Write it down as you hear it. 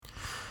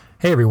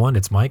Hey everyone,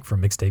 it's Mike from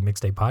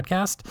Mixtape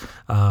Podcast.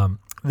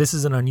 This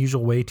is an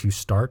unusual way to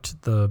start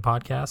the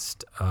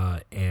podcast,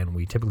 and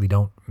we typically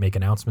don't make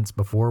announcements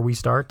before we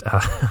start.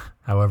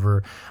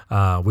 However,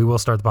 we will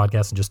start the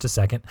podcast in just a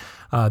second.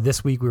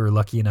 This week we were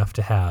lucky enough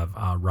to have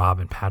Rob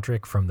and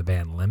Patrick from the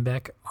band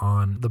Limbeck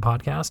on the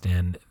podcast,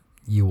 and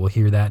you will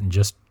hear that in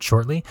just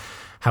shortly.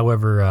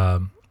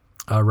 However,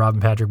 Rob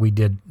and Patrick,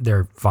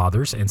 they're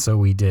fathers, and so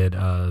we did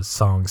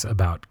songs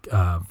about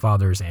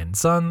fathers and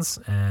sons,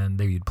 and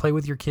they would play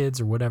with your kids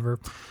or whatever,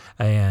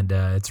 and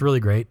it's really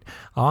great.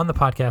 On the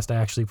podcast, I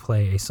actually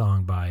play a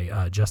song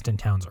by Justin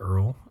Townes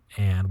Earle,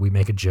 and we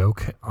make a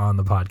joke on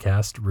the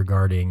podcast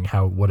regarding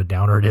what a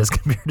downer it is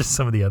compared to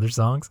some of the other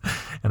songs,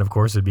 and of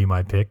course it'd be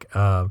my pick.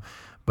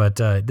 But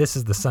this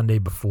is the Sunday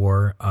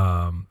before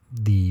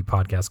the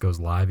podcast goes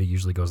live. It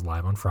usually goes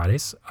live on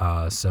Fridays,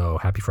 so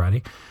happy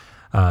Friday.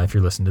 If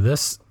you're listening to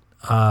this.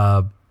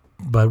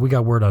 But we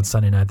got word on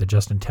Sunday night that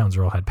Justin Townes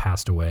Earle had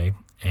passed away,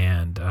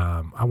 and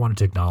I wanted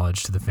to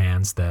acknowledge to the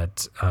fans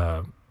that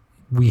I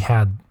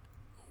had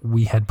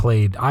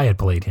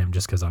played him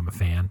just because I'm a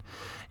fan,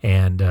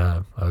 and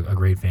a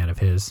great fan of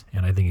his,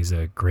 and I think he's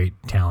a great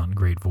talent,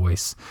 great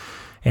voice,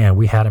 and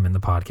we had him in the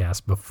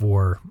podcast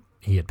before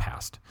he had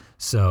passed.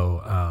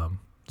 So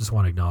just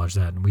want to acknowledge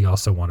that, and we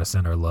also want to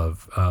send our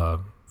love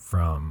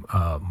from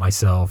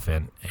myself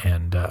and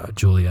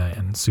Julia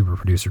and super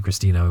producer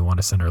Christina. We want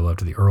to send our love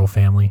to the Earle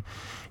family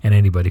and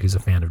anybody who's a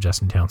fan of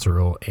Justin Townes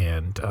Earle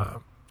and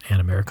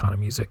Americana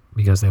music,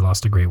 because they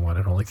lost a great one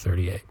at only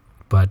 38.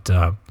 But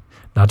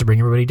not to bring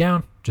everybody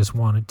down, just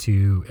wanted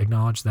to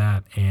acknowledge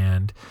that,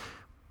 and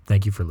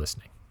thank you for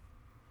listening.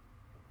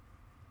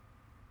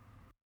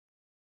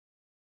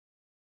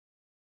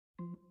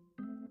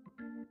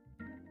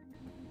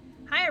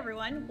 Hi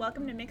everyone,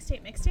 welcome to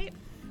Mixtape.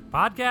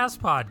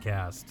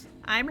 Podcast.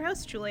 I'm your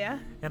host, Julia.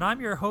 And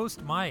I'm your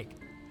host, Mike.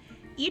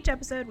 Each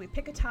episode, we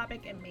pick a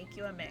topic and make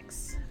you a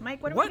mix.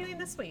 Mike, what are we doing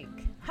this week?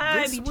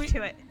 I beat you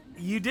to it.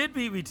 You did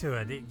beat me to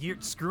it.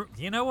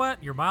 You know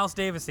what? You're Miles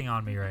Davising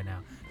on me right now.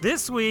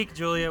 This week,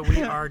 Julia,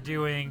 we are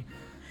doing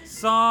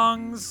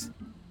songs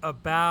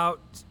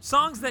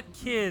that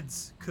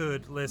kids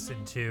could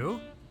listen to.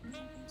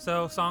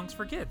 So, songs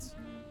for kids.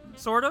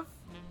 Sort of?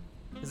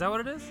 Is that what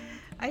it is?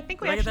 I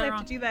think we actually have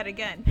to do that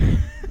again.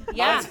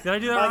 Yeah. Did I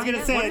do that wrong? I was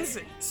going to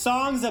say,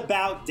 songs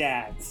about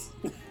dads.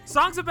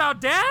 Songs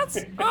about dads?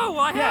 Oh,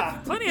 well, I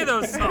have plenty of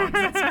those songs.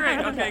 That's great.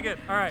 Okay, good.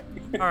 All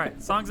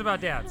right. Songs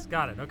about dads.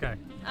 Got it. Okay.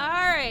 All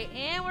right.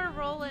 And we're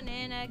rolling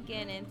in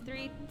again in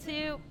 3,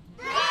 2.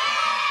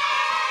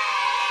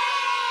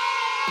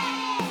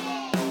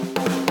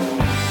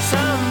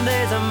 Some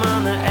days I'm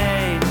on the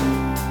 8,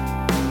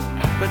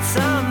 but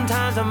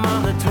sometimes I'm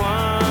on the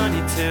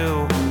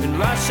 22 in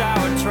rush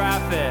hour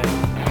traffic.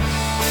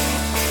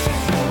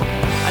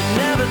 I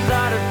never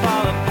thought it'd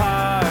fall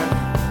apart.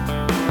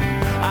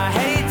 I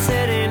hate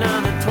sitting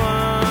on the 22.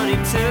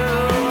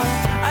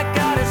 I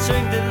got a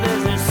shrink that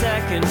lives in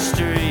 2nd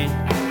Street.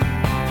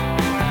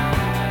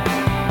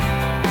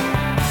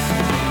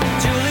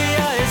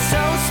 Julia is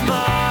so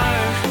smart.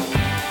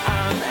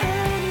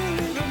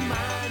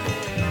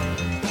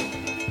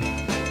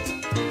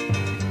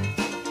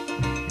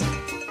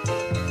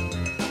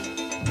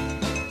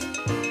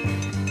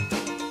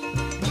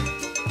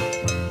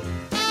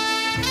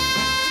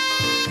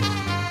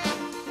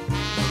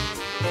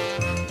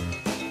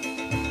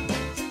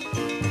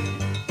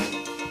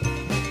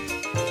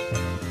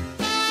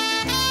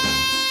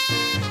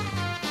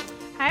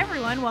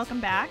 I'm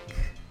Welcome back.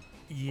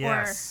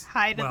 Yes. Or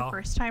hi to the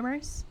first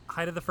timers.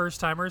 Hi to the first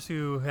timers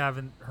who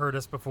haven't heard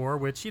us before,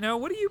 which,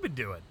 what have you been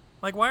doing?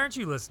 Like, why aren't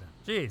you listening?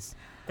 Jeez.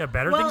 You got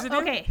better things to do?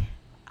 Okay.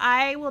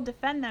 I will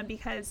defend them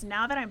because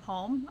now that I'm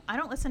home, I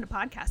don't listen to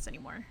podcasts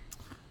anymore.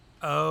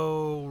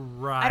 Oh,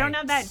 right. I don't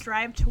have that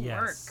drive to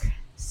work.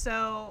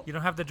 So you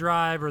don't have the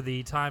drive or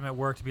the time at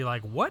work to be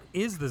like, what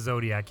is the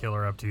Zodiac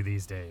Killer up to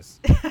these days?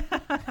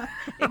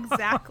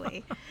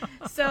 Exactly.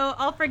 So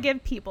I'll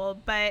forgive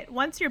people, but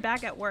once you're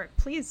back at work,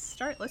 please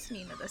start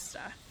listening to this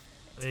stuff.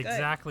 It's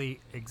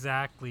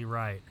exactly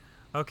right.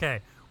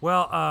 Okay.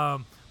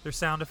 Well, there's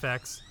sound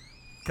effects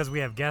because we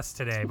have guests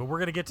today, but we're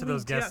going to get to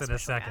those guests in a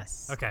second.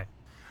 Guests. Okay.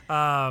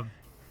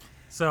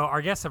 So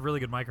our guests have really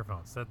good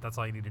microphones. That's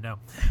all you need to know.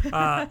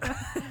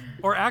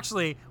 Or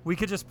actually, we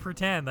could just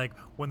pretend like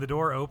when the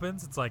door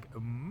opens, it's like,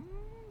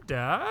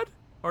 Dad,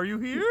 are you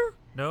here?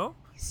 No?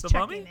 He's the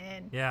checking mummy?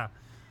 in. Yeah.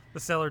 The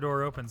cellar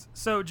door opens.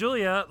 So,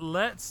 Julia,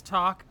 let's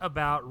talk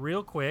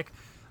real quick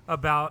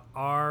about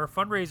our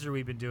fundraiser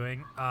we've been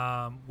doing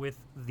with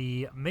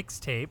the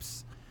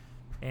mixtapes,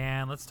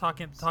 and let's talk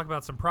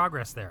about some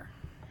progress there.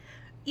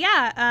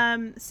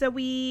 Yeah, so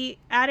we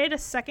added a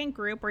second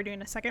group. We're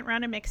doing a second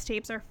round of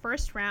mixtapes. Our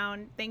first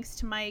round, thanks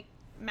to Mike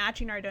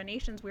matching our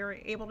donations, we were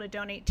able to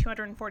donate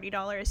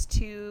 $240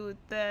 to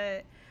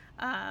the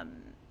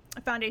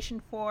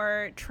Foundation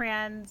for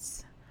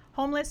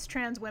Homeless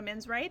Trans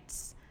Women's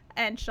Rights.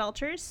 and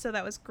shelters, so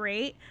that was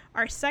great.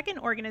 Our second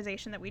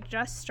organization that we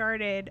just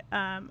started,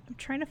 I'm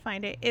trying to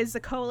find it, is the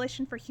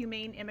Coalition for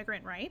Humane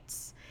Immigrant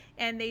Rights,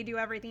 and they do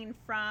everything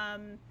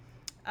from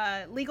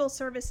legal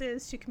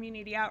services to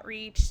community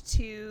outreach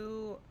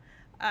to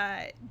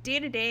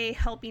day-to-day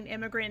helping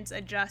immigrants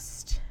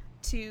adjust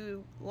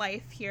to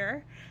life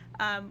here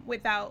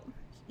without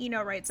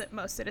rights that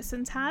most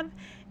citizens have.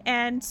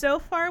 And so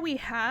far we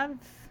have,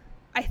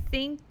 I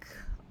think,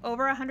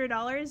 over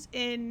 $100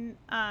 in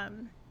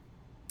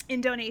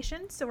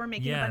donations, so we're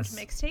making a bunch of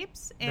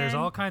mixtapes. And there's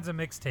all kinds of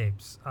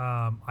mixtapes.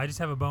 I just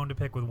have a bone to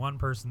pick with one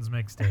person's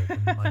mixtape.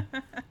 And, like,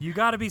 you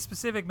got to be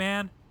specific,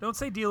 man. Don't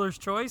say dealer's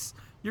choice.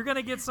 You're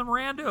gonna get some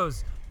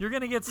randos. You're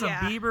gonna get some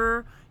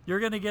Bieber. You're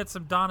gonna get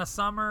some Donna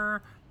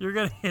Summer. You're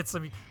gonna get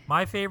some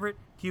my favorite,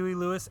 Huey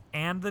Lewis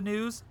and the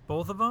News,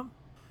 both of them.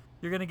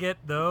 You're gonna get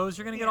those.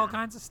 You're gonna get all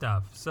kinds of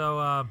stuff.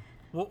 So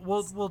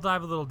we'll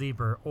dive a little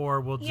deeper,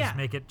 or we'll just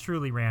make it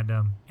truly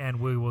random, and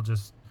we will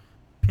just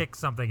pick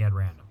something at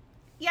random.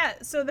 Yeah,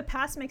 so the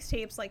past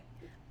mixtapes, like,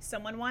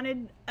 someone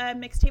wanted a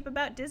mixtape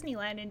about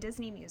Disneyland and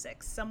Disney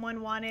music.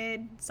 Someone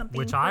wanted something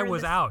which I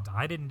was out.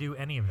 I didn't do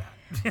any of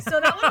that. So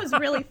that one was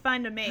really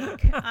fun to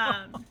make.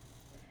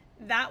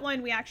 That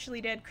one we actually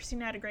did.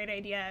 Christina had a great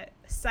idea.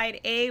 Side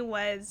A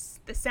was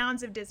the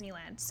sounds of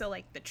Disneyland. So,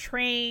 like, the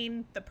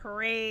train, the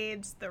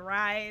parades, the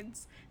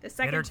rides. The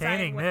second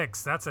entertaining side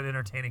mix. That's an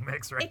entertaining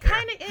mix right there. It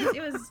kind of is.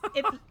 It was,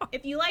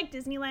 if you like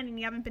Disneyland and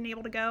you haven't been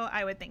able to go,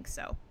 I would think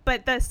so.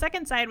 But the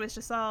second side was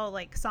just all,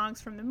 like,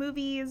 songs from the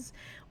movies.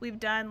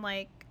 We've done,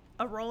 like,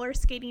 a roller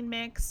skating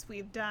mix.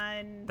 We've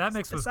done... That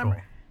mix was cool.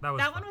 That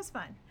one was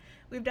fun.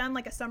 We've done,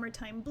 like, a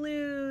summertime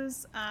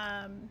blues.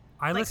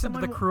 I listened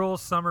to the Cruel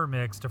Summer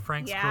mix, to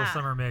Frank's Cruel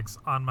Summer mix,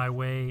 on my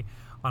way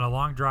on a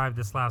long drive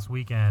this last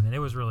weekend, and it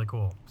was really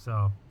cool.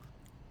 So,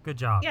 good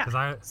job. Because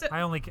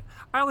I only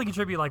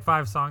contribute like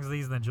 5 songs of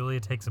these, and then Julia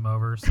takes them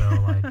over. So,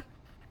 like,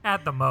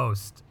 at the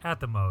most.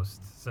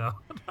 So.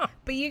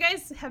 But you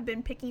guys have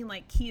been picking,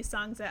 like, key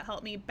songs that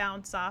help me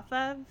bounce off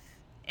of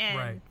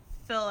and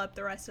fill up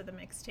the rest of the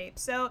mixtape.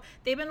 So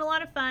they've been a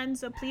lot of fun.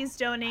 So please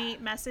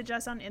donate, message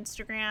us on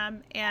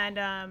Instagram,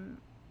 and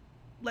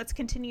let's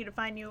continue to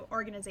find new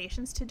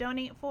organizations to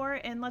donate for,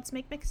 and let's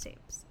make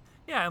mixtapes.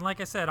 Yeah, and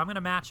like I said, I'm going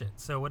to match it.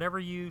 So whatever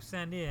you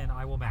send in,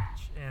 I will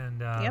match.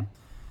 And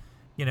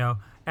you know,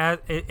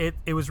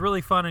 it was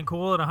really fun and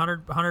cool at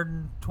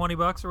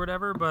 $120 or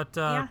whatever. But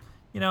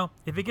you know,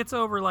 if it gets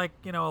over, like,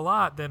 you know, a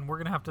lot, then we're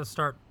gonna have to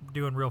start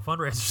doing real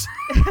fundraisers.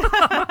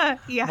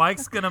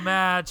 Mike's gonna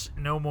match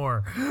no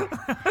more.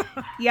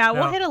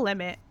 We'll hit a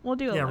limit. We'll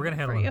do a limit. Yeah, we're gonna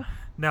hit a limit.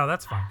 No,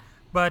 that's fine.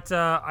 But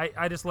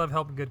I just love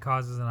helping good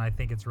causes, and I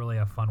think it's really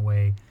a fun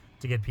way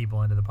to get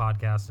people into the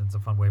podcast, and it's a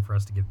fun way for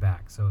us to give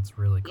back. So it's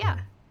really cool. Yeah.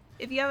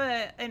 If you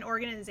have an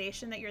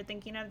organization that you're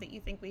thinking of that you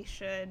think we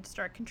should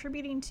start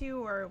contributing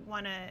to, or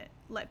want to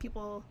let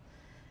people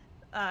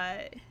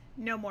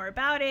know more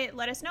about it,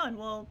 let us know, and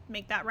we'll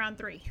make that round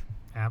 3.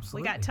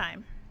 Absolutely. We got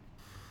time.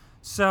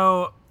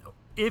 So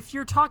if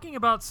you're talking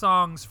about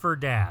songs for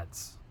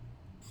dads,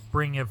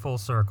 bring it full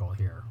circle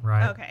here,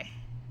 right? Okay.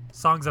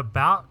 Songs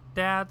about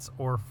dads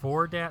or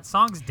for dads?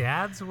 Songs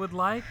dads would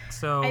like?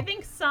 So I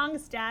think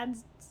songs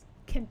dads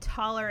can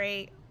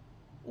tolerate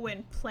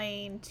when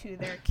playing to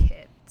their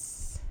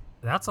kids.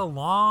 That's a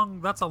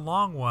long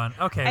one.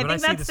 Okay. I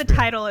think that's the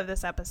title of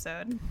this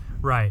episode.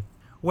 Right.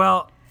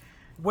 Well,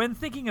 when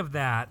thinking of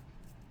that,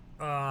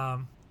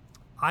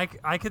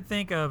 I could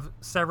think of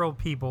several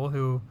people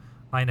who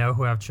I know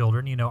who have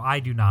children. You know,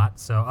 I do not.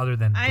 So other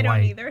than I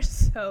Dwight. don't either.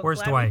 So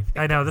where's Dwight?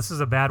 I know this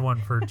is a bad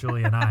one for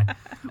Julie and I.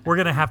 We're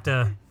gonna have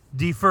to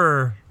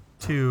defer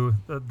to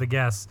the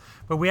guests,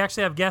 but we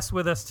actually have guests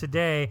with us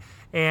today.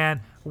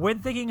 And when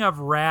thinking of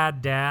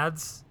rad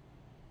dads,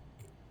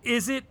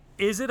 is it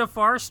a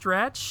far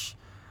stretch?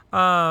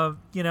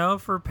 You know,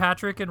 for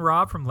Patrick and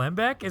Rob from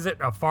Lembeck, is it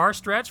a far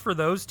stretch for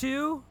those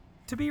two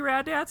to be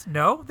rad dads?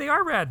 No, they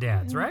are rad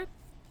dads, right?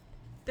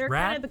 They're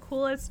kind of the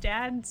coolest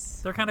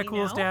dads. They're kind of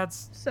coolest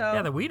dads. So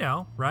that we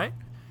know, right?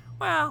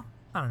 Well,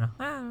 I don't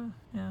know.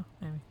 Yeah,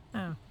 maybe.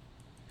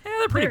 Yeah,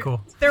 they're pretty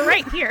cool. They're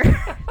right here.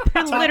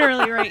 They're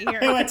literally right here.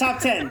 Anyway, top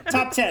 10,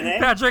 eh?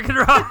 Patrick and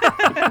Rob,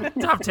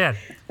 top 10.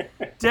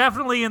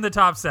 Definitely in the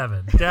top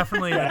 7.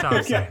 Definitely in the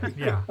top 7.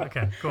 Yeah.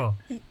 Okay. Cool.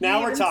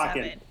 Now we're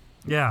talking. 7.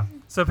 Yeah.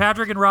 So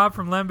Patrick and Rob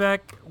from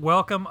Lembeck,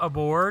 welcome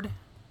aboard.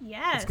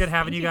 Yes. It's good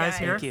having you guys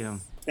here. Thank you.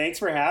 Thanks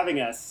for having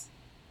us.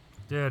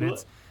 Dude,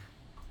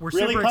 we're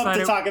really super pumped excited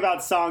to talk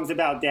about songs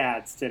about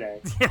dads today.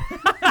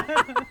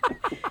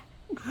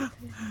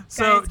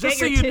 So guys, just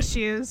so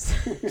tissues.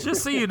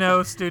 Just so you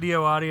know,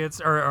 studio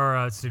audience or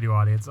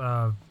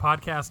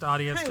podcast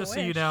audience, just so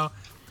you know,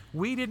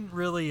 we didn't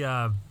really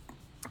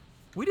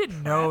we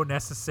didn't know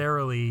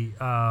necessarily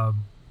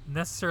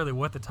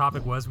what the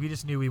topic was. We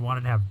just knew we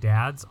wanted to have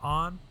dads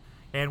on,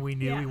 and we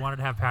knew we wanted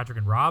to have Patrick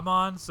and Rob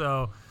on.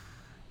 So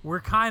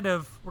we're kind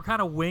of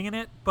winging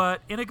it,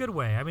 but in a good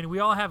way. I mean, we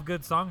all have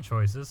good song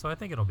choices, so I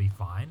think it'll be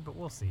fine. But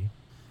we'll see.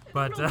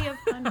 But it'll be a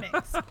fun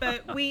mix.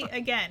 But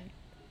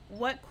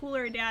what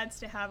cooler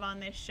dads to have on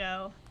this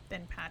show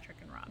than Patrick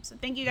and Rob. So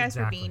thank you guys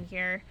for Exactly. being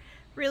here.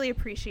 Really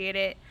appreciate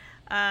it.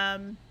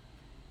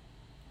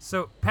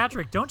 So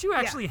Patrick, don't you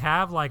actually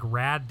have like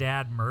Rad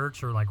Dad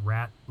merch or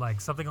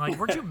like something like?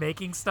 Weren't you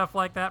making stuff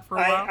like that for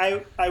a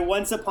while? I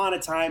once upon a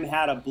time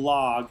had a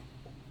blog,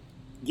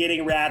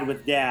 Getting Rad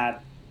with Dad.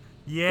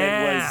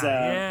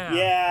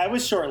 Yeah, It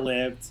was short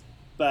lived,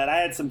 but I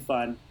had some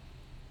fun.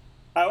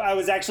 I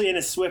was actually in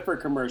a Swiffer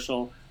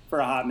commercial for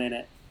a hot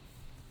minute.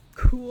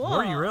 Cool.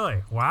 Were you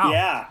really? Wow.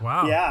 Yeah.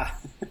 Wow. Yeah.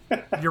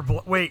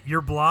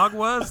 Your blog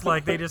was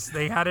like they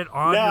had it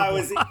on. No,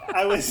 your blog?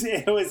 I was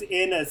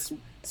in a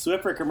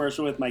Swiffer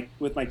commercial with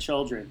my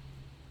children.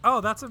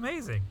 Oh, that's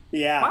amazing.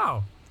 Yeah.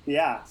 Wow.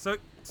 Yeah. So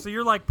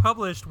you're like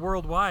published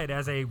worldwide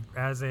as a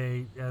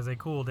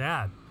cool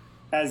dad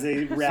As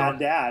a rad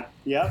dad.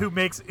 Yep. who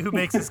makes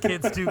his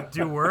kids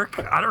do work.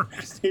 I don't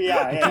understand.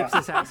 Yeah. Keeps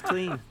his house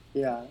clean.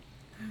 Yeah.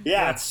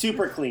 Yeah. It's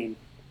super clean.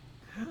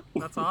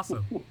 That's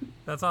awesome.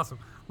 That's awesome.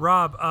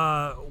 Rob,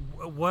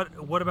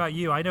 what about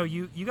you? I know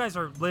you guys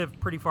live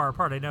pretty far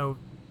apart. I know.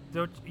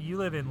 Don't you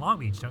live in Long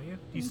Beach? Don't you?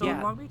 Do you still live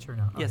in Yeah. Long Beach or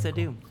no? Yes, Okay,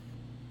 I do.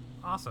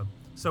 Awesome.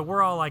 So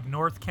we're all like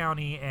North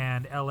County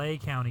and LA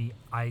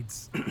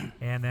County-ites,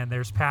 and then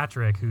there's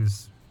Patrick,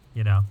 who's,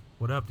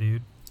 what up,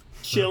 dude?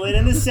 Chilling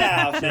in the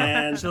South,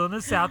 man. Chilling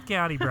in South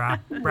County, brah.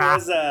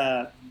 There's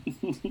a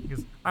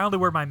Because I only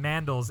wear my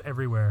mandals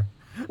everywhere.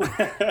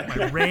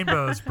 My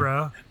rainbows,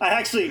 bro. I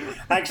actually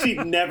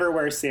never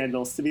wear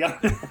sandals, to be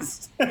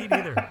honest. Me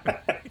neither.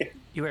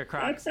 You wear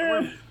Crocs?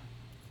 I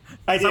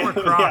do. wear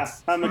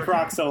Crocs. Yeah, I'm a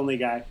Crocs only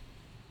guy.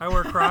 I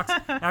wear Crocs.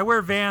 I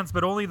wear Vans,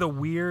 but only the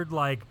weird,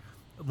 like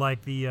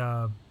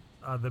the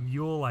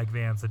mule-like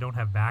Vans that don't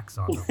have backs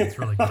on them. It's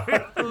really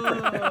good.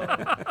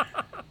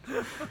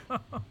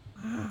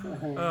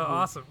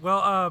 Awesome.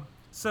 Well,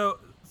 so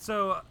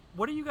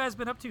what have you guys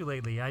been up to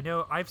lately? I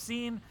know I've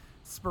seen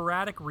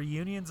sporadic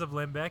reunions of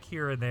Limbeck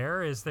here and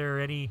there. Is there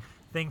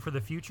anything for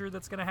the future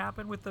that's going to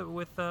happen with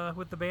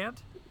the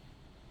band?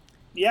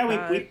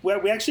 Yeah,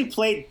 we actually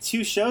played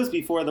 2 shows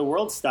before the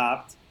world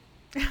stopped,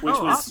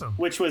 awesome.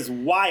 which was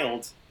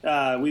wild.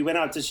 We went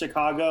out to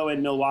Chicago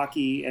and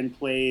Milwaukee and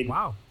played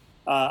Wow.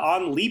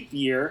 On Leap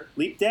Year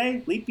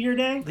Day. Leap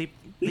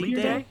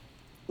Yeah.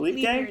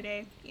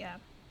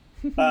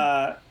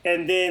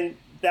 And then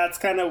that's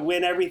kind of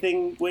when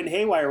everything went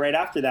haywire right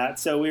after that.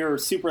 So we were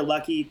super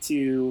lucky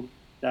to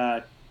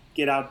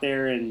get out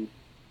there and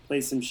play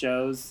some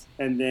shows.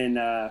 And then,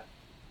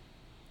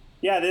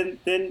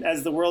 then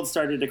as the world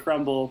started to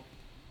crumble,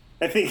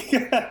 I think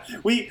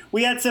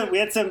we had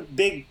some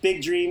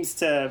big dreams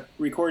to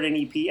record an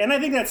EP. And I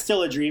think that's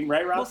still a dream,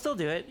 right, Rob? We'll still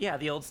do it. Yeah,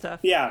 the old stuff.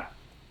 Yeah.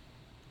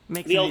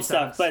 Make The some old new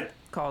stuff, songs but-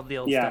 called the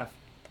old yeah. stuff.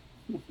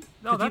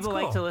 No, that's People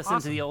cool. like to listen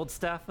Awesome. to the old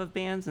stuff of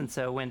bands, and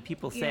so when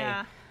people say,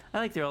 Yeah. I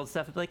like their old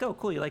stuff, it's like, oh,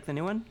 cool, you like the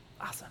new one?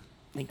 Awesome.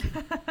 Thank you.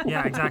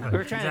 Yeah, exactly.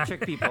 We're trying Exactly. to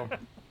trick people.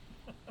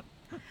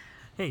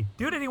 Hey,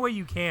 do it any way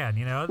you can.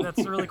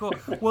 That's really cool.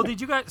 Well,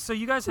 did you guys? So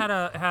you guys had.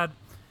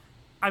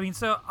 I mean,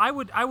 so I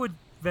would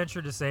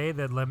venture to say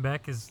that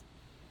Limbeck is.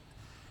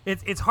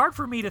 It's hard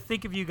for me to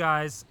think of you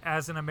guys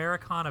as an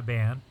Americana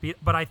band,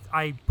 but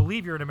I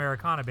believe you're an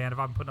Americana band if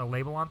I'm putting a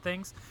label on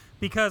things,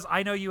 because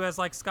I know you as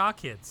like ska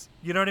kids.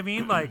 You know what I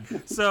mean? Like,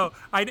 so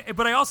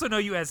but I also know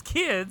you as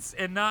kids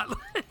and not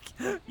like,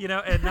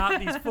 and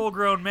not these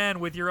full-grown men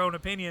with your own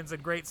opinions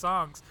and great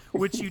songs,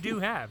 which you do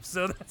have.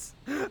 So that's.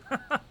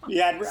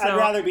 Yeah, I'd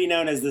rather be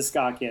known as the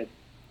ska kid.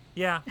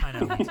 Yeah, I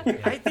know.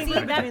 I think See,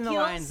 we're that between the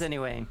feels- lines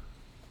anyway.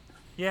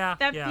 Yeah,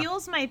 That yeah.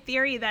 fuels my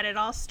theory that it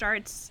all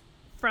starts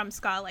from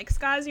ska. Like,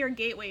 ska is your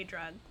gateway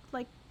drug,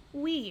 like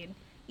weed,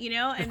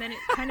 and then it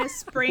kind of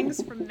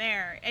springs from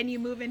there, and you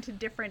move into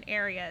different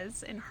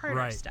areas and harder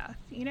Right. stuff,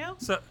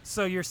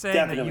 So you're saying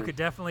that Definitely. you could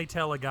definitely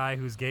tell a guy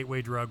whose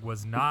gateway drug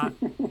was not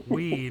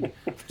weed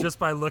just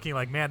by looking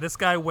like, man, this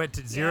guy went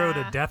to zero to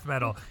Yeah. death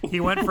metal. He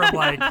went from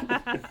like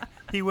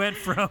he went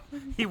from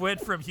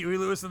Huey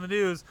Lewis and the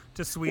News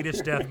to Swedish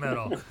death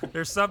metal.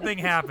 There's something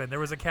happened. There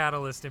was a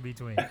catalyst in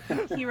between.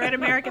 He read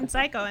American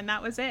Psycho, and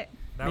that was it.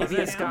 That was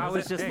Maybe it. a ska That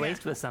was it. just Hey.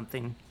 laced with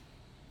something.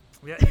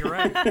 Yeah, you're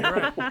right. You're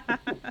right.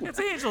 It's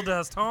angel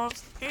dust,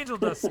 Holmes. Angel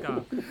dust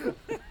ska.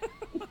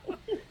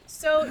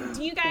 So,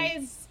 do you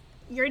guys,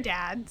 your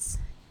dads,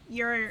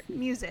 your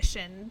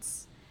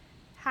musicians,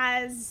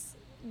 has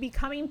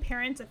becoming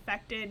parents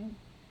affected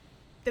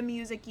the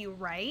music you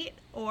write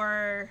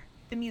or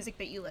the music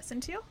that you listen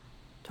to?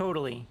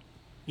 Totally.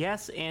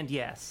 Yes and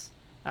yes.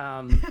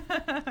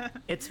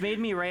 It's made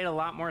me write a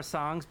lot more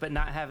songs, but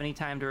not have any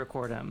time to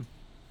record them.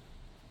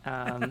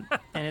 And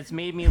it's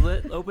made me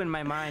open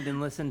my mind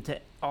and listen to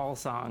all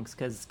songs,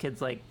 because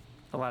kids like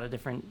a lot of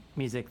different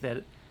music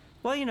that,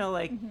 well,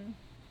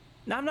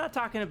 now I'm not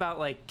talking about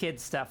like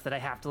kids stuff that I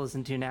have to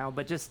listen to now,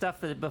 but just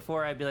stuff that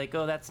before I'd be like,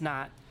 oh, that's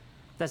not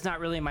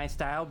really my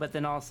style. But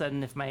then all of a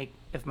sudden, if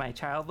my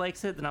child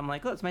likes it, then I'm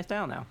like, oh, it's my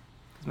style now,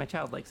 because my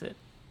child likes it.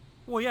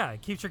 Well, yeah,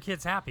 it keeps your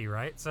kids happy,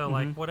 right? So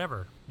like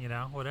whatever,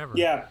 whatever.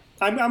 Yeah,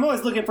 I'm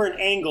always looking for an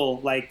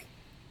angle, like,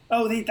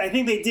 I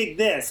think they dig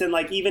this, and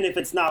like even if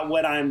it's not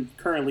what I'm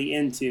currently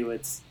into,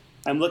 it's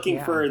I'm looking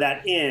Yeah. for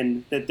that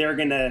in that they're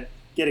gonna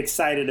get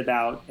excited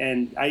about,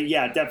 and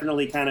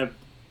definitely kind of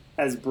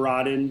has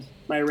broadened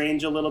my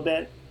range a little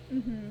bit.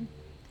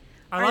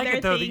 I Are like there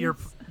it though things-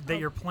 that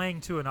you're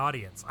playing to an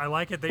audience. I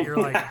like it that you're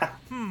like,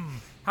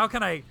 how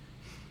can I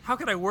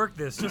work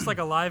this just like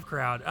a live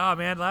crowd? Oh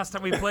man, last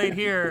time we played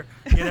here,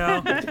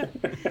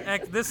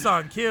 heck, this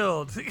song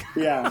killed.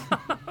 Yeah,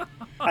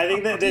 I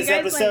think that this guys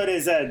episode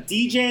is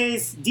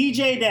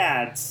DJ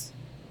Dads.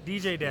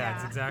 DJ Dads,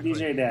 Yeah. exactly.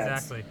 DJ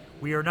Dads. Exactly.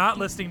 We are not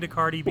listening to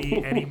Cardi B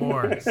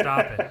anymore.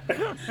 Stop it.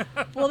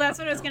 Well, that's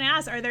what I was going to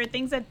ask. Are there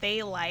things that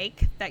they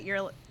like that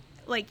you're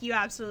like you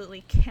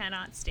absolutely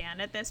cannot stand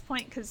at this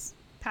point? Because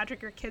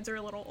Patrick, your kids are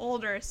a little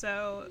older,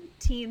 so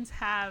teens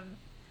have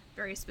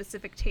very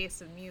specific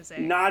tastes in music.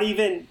 Not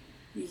even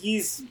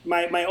he's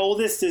my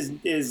oldest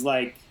is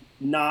like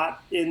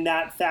not in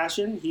that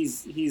fashion.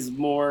 He's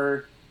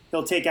more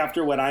he'll take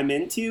after what I'm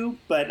into,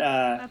 but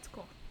That's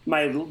cool.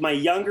 my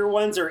younger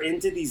ones are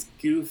into these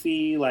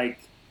goofy like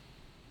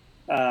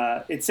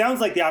it sounds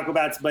like the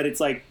Aquabats, but it's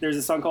like there's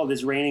a song called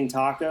 "It's Raining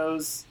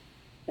Tacos,"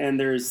 and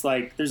there's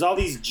all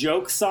these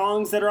joke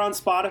songs that are on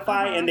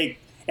Spotify,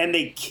 and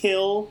they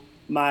kill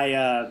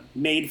my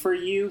Made for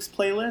You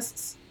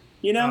playlists.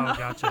 You know, Oh,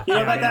 gotcha. you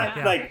know Yeah, about yeah, that?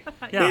 yeah. Like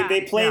Yeah.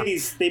 they play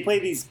Yeah.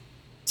 these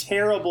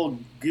terrible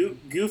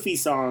goofy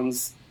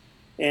songs,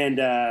 and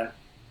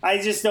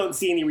I just don't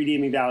see any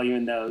redeeming value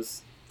in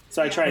those.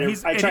 So I try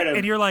to.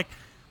 And you're like,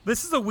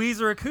 this is a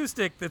Weezer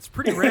acoustic that's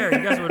pretty rare.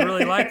 You guys would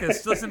really like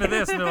this. Listen to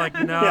this. And they're like,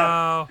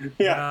 no,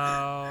 Yeah.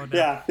 no.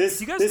 Yeah,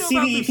 this You guys this know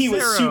about CD EP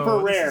was Lucero. super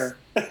This rare.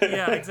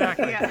 Yeah,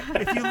 exactly. Yeah.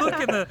 If you look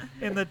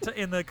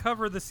in the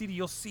cover of the CD,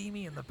 you'll see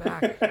me in the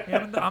back.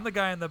 Yeah, I'm the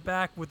guy in the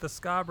back with the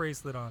ska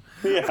bracelet on.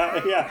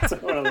 yeah,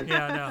 totally.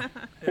 Yeah,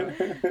 no.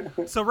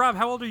 Yeah. So, Rob,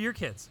 how old are your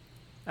kids?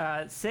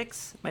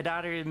 6. My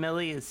daughter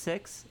Millie is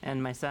 6,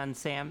 and my son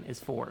Sam is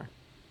 4.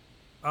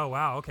 Oh,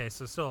 wow. Okay,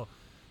 so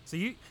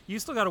you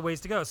still got a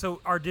ways to go. So,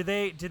 do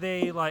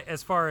they like,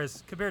 as far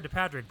as compared to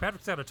Patrick's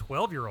got a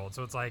 12-year-old,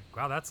 so it's like,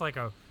 wow, that's like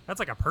a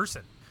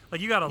person. Like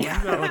you got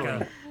like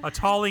a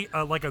tall,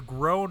 like a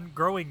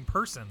growing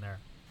person there.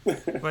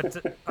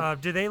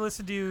 But do they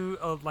listen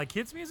to like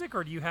kids music,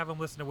 or do you have them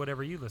listen to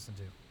whatever you listen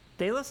to?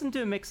 They listen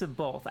to a mix of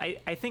both. I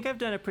think I've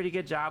done a pretty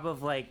good job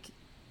of like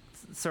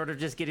sort of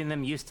just getting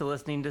them used to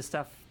listening to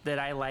stuff that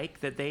I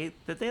like, that they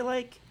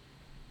like.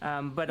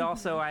 But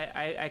also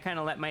I kind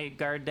of let my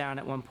guard down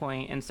at one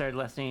point and started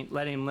letting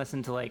them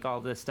listen to like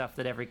all this stuff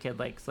that every kid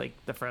likes, like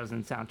the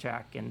Frozen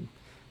soundtrack and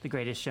The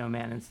Greatest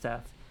Showman and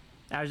stuff.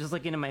 I was just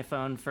looking at my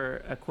phone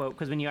for a quote,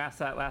 because when you asked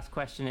that last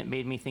question, it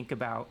made me think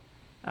about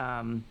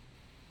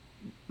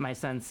my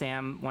son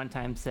Sam one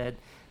time said,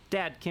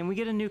 "Dad, can we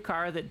get a new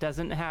car that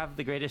doesn't have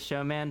The Greatest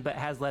Showman but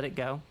has Let It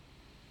Go?"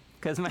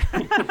 Because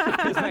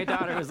my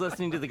daughter was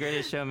listening to The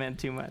Greatest Showman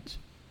too much.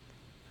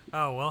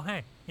 Oh well,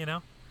 hey,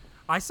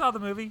 I saw the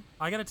movie.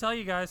 I got to tell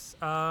you guys,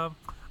 I'm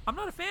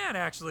not a fan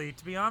actually,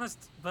 to be honest,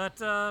 but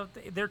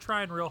they're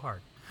trying real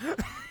hard.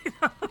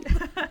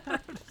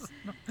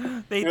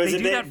 They It was do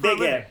a that for a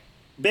living.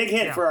 big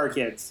hit Yeah. for our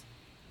kids.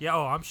 Yeah,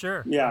 oh, I'm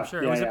sure. Yeah, I'm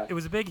sure. yeah. It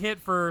was a big hit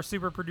for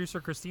super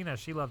producer Christina.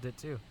 She loved it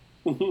too.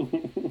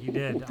 You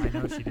did. I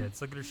know she did.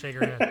 So look at her shake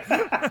her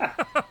head.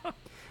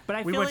 But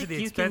I We feel went like to the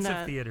you expensive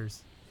can,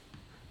 theaters.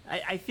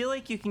 I feel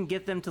like you can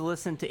get them to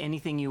listen to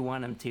anything you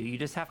want them to. You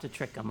just have to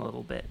trick them a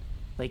little bit.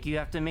 Like you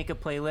have to make a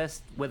playlist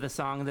with a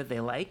song that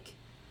they like,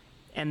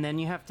 and then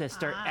you have to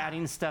start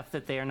adding stuff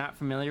that they are not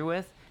familiar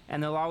with,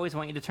 and they'll always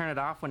want you to turn it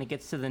off when it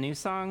gets to the new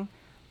song.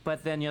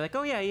 But then you're like,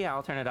 oh yeah,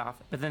 I'll turn it off.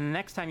 But then the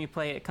next time you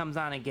play it, it comes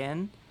on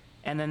again,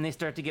 and then they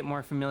start to get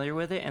more familiar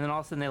with it, and then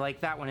all of a sudden they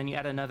like that one, and you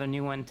add another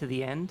new one to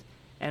the end,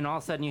 and all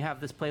of a sudden you have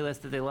this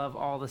playlist that they love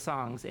all the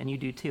songs, and you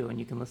do too, and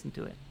you can listen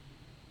to it.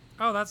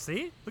 Oh,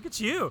 see? Look at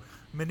you.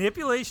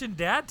 Manipulation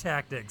dad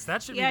tactics.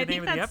 That should Yeah, I be the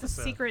think name of the that's the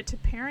episode. secret to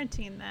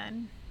parenting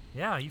then.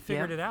 Yeah, you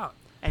figured Yeah. it out.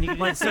 And you can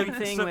do Like, the so- same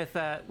thing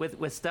so-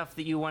 with stuff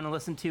that you want to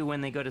listen to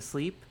when they go to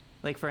sleep,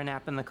 like for a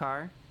nap in the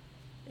car.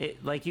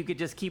 Like you could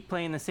just keep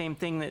playing the same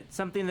thing,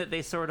 something that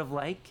they sort of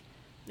like,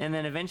 and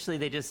then eventually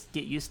they just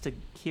get used to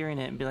hearing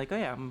it and be like, oh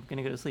yeah, I'm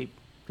gonna go to sleep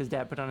because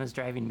Dad put on his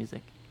driving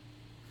music.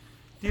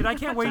 Dude, I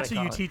can't wait what I till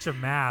you call it. teach them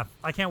math.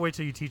 I can't wait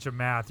till you teach them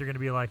math. You're going to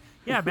be like,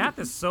 yeah, math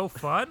is so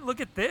fun. Look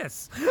at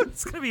this.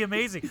 It's going to be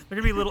amazing. They're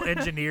going to be little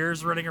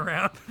engineers running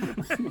around.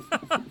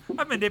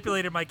 I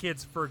manipulated my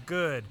kids for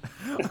good.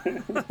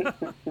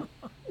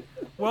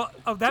 Well,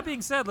 that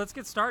being said, let's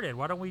get started.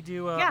 Why don't we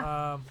do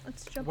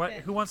Let's jump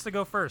in. who wants to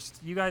go first?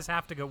 You guys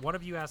have to go. One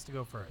of you has to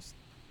go first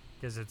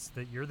because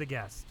you're the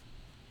guest.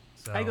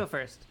 So. I go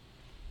first.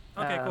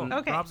 Okay, cool.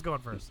 Okay. Rob's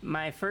going first.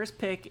 My first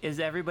pick is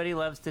 "Everybody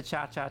Loves to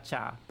Cha Cha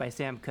Cha" by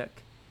Sam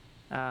Cooke,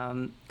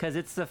 because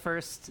it's the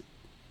first.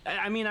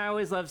 I mean, I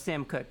always loved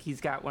Sam Cooke.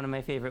 He's got one of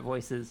my favorite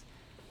voices,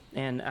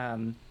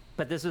 and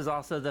but this was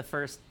also the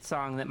first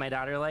song that my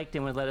daughter liked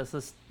and would let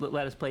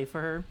us play for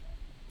her,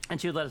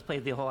 and she would let us play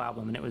the whole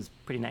album, and it was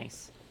pretty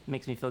nice. It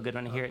makes me feel good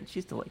when I hear it, and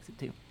she still likes it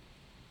too.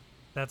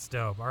 That's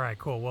dope. All right,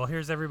 cool. Well,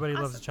 here's "Everybody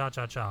Loves Awesome. Cha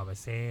Cha Cha" by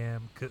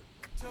Sam Cooke.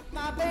 Took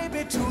my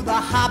baby to the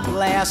hop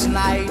last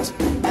night,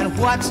 and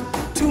what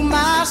to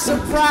my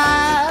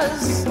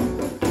surprise,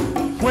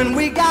 when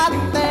we got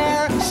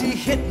there, she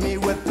hit me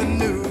with the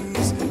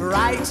news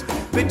right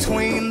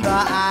between the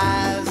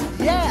eyes.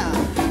 Yeah,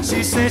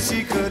 she said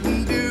she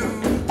couldn't do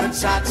the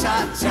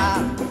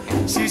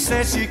cha-cha-cha. She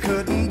said she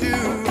couldn't do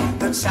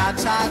the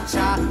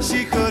cha-cha-cha.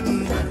 She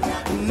couldn't,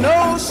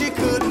 no, she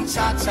couldn't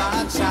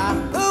cha-cha-cha.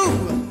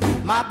 Ooh,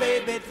 my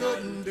baby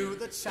couldn't do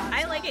the cha-cha.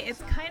 I like it.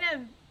 It's kind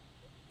of,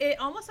 it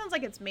almost sounds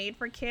like it's made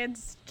for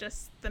kids,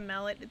 just the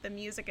melody, the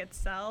music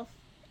itself.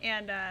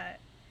 And I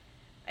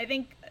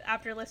think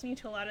after listening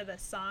to a lot of the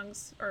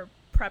songs or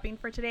prepping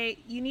for today,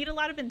 you need a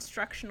lot of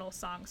instructional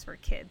songs for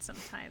kids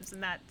sometimes,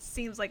 and that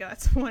seems like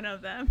that's one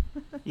of them.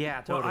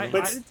 Yeah, Well,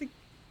 totally.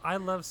 I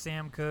love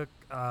Sam Cooke.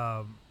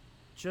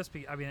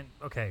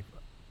 Okay,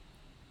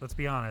 let's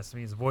be honest. I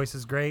mean, his voice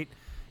is great.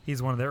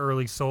 He's one of the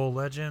early soul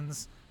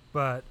legends,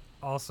 but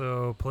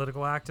also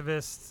political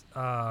activist.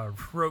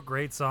 Wrote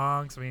great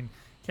songs. I mean,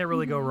 can't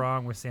really go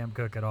wrong with Sam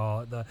Cooke at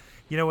all.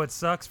 What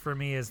sucks for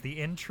me is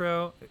the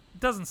intro. It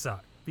doesn't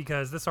suck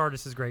because this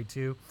artist is great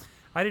too.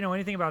 I didn't know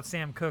anything about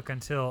Sam Cooke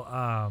until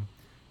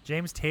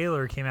James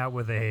Taylor came out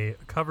with a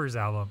covers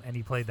album and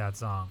he played that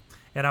song,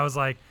 and I was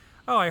like,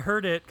 oh, I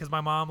heard it because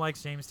my mom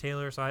likes James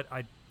Taylor, so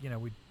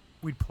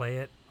we'd play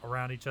it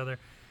around each other,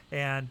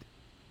 and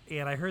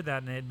I heard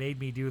that, and it made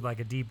me do like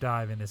a deep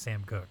dive into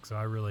Sam Cooke. So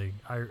I really,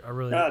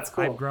 that's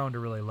cool. I've grown to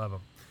really love him.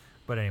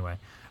 But anyway,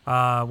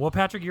 well,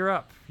 Patrick, you're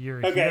up.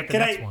 You're Okay, at the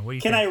next one. What do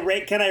you can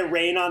think? I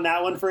rain on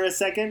that one for a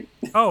second?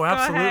 Oh,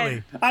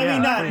 absolutely.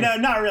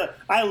 Not really.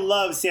 I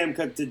love Sam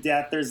Cooke to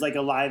death. There's like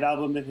a live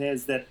album of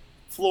his that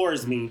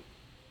floors me.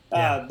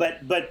 Yeah.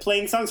 But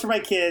playing songs for my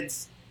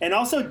kids and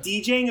also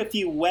DJing a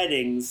few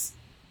weddings,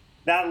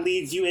 that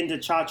leads you into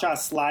cha-cha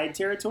slide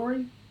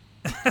territory.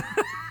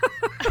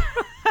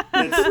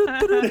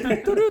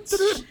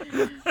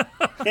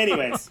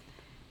 Anyways,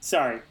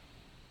 sorry.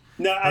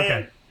 No,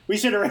 Okay. We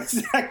should erase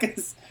that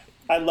because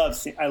I love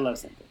Sam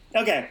Cooke.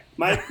 Okay,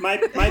 my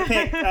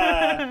pick.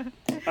 I'm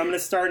going to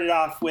start it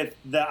off with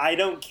the I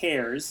Don't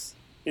Cares.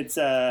 It's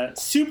a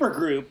super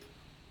group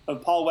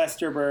of Paul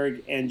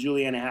Westerberg and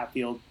Juliana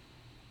Hatfield,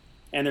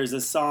 and there's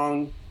a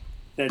song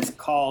that's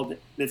called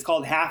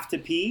Have to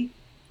Pee,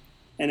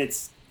 and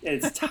it's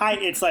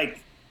tight. It's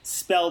like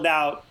spelled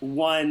out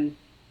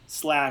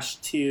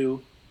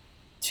 1/2,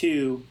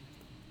 2,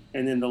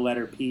 and then the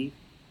letter P.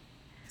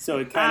 So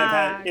it kind of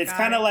had. It's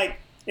kind of like.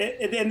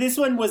 And this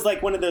one was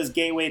like one of those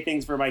gateway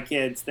things for my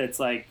kids that's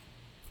like,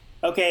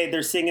 okay,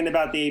 they're singing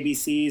about the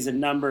ABCs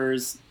and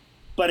numbers,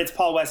 but it's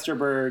Paul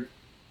Westerberg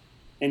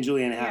and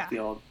Juliana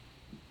Hatfield.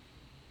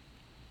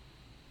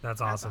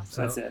 That's awesome.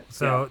 So, That's it.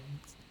 So,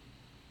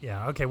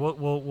 yeah. Okay.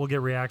 We'll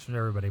get reaction to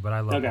everybody, but I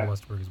love Paul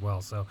Westerberg as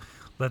well. So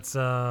let's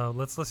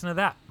listen to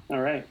that.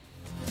 All right.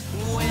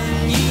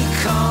 When you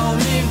call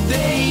me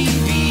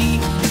baby,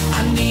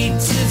 I need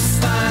to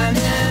find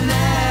an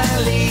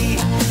alley.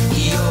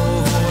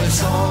 Your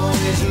voice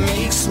always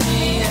makes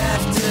me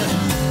have to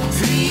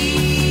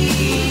breathe.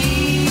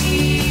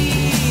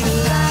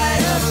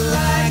 Light up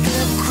like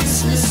a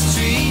Christmas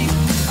tree.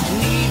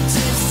 Need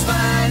to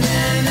find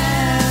an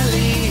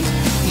alley.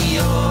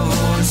 Your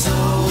voice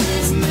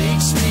always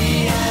makes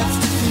me have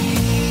to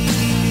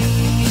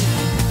breathe.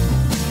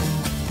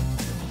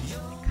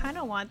 I kind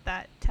of want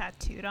that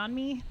tattooed on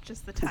me,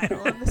 just the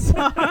title of the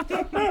song.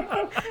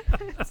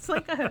 It's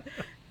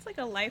like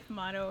a life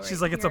motto. She's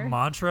right like, it's a here.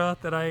 mantra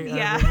that I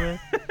Yeah. live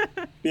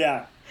with.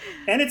 Yeah.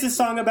 And it's a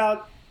song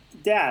about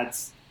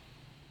dads.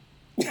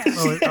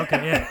 Oh,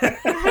 okay, yeah.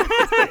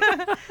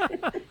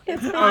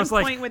 It's I on was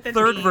like, point with the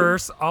third theme.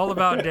 verse, all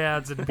about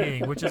dads and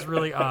peeing, which is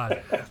really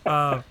odd.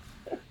 No,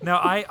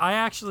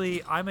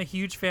 I'm a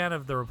huge fan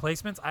of the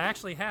Replacements. I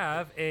actually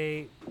have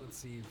let's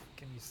see,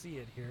 can you see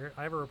it here?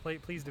 I have a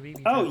Pleased to Meet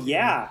Me. Oh, tattoo.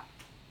 yeah.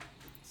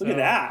 Look at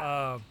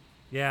that.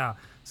 Yeah.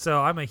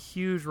 So I'm a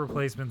huge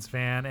Replacements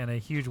fan and a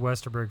huge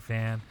Westerberg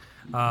fan.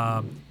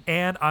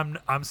 And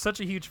I'm such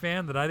a huge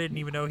fan that I didn't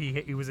even know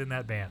he was in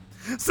that band.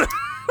 So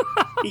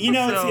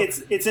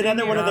It's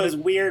another one of those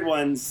weird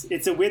ones.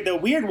 It's the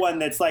weird one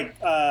that's like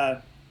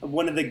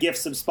one of the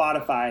gifts of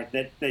Spotify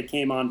that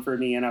came on for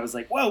me, and I was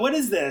like, whoa, what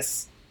is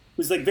this? It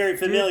was like very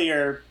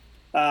familiar.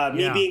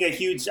 Me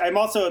being I'm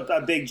also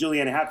a big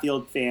Juliana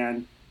Hatfield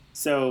fan,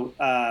 so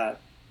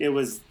it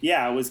was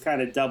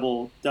kind of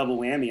double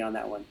whammy on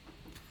that one.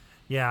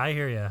 Yeah, I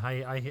hear you.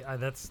 I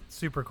that's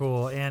super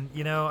cool, and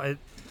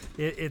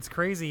it's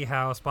crazy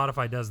how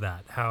Spotify does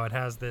that. How it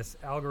has this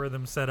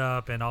algorithm set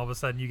up, and all of a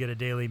sudden you get a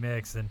daily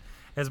mix. And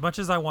as much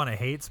as I want to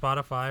hate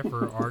Spotify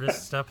for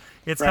artist stuff,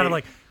 it's kind of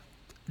like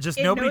just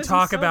nobody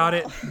talk about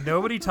it.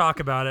 Nobody talk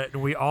about it,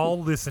 and we all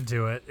listen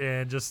to it,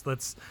 and just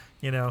let's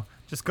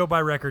just go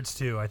buy records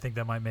too. I think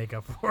that might make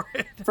up for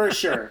it. For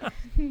sure.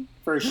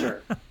 For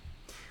sure. I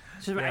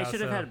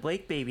should have had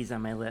Blake babies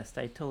on my list.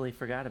 I totally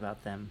forgot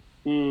about them.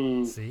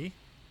 See?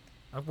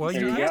 Well,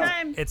 There you go.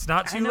 it's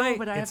not too I know, late.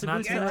 but I have It's to not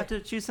boot, too so I late. have to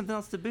choose something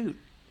else to boot.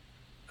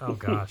 Oh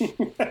gosh,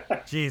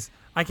 jeez.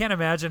 I can't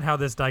imagine how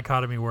this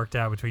dichotomy worked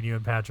out between you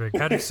and Patrick.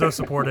 Patrick's so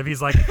supportive.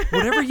 He's like,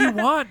 whatever you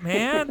want,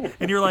 man.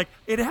 And you're like,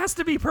 it has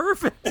to be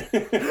perfect.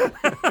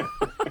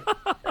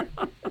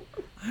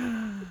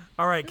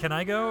 All right, can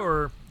I go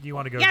or do you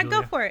want to go, Yeah,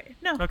 Julia? go for it.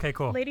 No. Okay,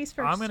 cool. Ladies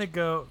first. I'm going to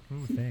go.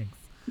 Ooh, thanks.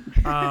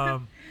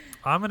 I'm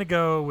going to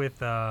go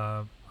with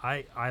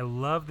I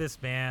love this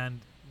band,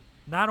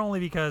 not only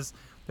because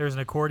there's an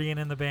accordion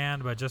in the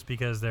band, but just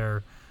because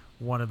they're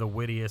one of the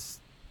wittiest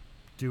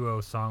duo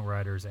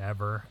songwriters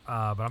ever.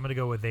 But I'm going to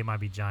go with They Might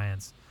Be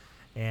Giants.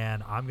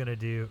 And I'm going to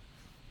do...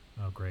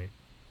 Oh, great.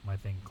 My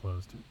thing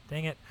closed.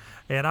 Dang it.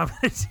 And I'm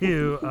going to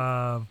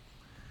do...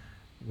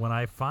 when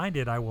I find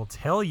it, I will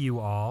tell you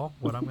all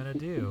what I'm going to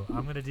do.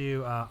 I'm going to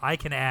do I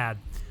Can Add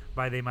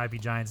by They Might Be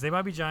Giants. They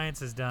Might Be Giants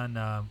has done...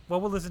 well,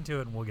 we'll listen to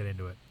it and we'll get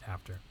into it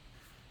after.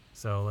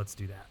 So let's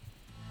do that.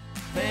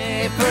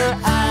 Paper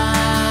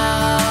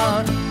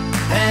out,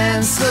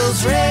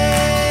 pencils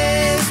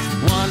raised.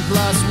 1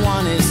 plus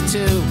 1 is 2.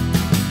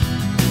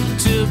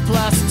 2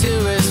 plus 2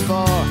 is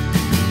 4.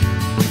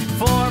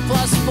 4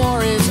 plus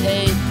 4 is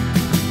 8.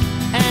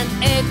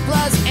 And 8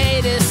 plus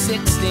 8 is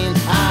 16.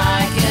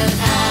 I can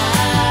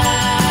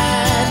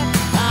add.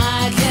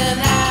 I can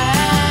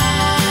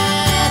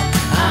add.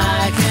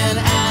 I can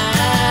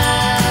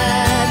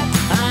add.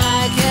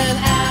 I can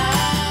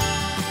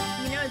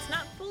add. You know, it's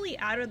not fully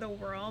out of the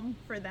world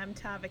for them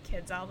to have a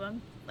kids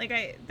album.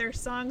 Like, their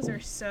songs are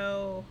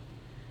so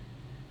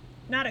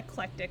not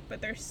eclectic, but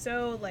they're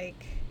so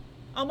like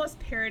almost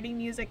parody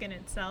music in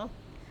itself.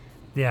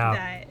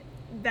 Yeah.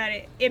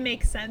 That it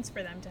makes sense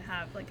for them to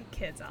have like a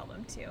kids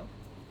album too.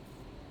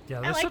 Yeah,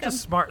 I they're like such a them.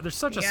 smart. They're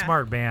such a Yeah.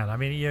 smart band. I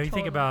mean, you know, you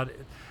think Totally. about.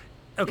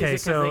 Okay,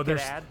 Is it 'cause so they could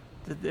there's. add?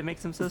 It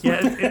makes them so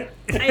smart. Yeah,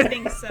 I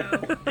think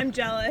so. I'm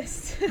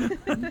jealous.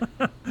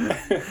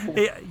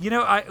 you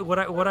know,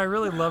 what I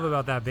really love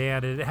about that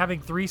band is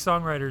having 3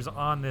 songwriters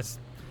on this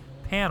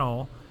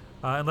panel.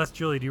 Unless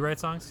Julie, do you write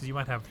songs? Because we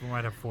might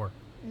have 4.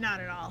 Not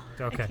at all.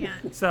 Okay. I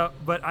can't. So,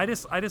 but I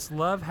just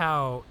love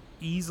how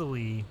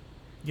easily,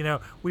 you know,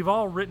 we've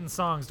all written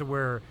songs to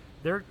where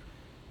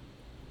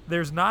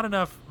there's not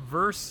enough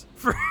verse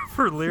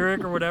for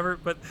lyric or whatever,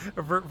 but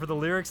for the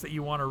lyrics that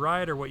you want to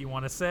write or what you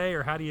want to say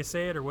or how do you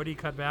say it or what do you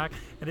cut back.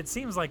 And it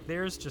seems like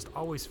theirs just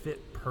always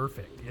fit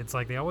perfect. It's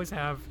like they always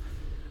have,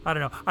 I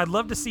don't know. I'd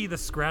love to see the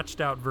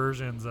scratched out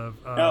versions of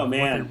Oh, what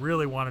man. they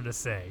really wanted to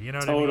say. You know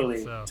what I Totally,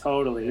 mean? So,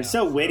 totally. yeah, They're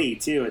so so- witty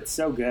too. It's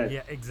so good.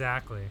 yeah,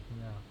 exactly.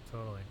 Yeah,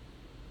 totally.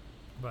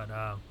 But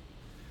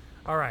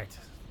all right,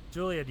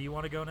 Julia, do you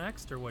want to go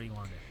next, or what do you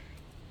want to do?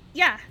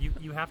 Yeah.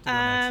 You have to go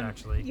next,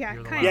 actually. yeah,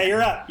 You're the kinda. Yeah, last you're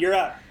one. up. You're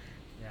up.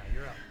 Yeah,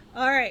 you're up.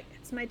 All right,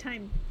 it's my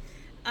time.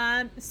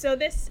 So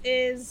this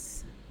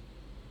is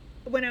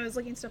when I was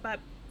looking stuff up,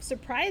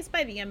 surprised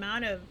by the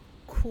amount of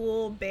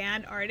cool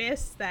band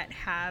artists that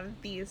have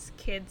these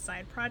kid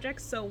side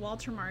projects. So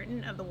Walter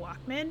Martin of the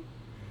Walkmen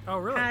Oh,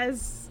 really?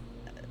 has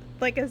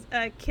like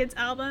a kids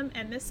album,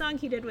 and this song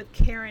he did with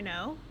Karen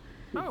O,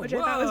 Oh, which I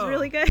thought was whoa.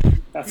 really good.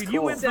 That's Dude, cool.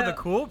 you went for the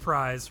So- cool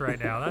prize right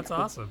now. That's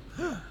awesome.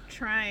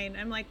 Trying.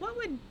 I'm like, what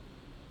would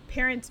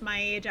parents my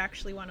age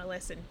actually want to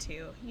listen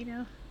to, you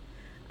know?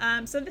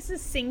 So this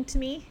is Sing to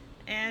Me,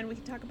 and we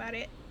can talk about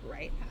it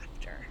right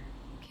after.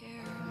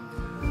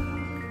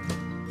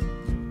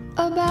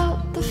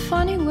 About the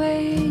funny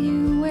way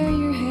you wear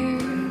your hair.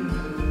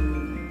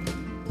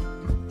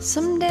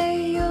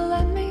 Someday you'll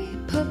let me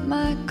put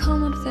my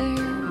comb up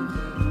there.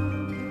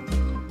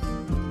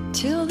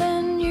 Till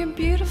then you're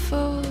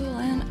beautiful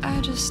and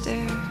I just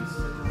stare.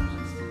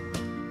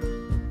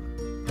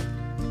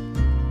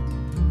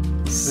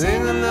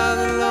 Sing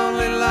another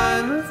lonely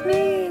line with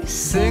me.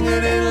 Sing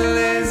it in a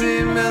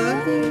lazy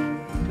melody.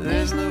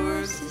 There's no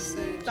words to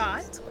say.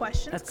 Thoughts,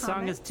 questions, That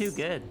song is comments? too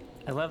good.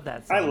 I love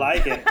that song. I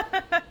like it.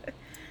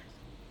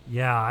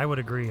 Yeah, I would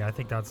agree. I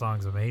think that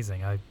song's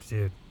amazing.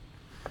 Dude,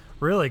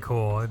 really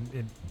cool.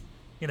 And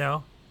you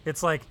know,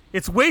 it's like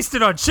it's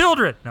wasted on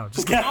children. No,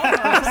 just kidding.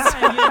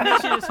 Sometimes you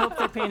makes you just hope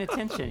they're paying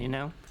attention, you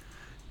know?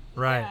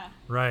 Right, Yeah.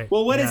 right.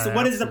 Well, what is Yeah, the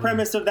absolutely.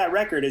 premise of that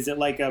record? Is it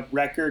like a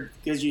record?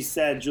 Because you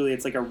said, Julie,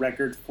 it's like a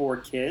record for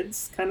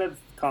kids kind of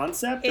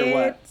concept, or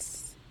what?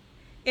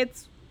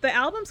 It's the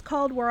album's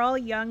called We're All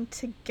Young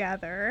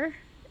Together,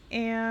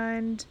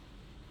 and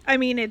I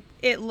mean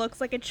it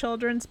looks like a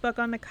children's book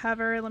on the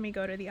cover. Let me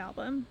go to the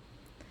album.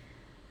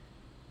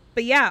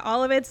 But yeah,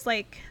 all of it's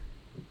like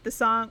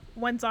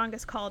one song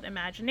is called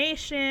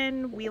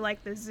Imagination, We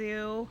Like the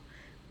Zoo,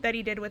 that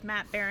he did with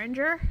Matt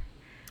Berringer.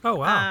 Oh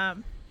wow,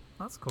 Um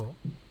that's cool.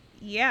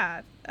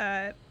 yeah,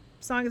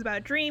 song is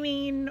about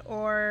dreaming,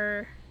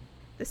 or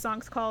the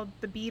song's called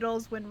The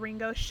Beatles When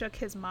Ringo Shook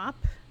His Mop.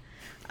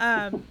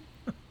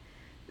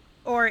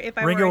 Or if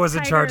I Ringo were a was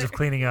in charge tiger- of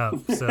cleaning up,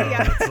 so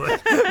Yeah.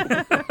 it's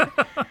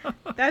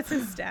like, That's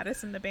his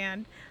status in the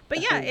band.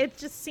 But yeah, it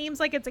just seems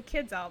like it's a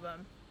kid's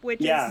album, which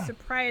Yeah. is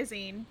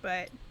surprising,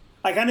 but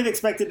I kind of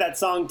expected that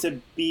song to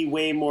be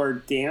way more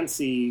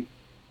dancey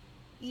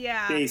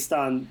yeah. based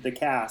on the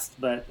cast,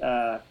 but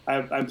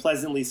I'm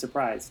pleasantly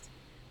surprised.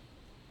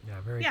 yeah,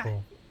 very Yeah.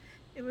 cool.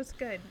 It was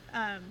good.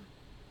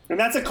 And And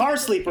that's a car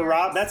sleeper,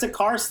 Rob. That's a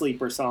car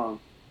sleeper song.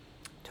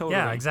 Totally.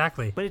 Yeah,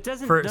 exactly. But it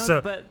doesn't. For- no,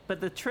 so-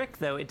 but the trick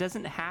though, it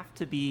doesn't have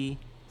to be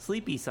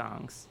sleepy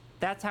songs.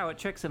 That's how it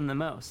tricks them the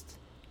most.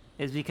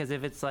 Is because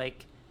if it's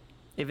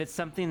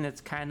something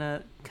that's kind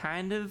of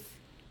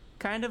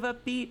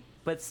upbeat,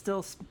 but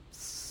still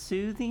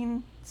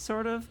soothing,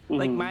 sort of.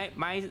 Like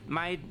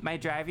my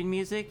driving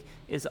music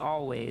is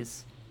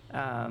always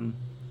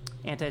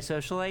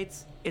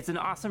Antisocialites. It's an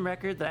awesome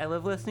record that I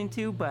love listening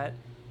to, but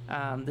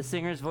the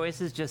singer's voice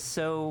is just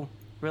so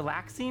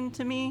relaxing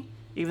to me.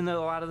 Even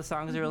though a lot of the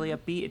songs are really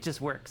upbeat, it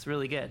just works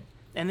really good.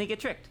 And they get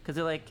tricked because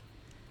they're like,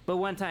 but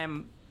one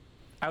time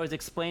I was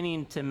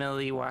explaining to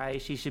Millie why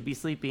she should be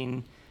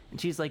sleeping, and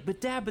she's like,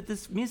 "But Dad, but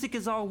this music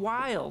is all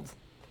wild."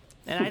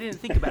 And I didn't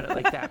think about it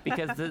like that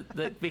because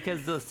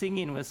because the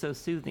singing was so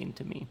soothing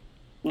to me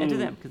and to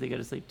them because they go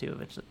to sleep too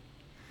eventually.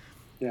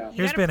 Yeah. You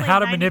Here's gotta been play How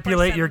to 90%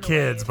 Manipulate Your of the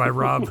Kids way. by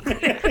Rob.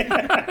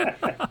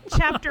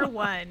 Chapter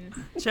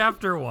 1,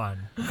 Chapter 1.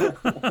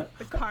 the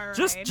car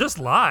ride. Just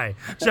lie.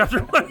 Chapter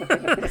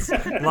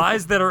 1.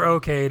 Lies that are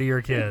okay to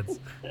your kids.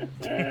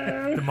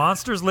 The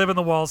monsters live in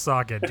the wall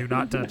socket. Do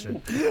not touch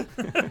it.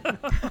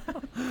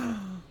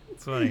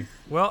 It's funny.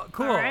 Well,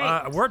 cool. All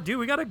right.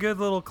 We got a good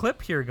little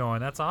clip here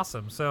going. That's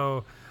awesome.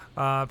 So,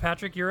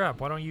 Patrick, you're up.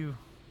 Why don't you...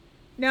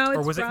 No, it's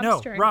Or was it... Rob's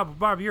No, turn.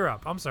 Rob, you're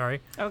up. I'm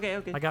sorry.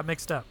 Okay. I got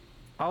mixed up.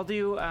 I'll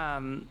do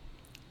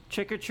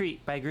Trick or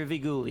Treat by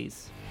Groovy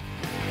Ghoulies.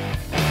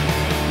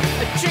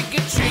 Trick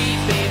or treat,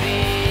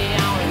 baby,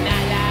 on a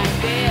night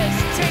like this.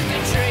 Trick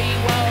or treat,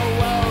 whoa,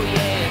 whoa,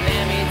 yeah,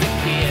 that means a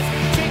kiss.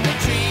 Trick or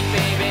treat,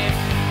 baby,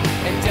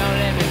 and don't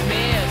let me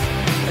miss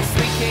a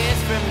sweet kiss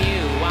from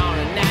you on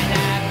a night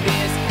like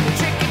this.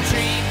 Trick or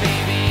treat,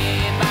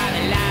 baby, by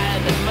the light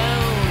of the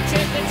moon.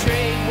 Trick or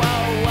treat,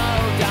 whoa, whoa,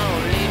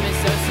 don't leave me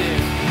so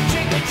soon.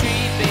 Trick or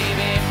treat,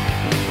 baby,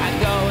 I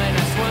go and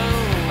I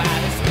swoon by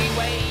the sweet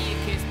way you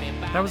kiss me.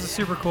 That was a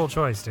super cool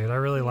choice, dude. I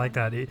really like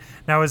that.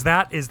 Now, is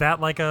that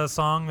like a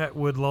song that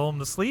would lull them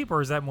to sleep,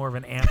 or is that more of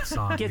an amp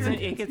song?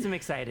 It gets them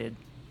excited.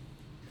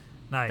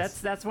 Nice.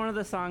 That's one of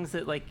the songs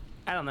that, like,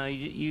 I don't know,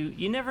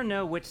 you never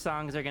know which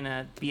songs are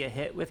gonna be a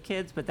hit with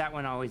kids, but that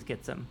one always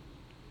gets them.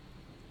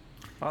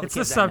 It's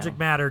the subject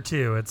matter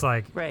too. It's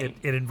like Right.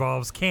 it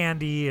involves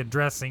candy and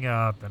dressing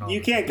up and all.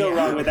 You can't go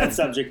wrong with that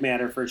subject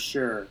matter for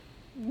sure.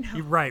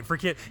 You're right, for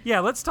kid.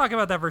 Yeah, let's talk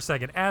about that for a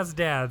second. As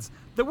dads,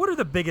 what are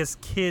the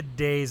biggest kid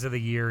days of the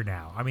year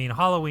now? I mean,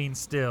 Halloween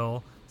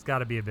still. It's got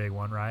to be a big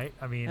one, right?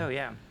 I mean, Oh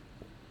yeah.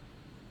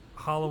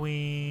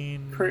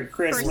 Halloween.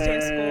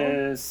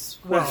 Christmas.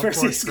 Well, of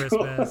First course, day of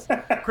school. Christmas.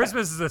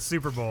 Christmas is a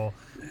Super Bowl.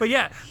 But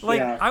yeah, like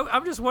Yeah.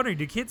 I'm just wondering,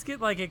 do kids get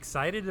like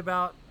excited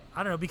about?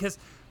 I don't know, because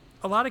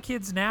a lot of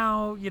kids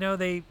now,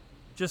 they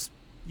just,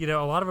 a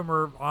lot of them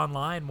are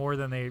online more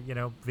than they,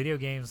 video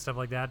games stuff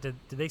like that. Do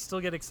they still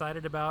get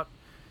excited about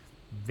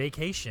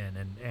vacation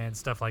and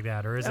stuff like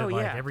that, or is it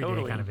like yeah, everyday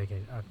totally. kind of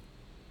vacation?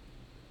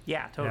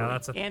 Yeah, totally.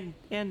 that's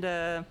and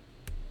I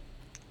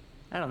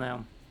don't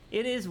know.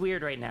 It is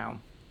weird right now,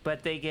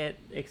 but they get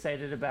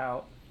excited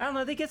about. I don't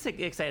know. They get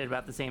excited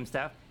about the same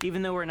stuff,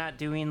 even though we're not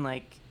doing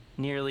like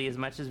nearly as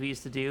much as we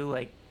used to do.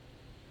 Like,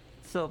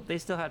 they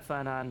still had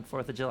fun on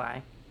 4th of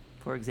July,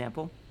 for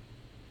example.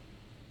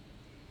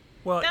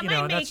 Well, That might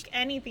and make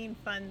anything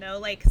fun though.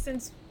 Like,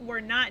 since we're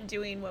not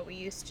doing what we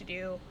used to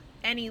do,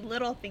 any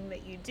little thing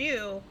that you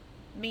do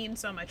means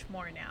so much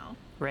more now.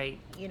 Right.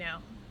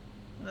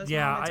 Those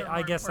yeah, moments are I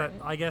more guess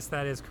important. I guess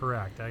that is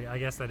correct. I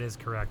guess that is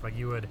correct. Like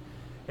you would,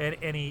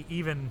 any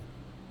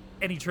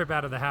trip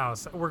out of the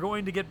house, we're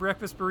going to get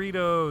breakfast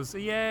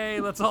burritos. Yay!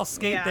 Let's all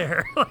skate Yeah.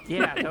 there.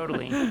 Yeah,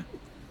 totally.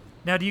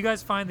 Now, do you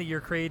guys find that your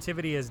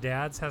creativity as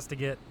dads has to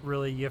get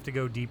you have to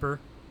go deeper?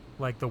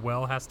 Like the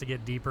well has to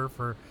get deeper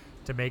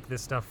to make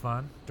this stuff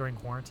fun during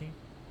quarantine?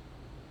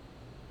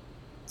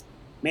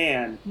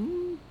 Man,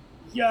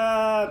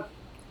 yeah,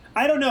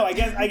 I don't know. I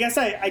guess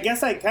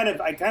I kind of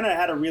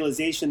had a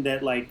realization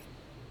that like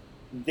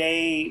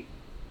a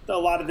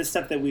lot of the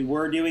stuff that we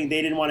were doing,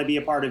 they didn't want to be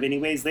a part of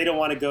anyways. They don't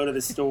want to go to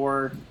the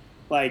store.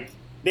 Like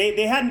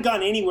they hadn't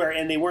gone anywhere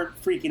and they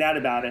weren't freaking out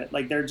about it.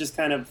 Like they're just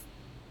kind of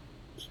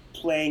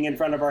playing in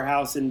front of our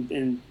house and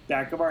in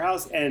back of our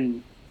house.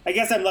 And I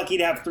guess I'm lucky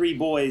to have 3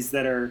 boys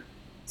that are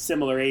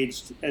similar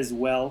aged as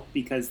well,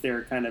 because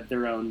they're kind of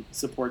their own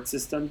support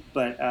system.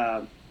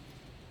 But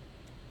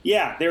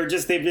yeah, they've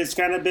just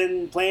kind of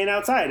been playing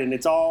outside, and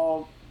it's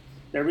all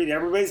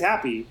everybody's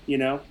happy, I mean,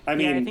 Yeah,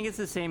 I think it's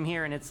the same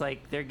here, and it's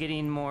like they're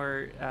getting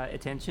more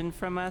attention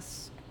from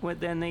us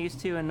than they used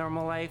to in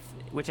normal life,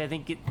 which I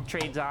think it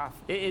trades off.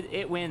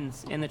 It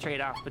wins in the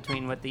trade-off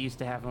between what they used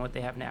to have and what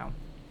they have now.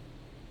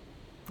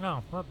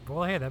 Oh,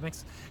 well, hey, that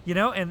makes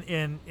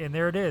and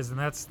there it is, and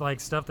that's like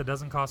stuff that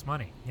doesn't cost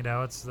money.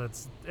 That's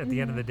at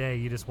the end of the day,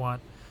 you just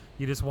want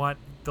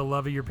the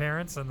love of your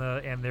parents and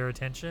their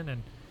attention,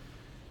 and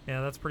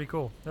that's pretty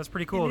cool. That's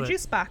pretty cool. And a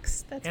juice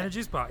box. That's and it. a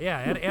juice box, yeah,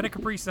 and a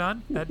Capri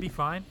Sun. That'd be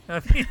fine.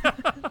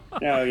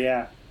 oh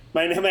yeah.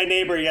 My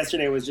neighbor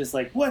yesterday was just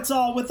like, "What's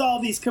all with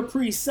all these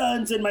Capri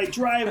Suns in my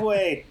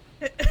driveway?"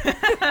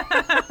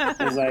 I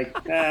was like,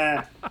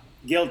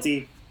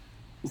 guilty.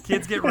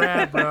 Kids get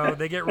rad, bro.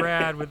 They get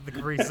rad with the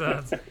Capri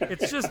Suns.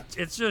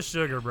 It's just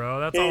sugar, bro.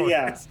 That's all.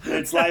 Yeah,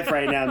 it's life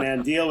right now,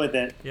 man. Deal with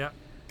it. Yeah.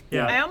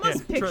 Yeah. I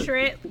almost picture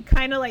it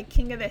kind of like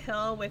King of the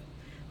Hill with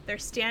they're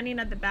standing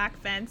at the back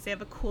fence. They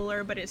have a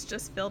cooler, but it's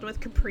just filled with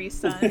Capri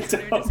Suns.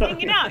 They're just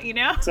hanging out, you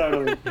know?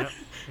 Totally. Yep.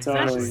 It's not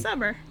Totally. just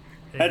summer.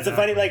 That's the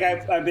funny, like,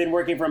 I've been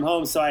working from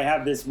home, so I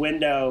have this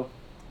window,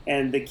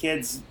 and the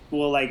kids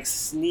will, like,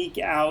 sneak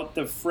out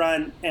the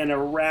front and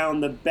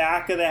around the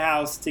back of the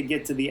house to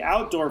get to the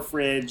outdoor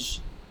fridge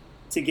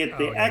to get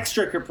the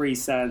extra Capri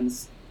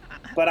Suns.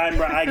 But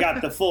I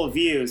got the full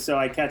view, so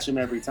I catch them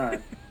every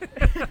time.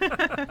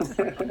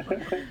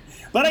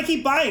 But I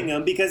keep buying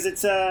them because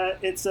it's a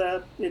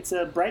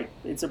bright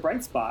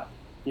spot,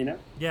 you know?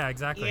 Yeah,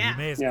 exactly. Yeah. You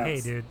may as Yeah.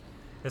 hey, dude.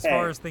 As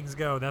far as things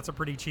go, that's a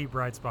pretty cheap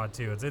bright spot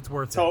too. It's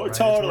worth it. Right? It's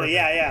Totally, worth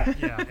yeah. it.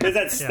 Yeah. Because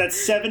that's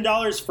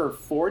 $7 for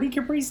 40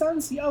 Capri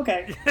Suns? Yeah,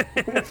 okay.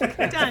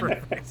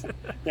 Done.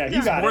 Yeah,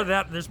 you got More it.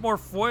 that there's more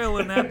foil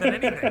in that than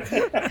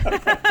anything.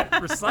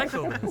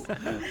 Recycle this.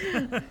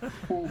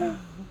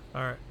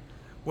 All right.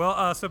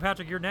 Well, so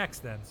Patrick, you're next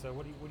then. So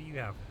what do you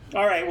have?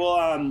 All right, well,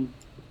 I'm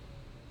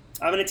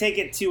going to take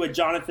it to a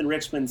Jonathan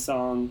Richman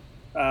song.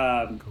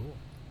 Cool.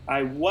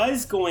 I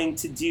was going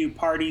to do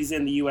Parties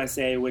in the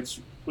USA, which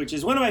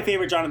is one of my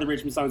favorite Jonathan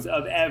Richman songs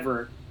of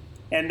ever.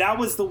 And that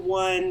was the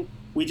one,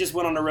 we just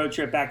went on a road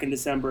trip back in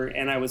December,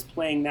 and I was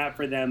playing that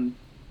for them,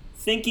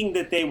 thinking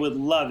that they would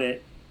love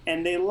it,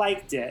 and they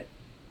liked it.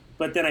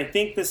 But then I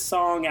think the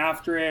song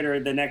after it, or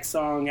the next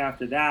song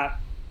after that,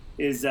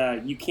 is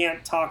You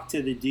Can't Talk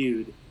to the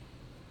Dude.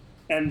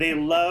 And they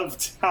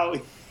loved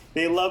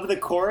the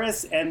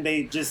chorus, and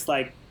they just,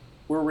 like,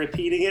 were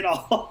repeating it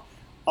all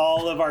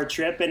of our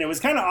trip, and it was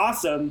kind of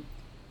awesome.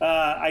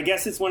 I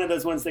guess it's one of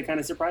those ones that kind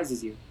of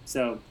surprises you.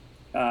 So,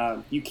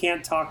 You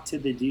Can't Talk to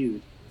the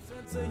Dude.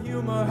 Sense of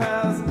humor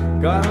has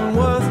gotten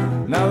worse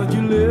now that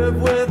you live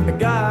with a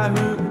guy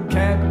who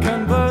can't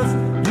converse.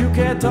 You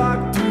can't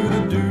talk to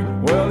the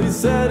dude. Well, he's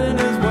set in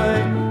his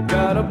way,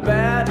 got a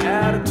bad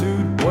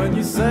attitude. When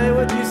you say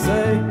what you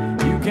say,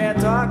 you can't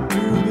talk to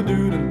the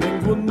dude, and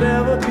things will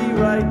never be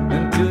right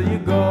until you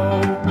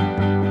go.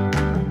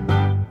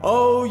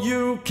 Oh,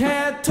 you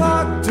can't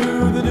talk to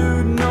the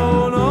dude,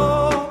 no,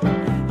 no.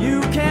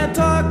 You can't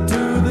talk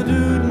to the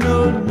dude,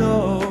 no,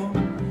 no.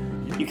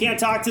 You can't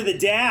talk to the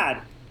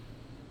dad.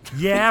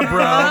 Yeah,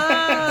 bro.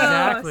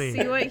 Exactly.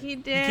 See what he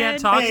did? You can't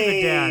talk to the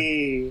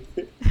Hey.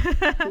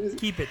 dad.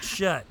 Keep it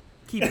shut.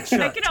 Keep it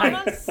shut. I can tight.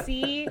 almost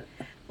see,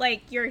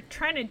 like, you're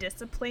trying to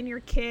discipline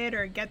your kid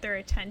or get their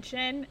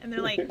attention, and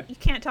they're like, you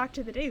can't talk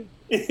to the dude.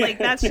 Like,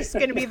 that's just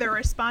going to be their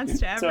response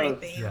to So,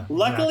 everything. Yeah,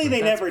 Luckily, exactly.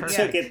 they That's never perfect.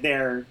 took it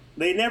there.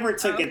 They never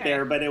took it Okay.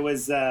 there, but it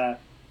was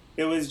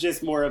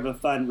just more of a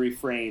fun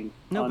refrain.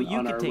 No, on, but you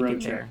on could our take road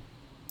it trip. there.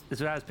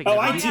 That's what I was picking Oh,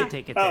 up. I You do. could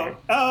take it oh, there.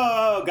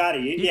 oh, got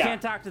it. You Yeah.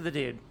 can't talk to the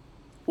dude.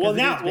 Well, 'Cause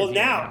the now, dude's well, busy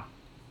right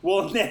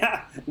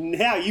now, well,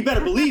 now, you better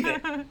believe it.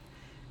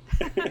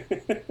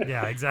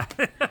 Yeah,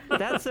 exactly.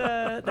 That's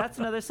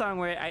another song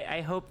where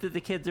I hope that the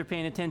kids are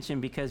paying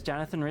attention, because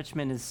Jonathan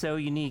Richman is so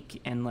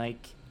unique and,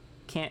 like,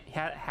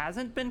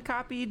 hasn't been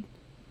copied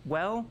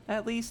well,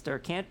 at least, or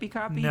can't be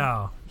copied.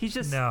 No. He's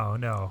just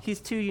No. He's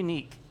too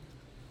unique.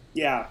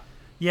 Yeah.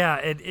 Yeah,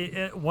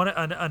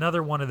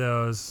 another one of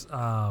those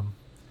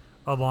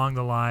along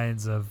the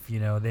lines of, you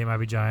know, They Might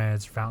Be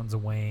Giants, Fountains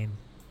of Wayne,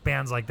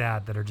 bands like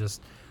that are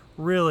just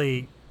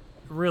really,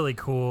 really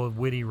cool,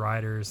 witty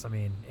writers. I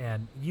mean,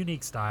 and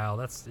unique style.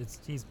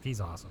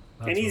 He's awesome.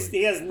 That's And he has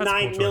that's a cool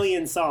 9 choice.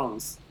 million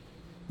songs.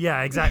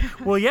 Yeah,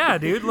 exactly. Well, yeah,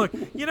 dude. Look,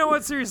 you know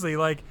what? Seriously,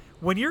 like,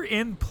 when you're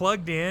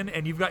plugged in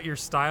and you've got your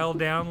style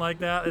down like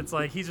that, it's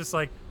like he's just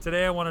like,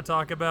 today I want to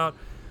talk about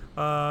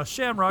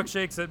Shamrock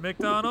Shakes at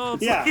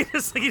McDonald's. Yeah. Like,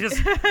 he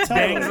just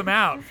bangs them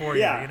out for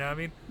Yeah. you. You know what I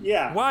mean?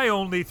 Yeah. Why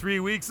only 3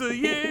 weeks a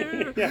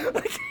year?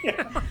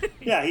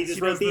 Yeah, he just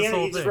He wrote does this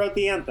whole thing.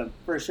 the anthem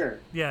for sure.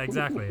 Yeah,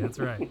 exactly. That's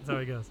right. That's how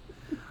he goes.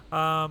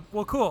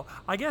 Well, cool.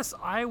 I guess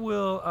I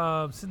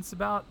will. Since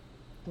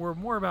we're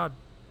more about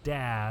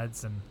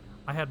dads, and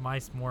I had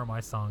more of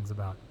my songs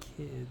about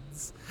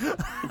kids.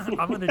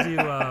 I'm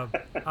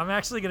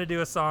actually gonna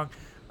do a song.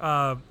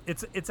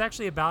 It's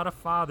actually about a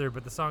father,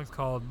 but the song's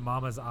called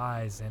 "Mama's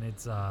Eyes," and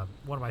it's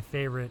one of my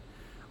favorite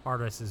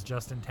artists is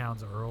Justin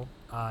Townes Earle,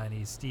 and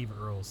he's Steve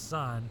Earle's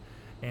son,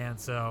 and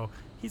so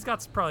he's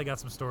probably got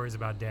some stories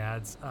about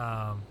dads.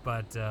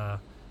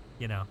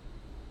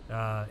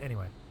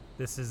 Anyway,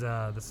 this is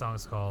the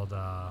song's called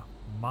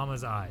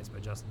 "Mama's Eyes" by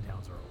Justin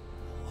Townes Earle.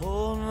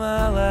 Hold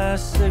my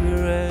last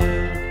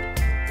cigarette.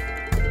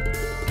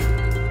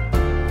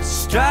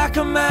 Strike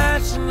a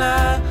match and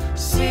I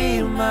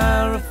see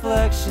my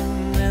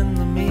reflection in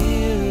the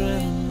mirror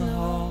in the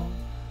hall.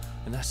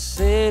 And I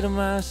say to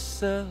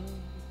myself,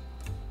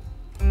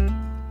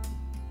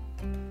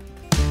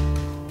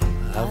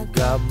 I've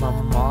got my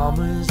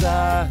mama's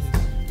eyes,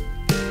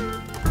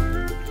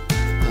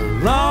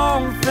 a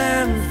long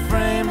thin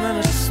frame and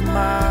a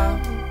smile.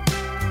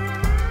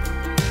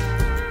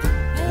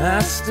 I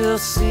still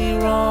see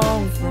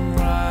wrong from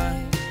right.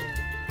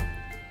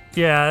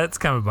 Yeah, it's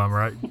kind of a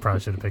bummer. I probably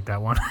should have picked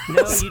that one. No, you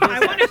just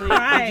I wanna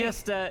cry.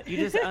 you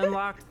just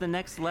unlocked the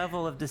next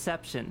level of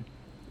deception.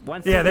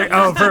 Once Yeah, they're there-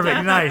 oh, used to perfect.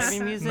 Dad's Nice.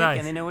 Happy music, Nice.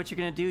 and they know what you're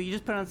gonna do. You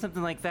just put on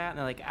something like that, and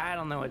they're like, I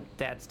don't know what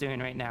Dad's doing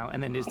right now,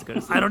 and then just go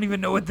to sleep. I don't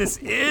even know what this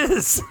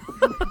is.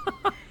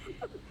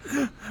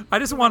 I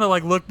just want to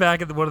like look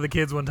back at one of the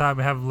kids one time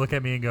and have them look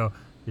at me and go,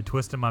 "You're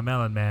twisting my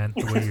melon, man.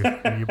 The way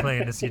when you're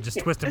playing this, you're just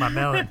twisting my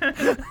melon."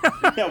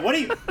 Yeah, what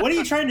are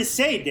you trying to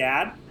say,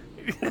 Dad?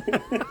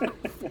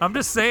 I'm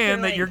just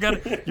saying They're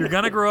that you're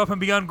gonna grow up and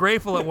be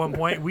ungrateful at one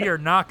point. We are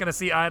not gonna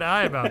see eye to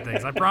eye about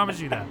things. I promise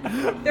you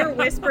that. They're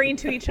whispering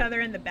to each other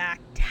in the back,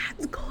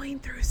 Dad's going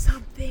through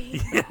something.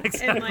 Yeah,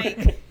 exactly.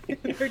 And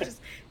like, they're just,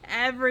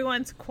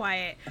 everyone's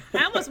quiet.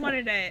 I almost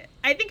wanted to,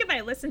 I think if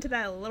I listened to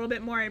that a little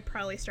bit more, I'd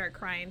probably start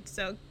crying.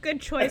 So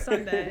good choice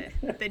on the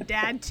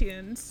dad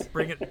tunes.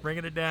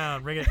 Bringing it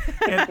down.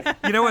 And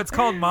you know, it's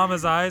called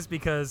Mama's Eyes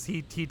because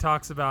he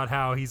talks about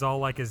how he's all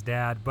like his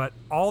dad, but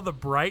all the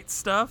bright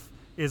stuff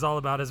is all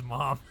about his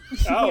mom.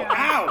 Oh, Yeah.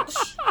 ouch!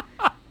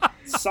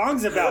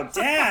 Songs about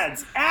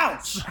dads.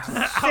 Ouch!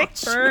 Sick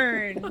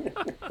burn.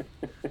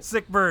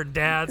 Sick burn,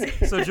 dads.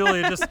 So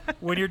Julia, just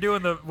when you're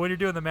doing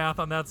the math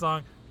on that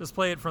song, just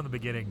play it from the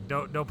beginning.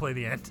 Don't play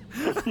the end.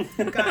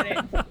 Got it.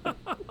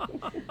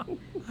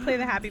 Play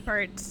the happy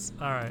parts.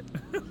 All right.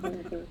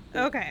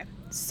 Okay.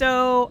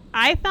 So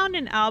I found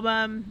an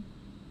album.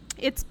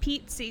 It's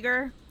Pete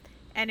Seeger,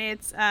 and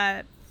it's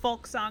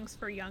folk songs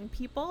for young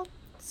people.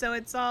 So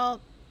it's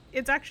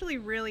actually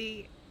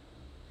really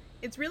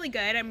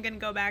good. I'm going to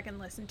go back and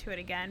listen to it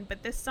again.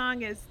 But this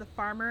song is "The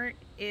Farmer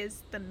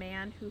is the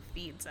Man Who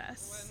Feeds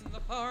Us." When the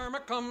farmer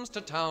comes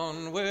to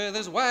town with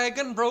his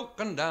wagon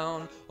broken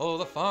down, oh,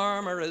 the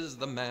farmer is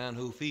the man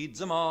who feeds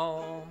them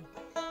all.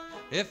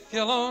 If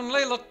you'll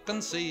only look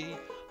and see,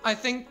 I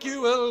think you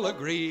will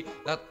agree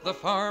that the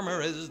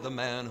farmer is the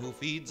man who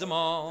feeds them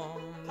all.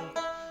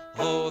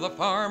 Oh, the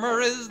farmer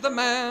is the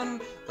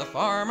man, the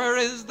farmer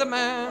is the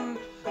man,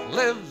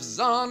 lives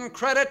on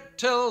credit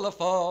till the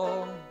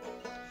fall.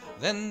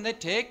 Then they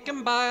take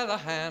him by the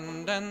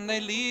hand and they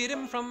lead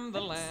him from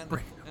the land.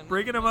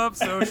 Bringing him up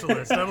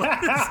socialist. I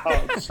love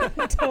this.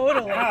 Ouch!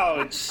 Totally.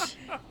 Ouch!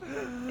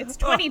 It's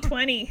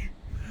 2020.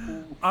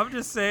 I'm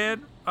just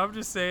saying,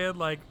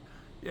 like,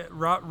 yeah,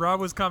 Rob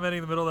was commenting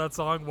in the middle of that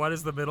song, why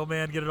does the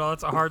middleman get it all?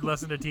 That's a hard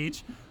lesson to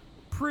teach.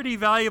 Pretty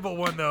valuable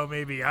one, though,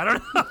 maybe. I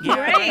don't know. Yeah,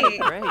 Right.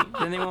 right.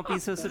 Then they won't be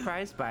so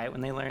surprised by it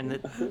when they learn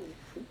that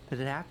it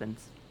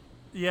happens.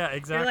 Yeah, They're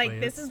exactly. like,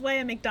 this is why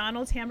a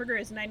McDonald's hamburger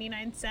is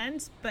 99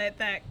 cents, but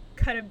that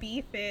cut of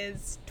beef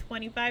is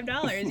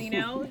 $25, you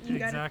know? You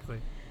gotta Exactly.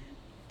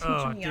 teach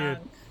Oh, them dude.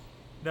 young.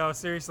 No,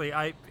 seriously,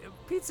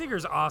 Pete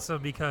Seeger's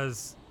awesome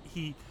because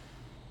he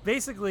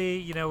basically,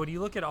 you know, when you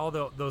look at all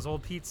those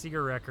old Pete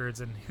Seeger records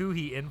and who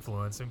he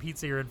influenced, and Pete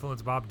Seeger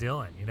influenced Bob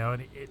Dylan, you know,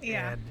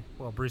 Yeah. and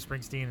well, Bruce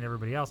Springsteen and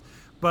everybody else.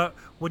 But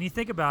when you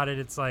think about it,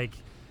 it's like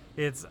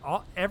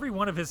every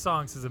one of his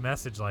songs is a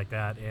message like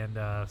that, and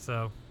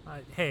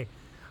hey,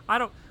 I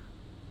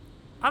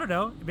don't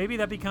know. Maybe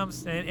that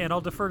becomes, and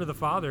I'll defer to the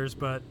fathers,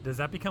 but does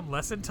that become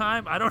lesson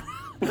time? I don't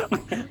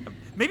know.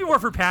 Maybe more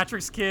for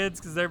Patrick's kids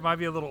because they might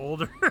be a little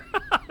older.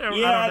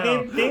 Yeah, I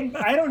don't know.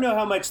 I don't know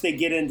how much they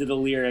get into the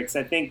lyrics.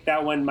 I think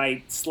that one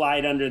might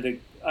slide under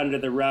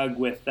the rug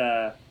with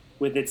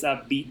its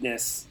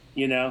upbeatness.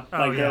 You know, Oh,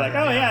 like they're yeah, like,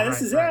 yeah, oh yeah, right,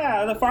 this is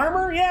right. the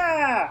farmer,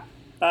 yeah.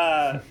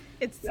 I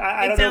It don't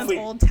know if sounds we-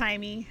 old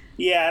timey.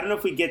 Yeah, I don't know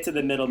if we get to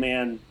the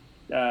middleman,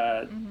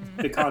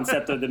 the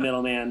concept of the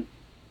middleman.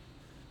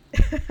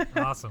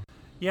 Awesome.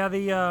 Yeah,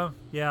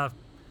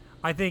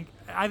 I think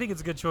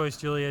it's a good choice,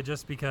 Julia,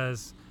 just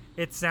because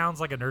it sounds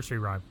like a nursery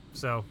rhyme.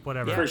 So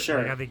whatever. Yeah, for sure.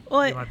 Like, I think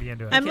Well, you might be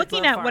into it. I'm Kids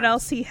looking love at what farms.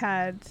 else he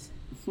had.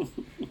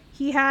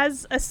 He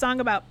has a song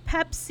about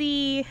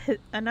Pepsi,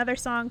 another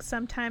song,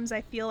 Sometimes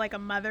I Feel Like a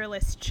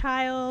Motherless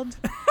Child.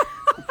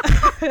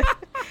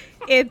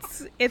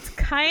 It's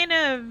kind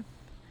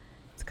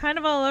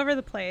of all over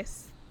the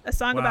place. A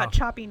song Wow. about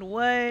chopping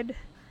wood.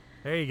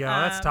 There you go.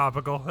 That's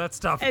topical. That's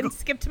topical. And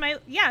skip to my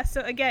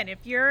so again, if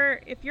you're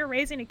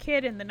raising a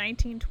kid in the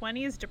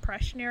 1920s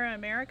Depression era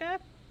America,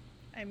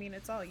 I mean,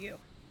 it's all you.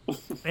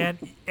 And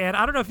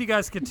I don't know if you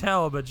guys could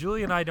tell, but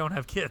Julie and I don't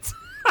have kids.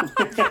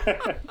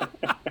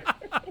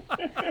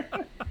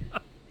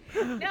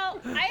 No,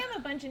 I have a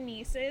bunch of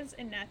nieces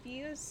and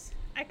nephews.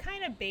 I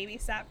kind of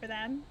babysat for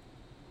them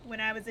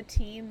when I was a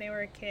teen. They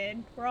were a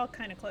kid. We're all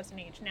kind of close in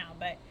age now,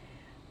 but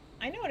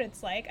I know what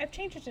it's like. I've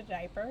changed a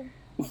diaper.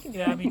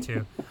 Yeah, me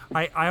too.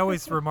 I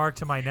always remark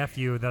to my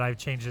nephew that I've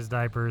changed his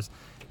diapers.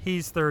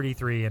 He's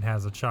 33 and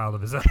has a child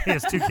of his own. He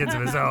has 2 kids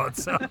of his own.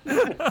 So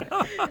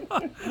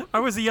I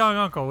was a young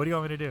uncle. What do you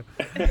want me to do?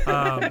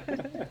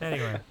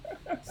 Anyway,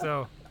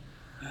 so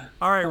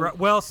all right.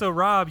 Well, so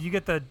Rob, you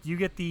get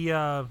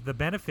the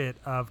benefit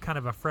of kind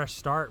of a fresh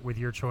start with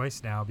your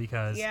choice now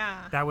because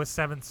that was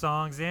 7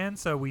 songs in.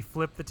 So we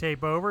flipped the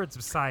tape over.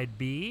 It's side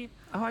B.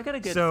 Oh, I got a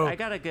good So- I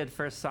got a good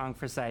first song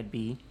for side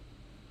B.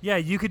 Yeah,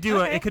 you could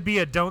do Okay. it could be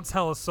a "Don't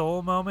Tell a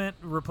Soul" moment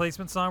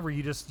replacement song where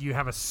you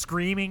have a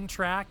screaming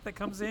track that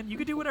comes in. You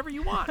could do whatever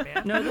you want,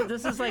 man. No,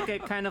 this is like a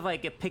kind of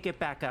like a pick it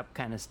back up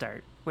kind of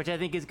start, which I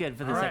think is good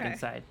for the All right. second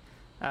side.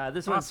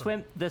 This one's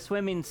Awesome. the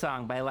swimming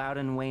song by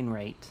Loudon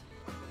Wainwright.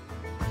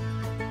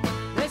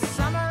 This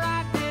summer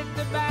I did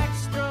the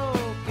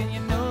backstroke, and you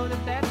know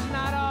that that's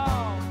not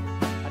all.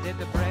 I did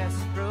the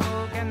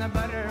breaststroke and the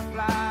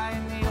butterfly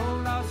and the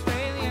old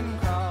Australian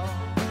crawl.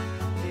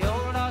 The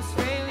old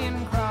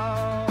Australian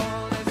crawl.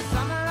 This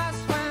summer I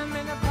swam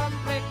in a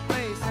public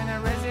place in a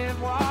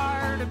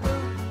reservoir to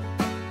boot.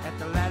 At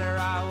the latter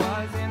I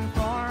was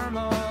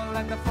informal,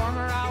 at the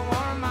former I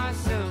wore my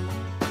suit.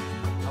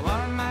 I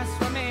wore my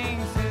swimming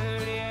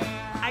suit,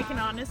 yeah. I can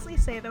honestly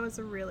say that was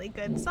a really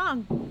good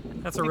song.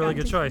 That's a really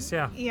good choice.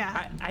 Yeah.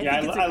 Yeah. I Yeah,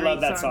 think it's a I great love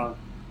that song.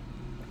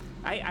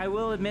 I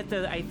will admit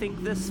that I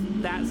think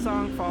that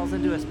song falls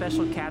into a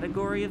special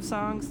category of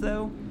songs,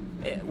 though,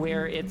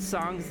 where it's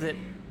songs that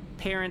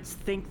parents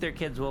think their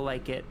kids will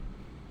like it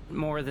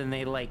more than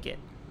they like it.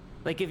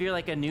 Like if you're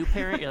like a new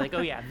parent, you're like,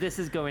 oh yeah, this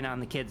is going on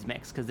the kids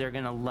mix because they're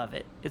gonna love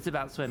it. It's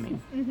about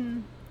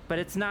swimming, but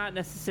it's not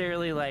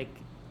necessarily like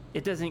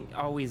it doesn't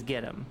always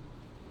get them.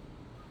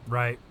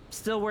 Right.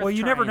 Still worth. Well,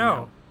 you never trying, know.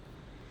 though.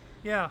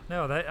 Yeah,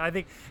 no, I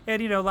think,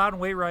 and Loudon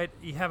Wainwright,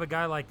 you have a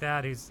guy like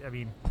that who's,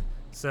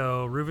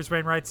 so Rufus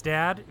Wainwright's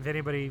dad, if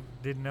anybody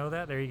didn't know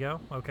that, there you go,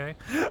 okay.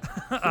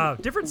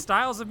 Different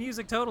styles of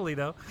music totally,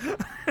 though.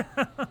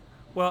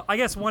 Well, I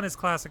guess one is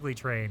classically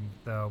trained,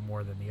 though,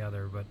 more than the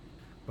other, but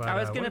I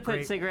was what gonna a put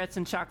great- cigarettes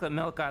and chocolate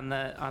milk on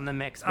the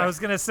mix. I was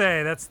going to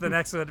say, that's the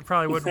next one, it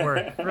probably wouldn't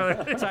work.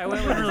 Really, So I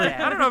went with his really,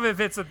 dad. I don't know if it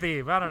fits a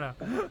theme, I don't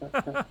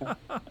know.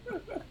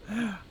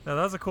 No,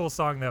 that was a cool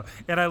song, though.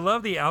 And I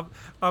love the album.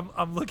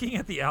 I'm looking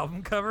at the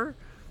album cover.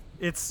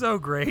 It's so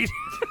great.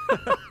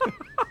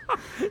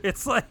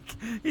 It's like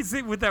he's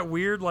with that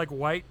weird, like,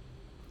 white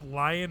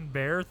lion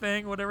bear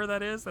thing, whatever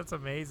that is. That's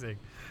amazing.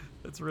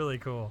 That's really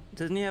cool.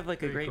 Doesn't he have like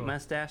a Very great cool.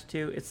 mustache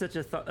too? It's such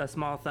a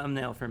small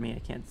thumbnail for me. I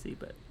can't see,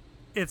 but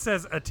It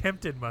says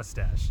 "Attempted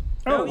Mustache."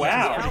 Oh, yeah,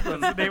 wow. the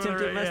album, That's the name of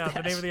Attempted the, yeah, the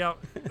Mustache. name of the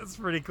album. That's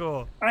pretty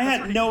cool. I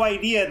had no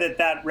idea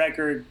that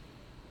record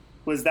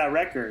was that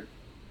record.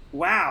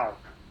 Wow.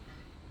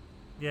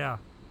 Yeah,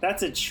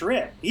 That's a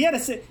trip. He had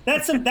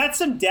that's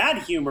some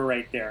dad humor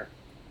right there.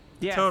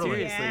 Yeah, totally.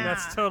 seriously. Yeah.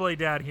 That's totally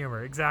dad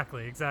humor.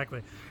 Exactly.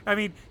 I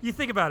mean, you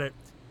think about it.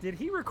 Did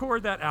he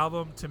record that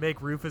album to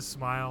make Rufus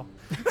smile?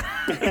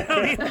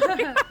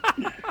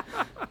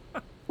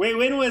 Wait,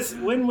 when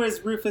was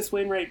Rufus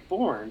Wainwright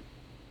born?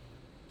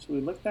 Should we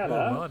look that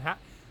up? Well,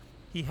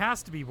 he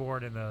has to be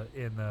born in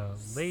the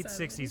late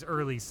 60s,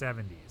 early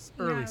 70s.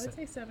 Yeah, I Early would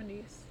say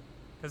 70s.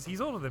 because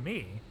he's older than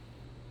me,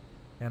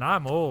 and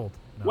I'm old.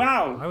 No,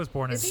 Wow. I was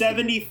born in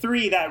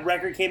 73. That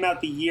record came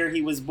out the year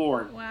he was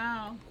born.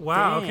 Wow.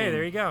 Wow. Dang. Okay,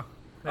 there you go.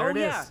 There Oh it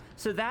is. yeah.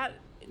 So that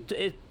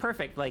is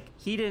perfect. Like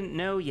he didn't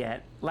know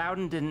yet.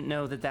 Loudon didn't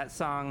know that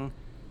song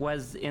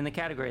was in the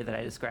category that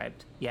I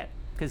described yet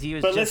because he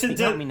was But just listen to-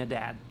 becoming a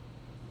dad.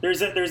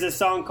 There's a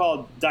song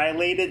called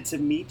 "Dilated to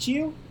Meet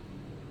You,"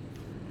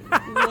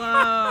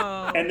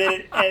 Whoa. and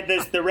then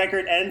the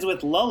record ends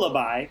with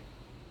 "Lullaby."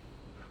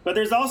 But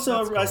there's also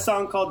That's a cool.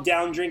 song called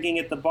 "Down Drinking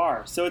at the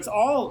Bar." So it's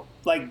all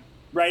like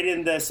right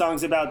in the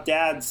songs about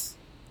dads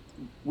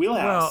Well,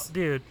 wheelhouse.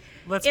 dude,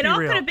 let's It be all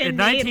real. could have been in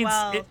made 19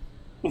 well.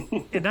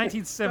 in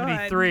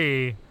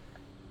 1973,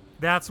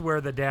 that's where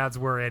the dads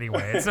were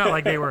anyway. It's not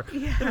like they were.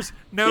 There's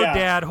no Yeah.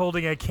 dad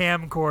holding a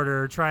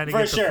camcorder trying to For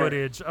get sure. the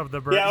footage of the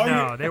bird. Yeah,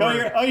 No, they were.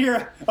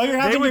 you're They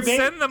having your would baby.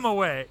 send them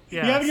away.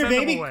 Yeah, You having your send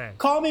them baby? away.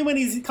 Call me when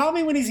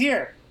he's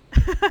here.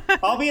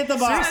 I'll be at the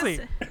bar.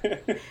 Seriously,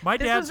 my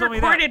This dad was told me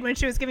recorded that. when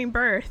she was giving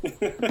birth.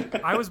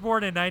 I was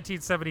born in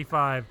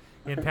 1975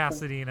 in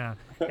Pasadena,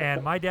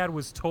 and my dad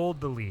was told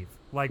to leave,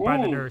 like by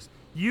the Ooh. nurse.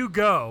 You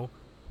go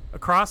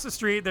across the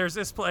street. There's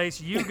this place.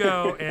 You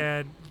go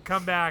and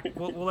come back.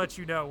 We'll let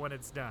you know when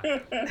it's done.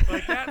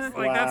 Like that's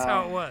Wow.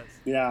 how it was.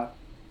 Yeah.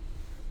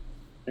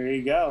 There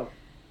you go.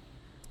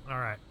 All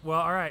right. Well,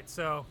 all right.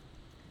 So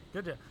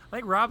good. I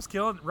think Rob's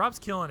killing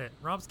it.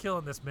 Rob's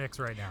killing this mix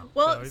right now.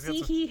 Well, So he's got see,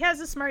 some- he has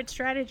a smart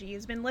strategy.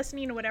 He's been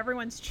listening to what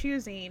everyone's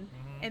choosing,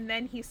 Mm-hmm. and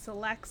then he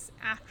selects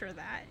after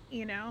that,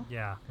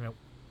 Yeah. Yep.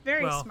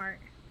 Very Well, smart.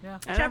 Yeah.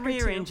 And I'm Chapter 2.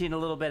 rearranging a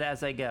little bit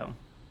as I go.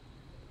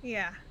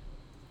 Yeah.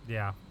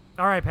 Yeah.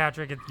 All right,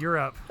 Patrick, you're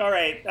up. All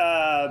right.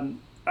 I'm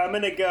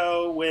gonna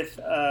go with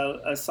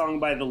a song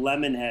by the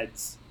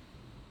Lemonheads,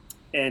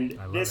 and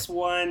I love this it.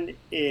 one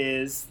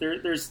is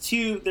There's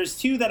two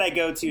that I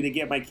go to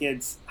get my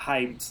kids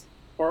hyped,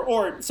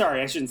 or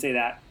sorry, I shouldn't say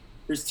that.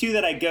 There's two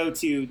that I go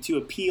to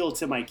appeal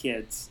to my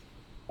kids.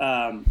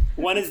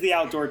 One is the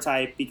outdoor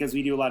type because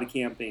we do a lot of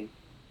camping,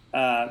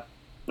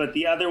 but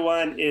the other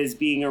one is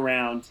Being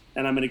Around,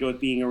 and I'm gonna go with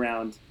Being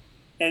Around,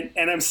 and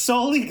I'm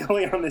solely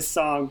going on this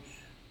song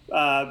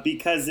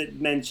because it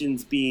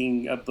mentions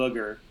being a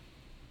booger.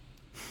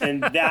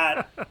 And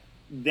that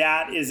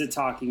is a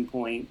talking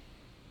point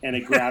and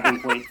a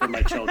grabbing point for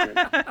my children.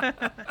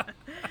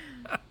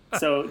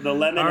 So the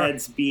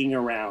Lemonheads Being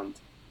Around.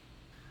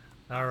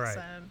 All right.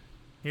 Awesome.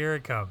 Here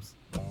it comes.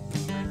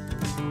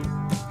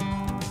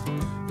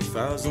 If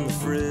I was in the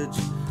fridge,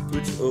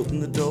 would you open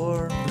the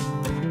door?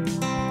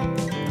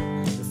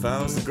 If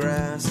I was the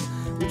grass,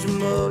 would you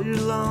mow your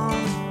lawn?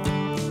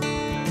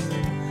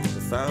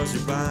 If I was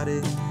your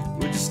body,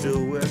 would you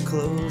still wear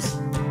clothes?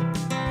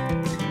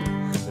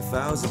 If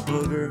I was a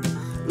booger,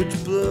 would you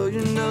blow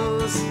your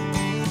nose?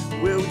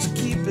 Where would you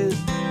keep it?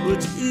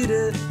 Would you eat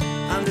it?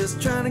 I'm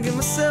just trying to give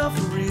myself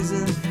a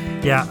reason.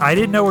 Yeah, I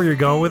didn't know where you're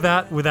going with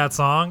that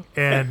song,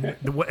 and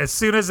as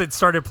soon as it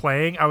started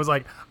playing, I was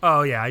like,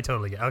 "Oh yeah, I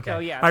totally get it. Okay, Oh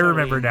yeah, I totally.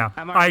 remember now.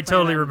 I'm already I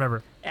totally planning on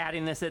remember."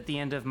 Adding this at the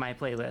end of my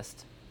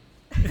playlist.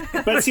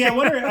 But see, I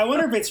wonder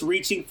if it's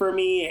reaching for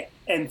me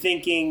and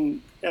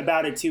thinking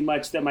about it too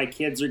much that my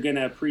kids are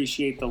gonna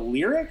appreciate the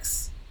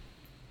lyrics.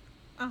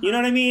 You know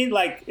what I mean?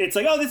 Like, it's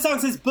like, oh, this song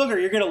says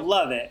booger, you're gonna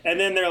love it, and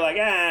then they're like,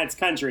 it's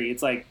country.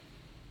 It's like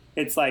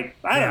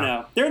I don't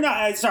know. They're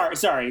not.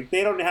 Sorry,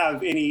 they don't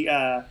have any.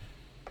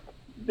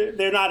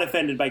 They're not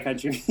offended by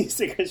country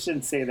music. I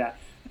shouldn't say that,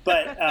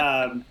 but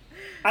I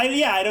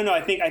don't know. I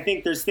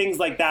think there's things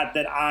like that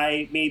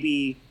I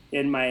maybe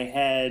in my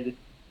head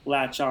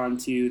latch on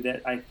to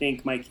that I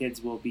think my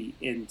kids will be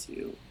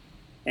into,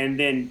 and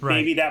then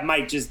maybe that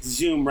might just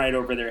zoom right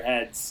over their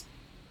heads.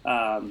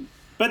 But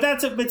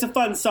it's a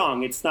fun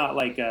song. It's not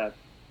like a.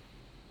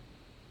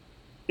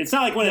 It's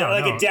not like one it's not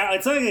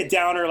like a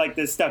downer like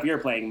the stuff you're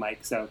playing,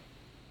 Mike. So.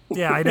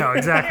 Yeah, I know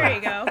exactly. There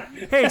you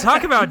go. Hey,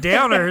 talk about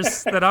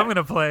downers that I'm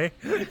gonna play.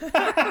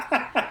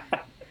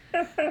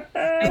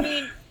 I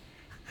mean,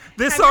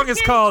 This song is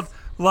called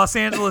 "Los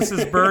Angeles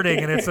is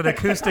Burning," and it's an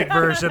acoustic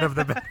version of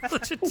the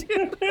Ballad of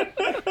June.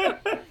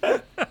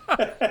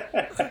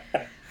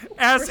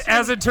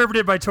 As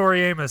interpreted by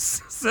Tori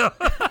Amos. So.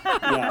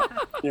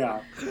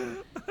 Yeah.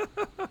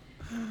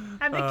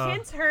 have the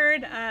kids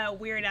heard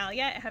Weird Al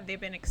yet? Have they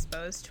been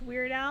exposed to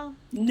Weird Al?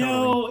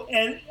 No,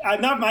 and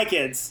not my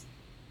kids.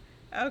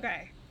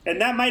 Okay. And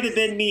that might have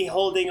been me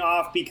holding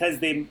off because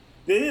this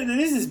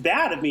is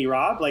bad of me,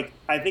 Rob. Like,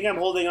 I think I'm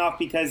holding off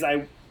because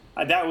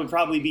that would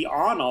probably be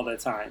on all the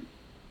time.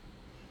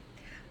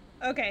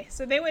 Okay,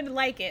 so they would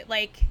like it.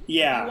 Like,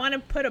 yeah. If you want to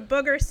put a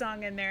booger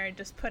song in there,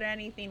 just put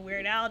anything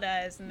Weird Al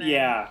does, and then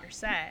you're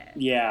set.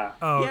 Yeah.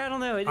 Oh, yeah, I don't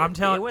know.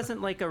 It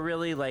wasn't like a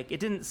really, like, it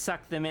didn't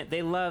suck them in.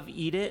 They love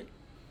Eat It,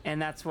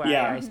 and that's why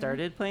I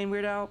started playing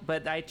Weird Al.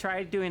 But I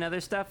tried doing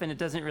other stuff, and it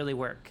doesn't really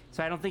work.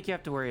 So I don't think you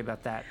have to worry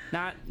about that.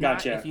 Not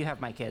if you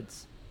have my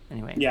kids.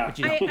 Anyway. Yeah. But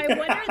you I don't.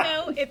 wonder,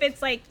 though, if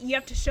it's like you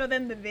have to show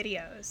them the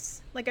videos.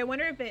 Like, I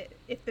wonder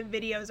if the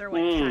videos are what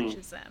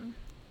catches them.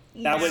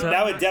 That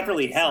would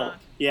definitely help.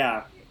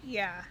 Yeah.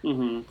 Yeah.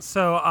 Mm-hmm.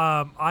 So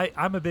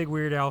I'm a big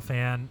Weird Al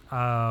fan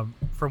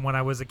from when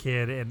I was a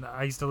kid, and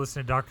I used to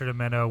listen to Dr.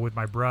 Demento with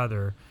my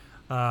brother,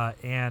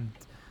 and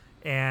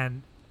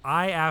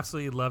I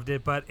absolutely loved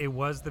it. But it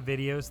was the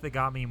videos that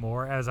got me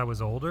more as I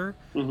was older.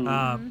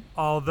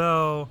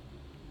 Although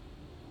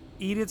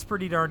Eat It's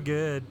pretty darn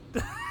good.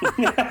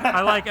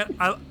 I like it.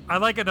 I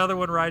like Another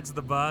One Rides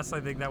the Bus.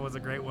 I think that was a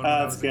great one.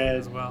 That's good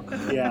as well.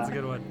 Yeah, that's a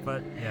good one.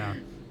 But yeah.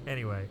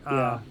 Anyway.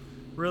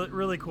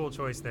 Really cool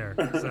choice there.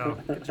 So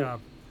good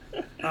job.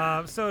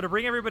 So to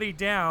bring everybody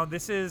down,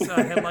 this is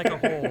Head Like a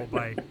Hole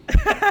by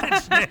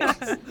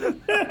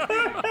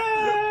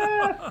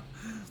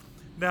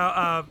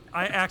Now,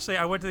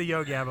 I went to the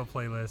Yo Gabba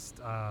playlist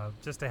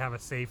just to have a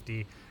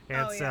safety,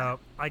 and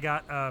I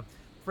got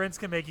Friends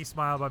Can Make You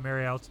Smile by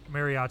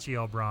Mariachi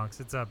El Bronx.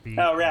 It's upbeat.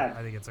 Oh, rad.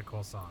 I think it's a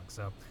cool song.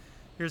 So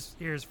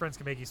here's Friends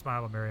Can Make You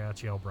Smile by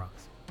Mariachi El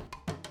Bronx.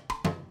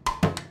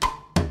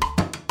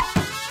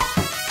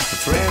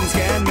 Friends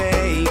can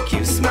make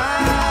you smile,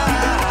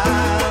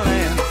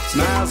 and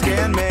smiles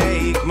can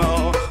make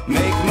more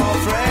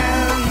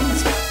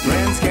friends.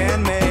 Friends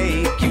can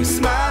make you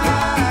smile,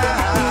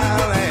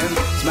 and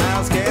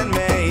smiles can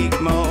make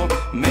more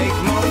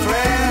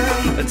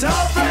friends.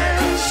 Tall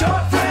friends,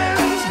 short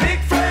friends,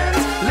 big friends,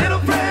 little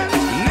friends,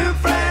 new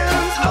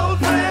friends, old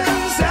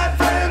friends, sad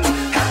friends,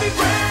 happy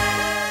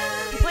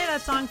friends. You play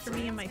that song for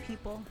me and my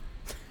people.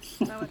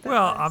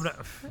 Well,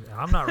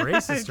 I'm not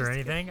racist or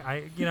anything.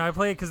 I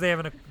play it because they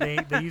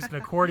used an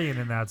accordion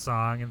in that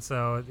song, and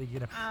so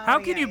how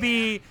can you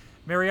be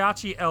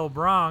Mariachi El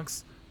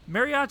Bronx?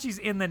 Mariachi's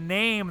in the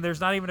name. There's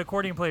not even an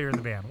accordion player in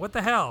the band. What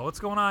the hell? What's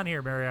going on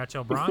here, Mariachi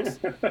El Bronx?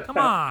 Come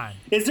on.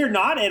 Is there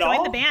not at all?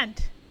 Join the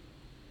band.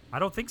 I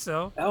don't think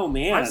so. Oh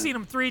man, I've seen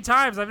them 3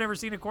 times. I've never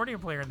seen an accordion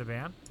player in the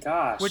band.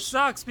 Gosh, which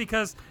sucks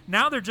because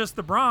now they're just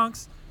the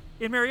Bronx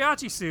in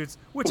mariachi suits,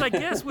 which I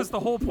guess was the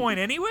whole point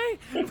anyway.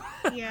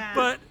 Yeah.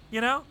 But, you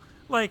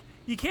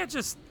can't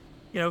just,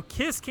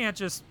 Kiss can't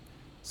just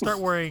start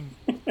wearing,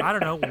 I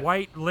don't know,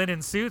 white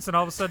linen suits and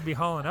all of a sudden be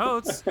Hall &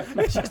 Oates.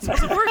 It just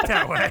doesn't work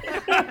that way.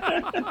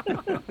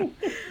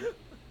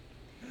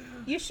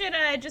 You should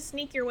just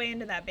sneak your way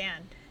into that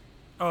band.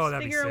 Oh, just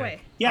that'd figure be sick. a way.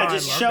 Yeah,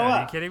 just show up.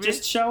 Are you kidding me?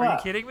 Just show up. Are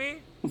you kidding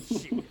me?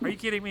 Are you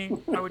kidding me?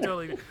 I would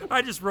totally.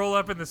 I just roll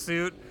up in the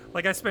suit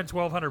Like I spent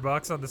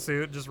 $1,200 on the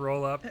suit and just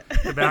roll up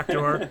the back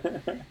door.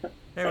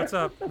 Hey, what's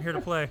up? I'm here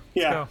to play. Let's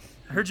Yeah. go.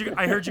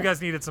 I heard you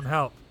guys needed some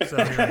help.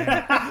 So here I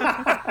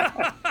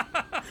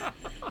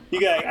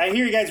am. I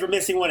hear you guys were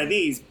missing one of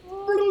these.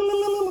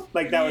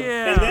 Like that would,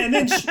 Yeah.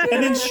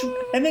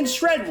 and then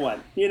shred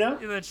one, you know?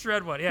 Yeah, that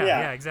shred one. Yeah, Yeah.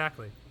 yeah,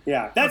 exactly.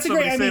 Yeah, that's a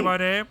Somebody great. say I mean, my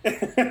name.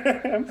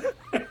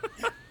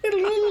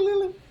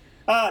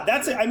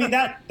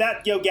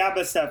 that Yo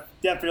Gabba stuff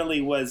definitely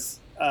was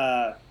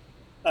a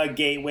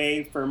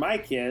gateway for my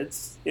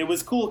kids. It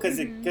was cool because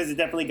it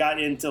definitely got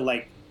into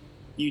like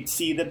you'd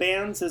see the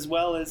bands as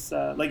well as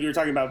like you were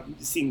talking about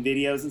seeing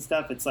videos and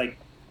stuff. It's like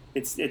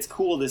it's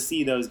cool to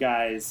see those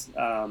guys,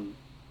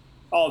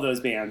 all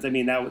those bands. I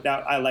mean that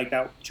I like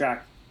that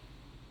track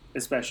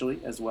especially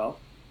as well,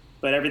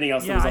 but everything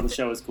else that was on the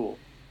show is cool.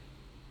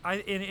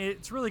 And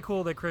it's really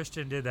cool that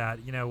Christian did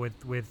that, you know,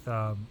 with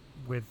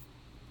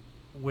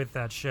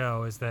that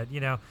show. Is that, you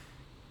know,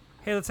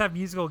 hey, let's have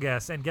musical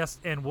guests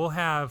and we'll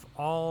have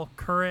all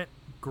current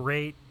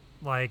great,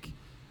 like,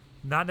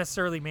 not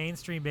necessarily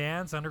mainstream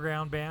bands,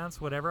 underground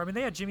bands, whatever. I mean,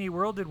 they had Jimmy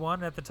World did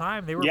one at the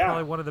time. They were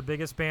probably one of the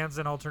biggest bands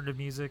in alternative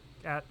music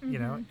at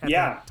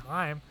that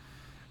time.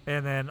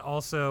 And then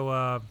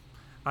also,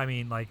 I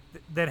mean, like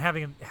then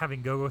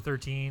having Go-Go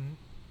 13.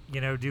 You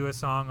know, do a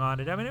song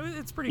on it. I mean,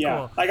 it's pretty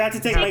cool. I got to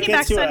take my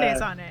kids to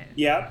Sundays on it.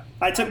 Yeah,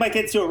 I took my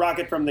kids to a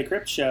Rocket from the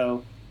Crypt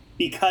show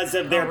because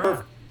of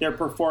their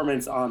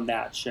performance on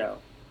that show.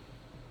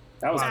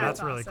 That was wow, cool.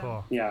 that's really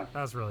cool. Yeah,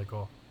 that was really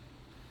cool.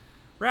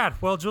 Rad.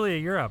 Well, Julia,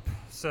 you're up.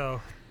 So,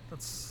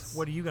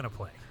 what are you gonna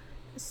play?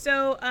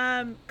 So,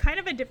 kind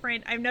of a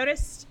different. I've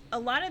noticed a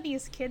lot of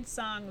these kids'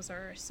 songs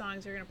are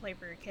songs you're gonna play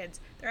for your kids.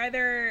 They're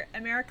either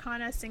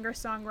Americana,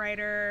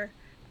 singer-songwriter.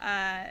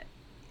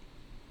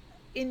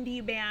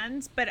 Indie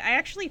bands, but I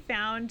actually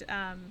found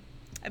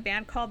a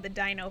band called the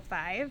Dino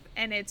 5,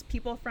 and it's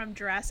people from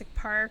Jurassic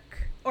Park,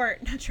 or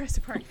not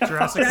Jurassic Park,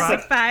 Jurassic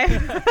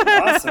 5.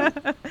 Awesome.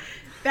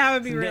 That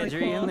would be Some really Nedry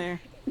cool. in there.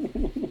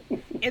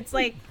 It's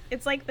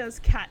like those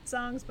cat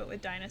songs, but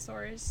with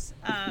dinosaurs.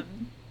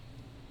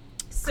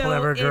 So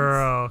Clever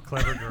girl.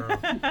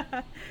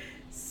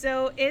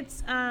 So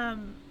it's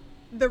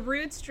the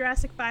Roots,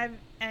 Jurassic 5,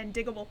 and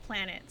Diggable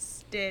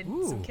Planets did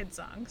some kid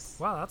songs.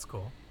 Wow, that's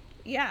cool.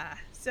 Yeah.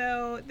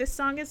 So this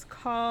song is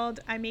called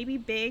I May Be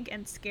Big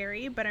and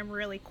Scary, but I'm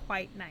Really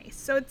Quite Nice.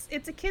 So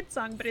it's a kid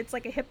song, but it's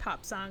like a hip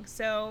hop song.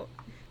 So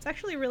it's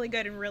actually really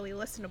good and really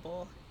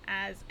listenable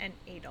as an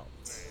adult.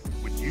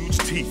 With huge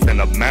teeth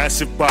and a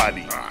massive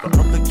body, the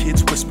other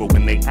kids whisper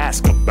when they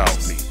ask about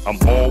me. I'm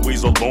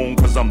always alone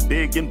cause I'm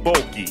big and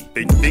bulky.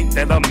 They think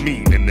that I'm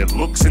mean and their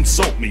looks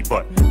insult me,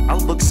 but I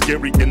look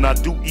scary and I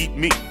do eat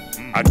meat.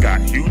 I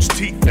got huge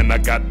teeth and I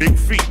got big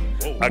feet.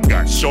 I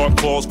got sharp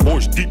claws,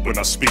 voice deep when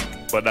I speak.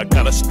 But I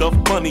got a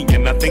stuffed bunny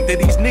and I think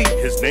that he's neat.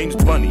 His name's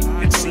Bunny.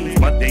 It seems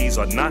my days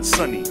are not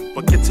sunny,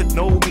 but get to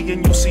know me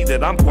and you'll see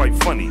that I'm quite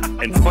funny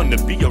and fun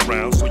to be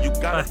around, so you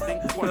gotta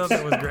think twice.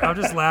 That was great.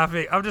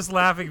 I'm just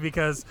laughing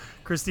because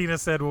Christina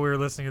said when we were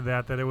listening to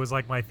that it was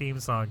like my theme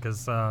song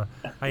because I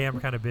am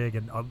kind of big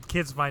and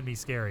kids find me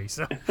scary.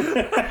 So,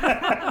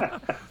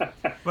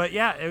 but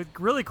yeah,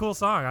 really cool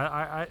song.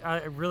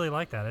 I really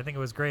like that. I think it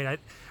was great.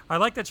 I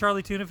like that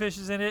Charlie Tunafish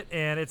is in it,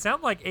 and it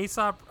sounded like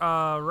Aesop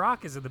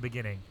Rock is in the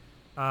beginning.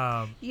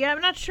 Yeah,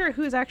 I'm not sure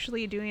who's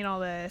actually doing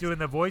all the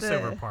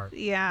voiceover part.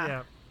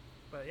 Yeah.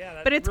 But yeah,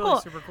 that's but it's really cool.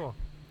 Super cool.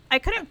 I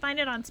couldn't find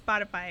it on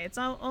Spotify. It's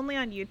only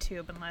on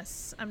YouTube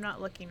unless I'm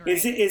not looking right.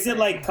 Is it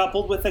like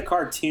coupled with a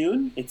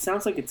cartoon? It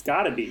sounds like it's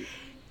got to be.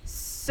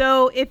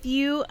 So if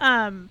you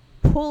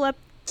pull up,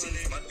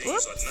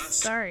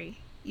 sorry,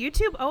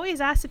 YouTube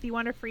always asks if you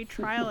want a free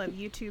trial of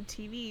YouTube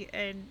TV,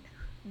 and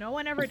no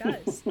one ever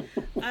does.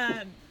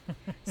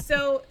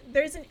 So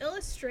there's an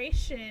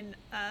illustration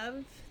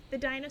of the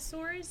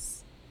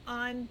dinosaurs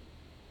on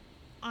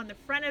the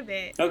front of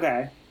it.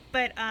 Okay.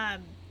 But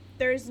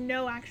there's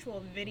no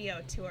actual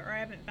video to it, or I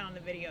haven't found the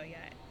video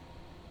yet.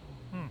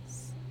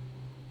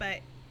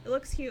 But it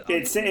looks cute.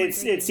 It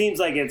seems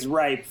like it's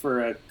ripe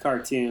for a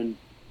cartoon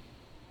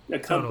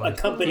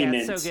accompaniment. Yeah,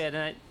 it's so good.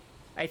 And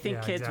I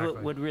think kids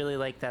exactly. would really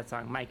like that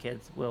song. My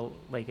kids will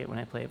like it when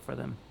I play it for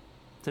them.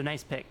 It's a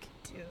nice pick.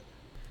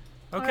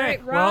 Okay,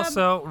 right, well, Rob.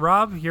 so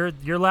Rob,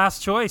 your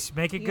last choice.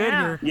 Make it good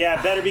here.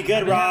 Yeah, better be good,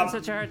 I've been Rob.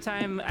 having such a hard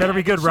time. Better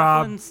be good,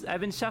 Rob. I've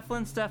been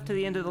shuffling stuff to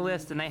the end of the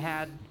list, and I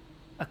had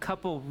a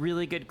couple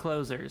really good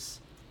closers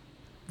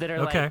that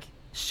are like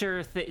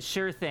sure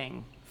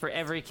thing for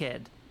every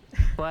kid.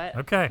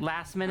 But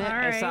last minute,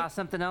 I saw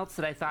something else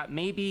that I thought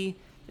maybe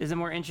is a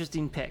more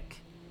interesting pick.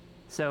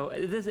 So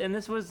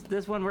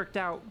this one worked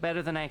out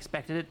better than I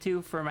expected it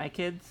to for my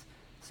kids.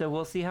 So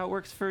we'll see how it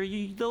works for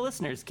you, the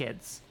listeners'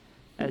 kids,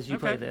 as you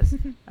play this.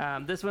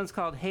 This one's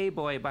called Hey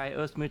Boy by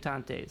Os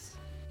Mutantes.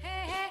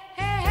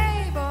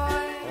 Hey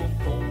boy,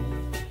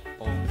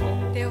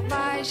 teu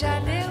pai já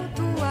deu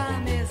tua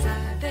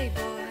mesada, hey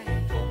boy.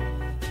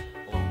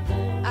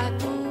 A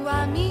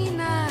tua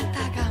mina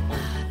tá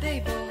gamada,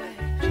 hey boy.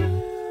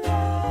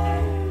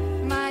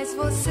 Mas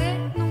você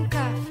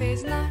nunca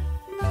fez nada.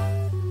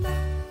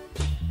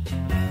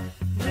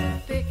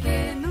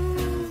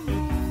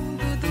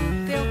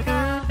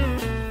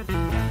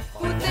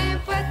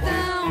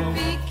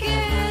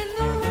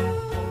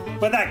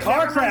 But that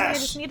car That reminds me, I crash.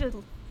 just need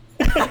to.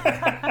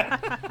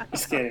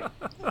 Just kidding.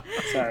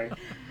 Sorry.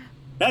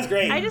 That's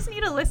great. I just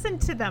need to listen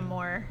to them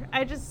more.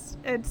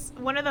 It's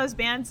one of those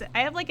bands. I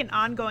have like an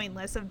ongoing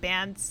list of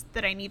bands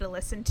that I need to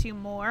listen to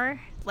more.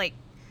 Like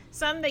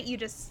some that you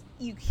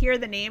hear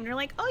the name and you're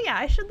like, oh yeah,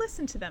 I should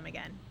listen to them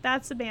again.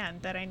 That's a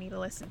band that I need to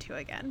listen to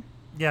again.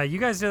 Yeah, you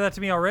guys did that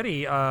to me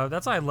already.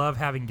 That's why I love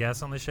having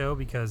guests on the show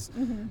because,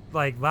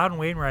 like, Loudon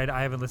Wainwright,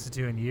 I haven't listened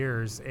to in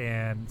years,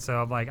 and so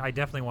I'm like, I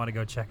definitely want to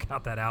go check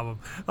out that album.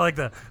 I like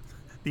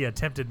the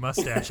Attempted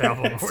Mustache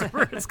album, or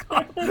whatever it's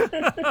called.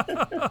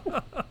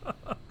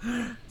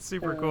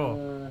 Super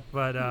cool.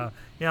 But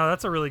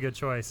that's a really good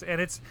choice,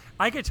 and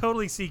I could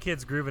totally see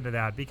kids grooving to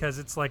that because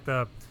it's like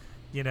the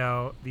I don't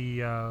know,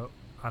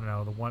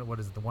 the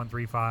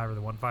 135 or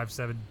the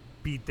 157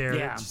 beat there.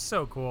 Yeah. It's just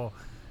so cool.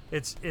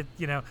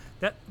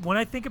 That when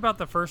I think about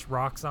the first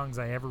rock songs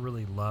I ever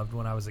really loved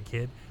when I was a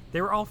kid,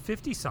 they were all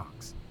 50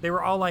 songs. They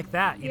were all like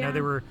that. You know,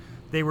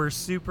 they were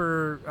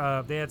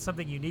super. They had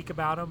something unique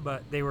about them,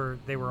 but they were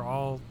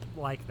all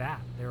like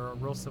that. They were a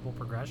real simple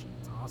progression.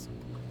 It's awesome.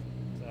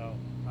 So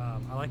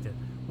I liked it.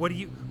 What do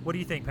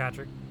you think,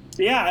 Patrick?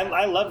 Yeah,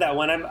 I love that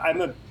one.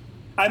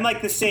 I'm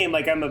like the same.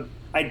 Like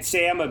I'd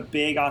say I'm a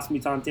big Os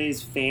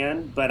Mutantes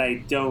fan, but I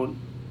don't.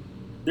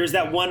 There's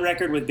that one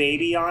record with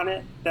Baby on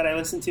it that I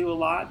listen to a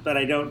lot, but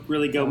I don't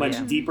really go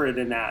much deeper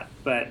than that.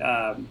 But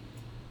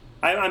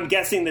I'm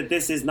guessing that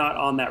this is not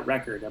on that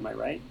record. Am I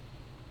right?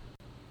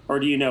 Or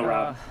do you know,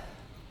 Rob?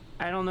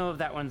 I don't know if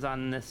that one's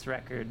on this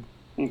record.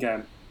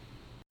 Okay.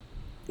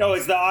 Oh,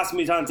 it's the Os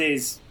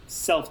Mutantes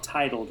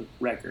self-titled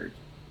record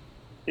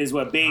is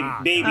what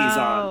Baby's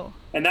on.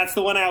 And that's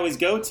the one I always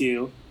go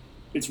to.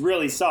 It's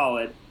really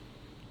solid.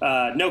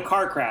 No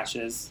car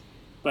crashes.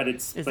 But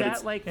it's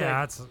like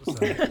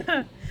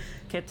the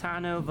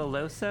Caetano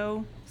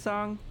Veloso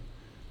song,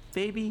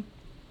 Baby?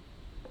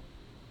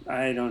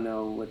 I don't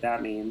know what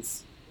that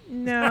means.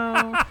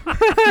 No.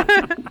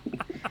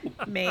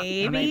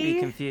 Maybe. I might be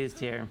confused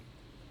here.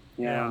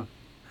 Yeah.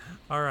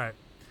 All right.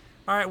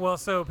 Well,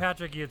 so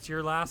Patrick, it's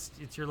your last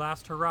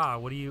hurrah.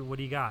 What do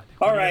you got?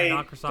 All right.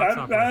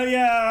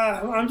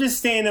 I'm just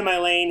staying in my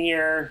lane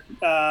here.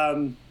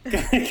 Kind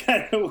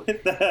of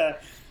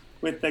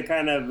with the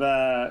kind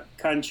of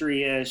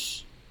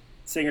country-ish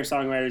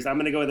singer-songwriters. I'm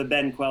going to go with a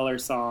Ben Queller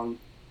song.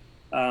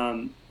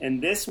 And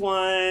this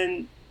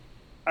one,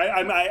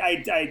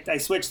 I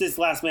switched this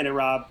last minute,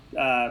 Rob.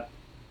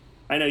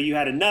 I know you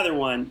had another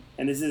one,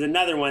 and this is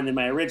another one than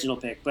my original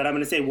pick, but I'm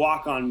going to say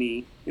Walk On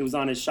Me. It was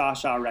on his Sha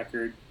Sha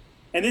record.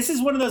 And this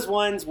is one of those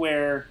ones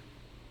where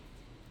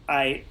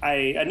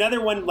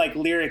another one like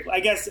lyric, I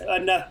guess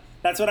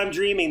that's what I'm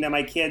dreaming, that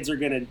my kids are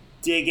going to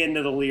dig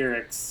into the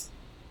lyrics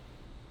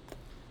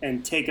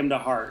and take them to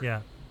heart.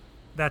 Yeah,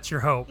 that's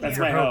your hope. That's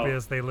your my hope hope.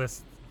 Is they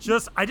listen.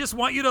 I just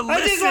want you to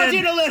listen. I just want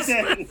you to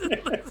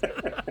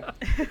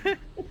listen.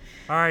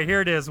 All right,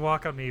 here it is.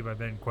 Walk On Me by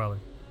Ben Queller.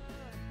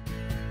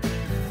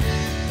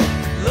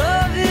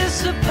 Love is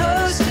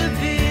supposed to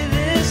be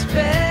this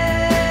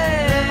bad.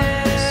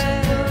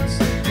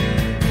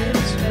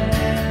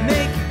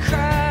 Make you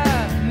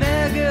cry,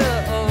 mega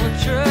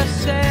ultra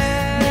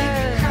sad.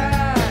 Make you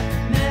cry,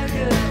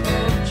 mega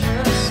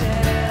ultra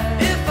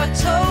sad. If I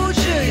told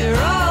you you're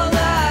all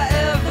I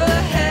ever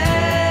had,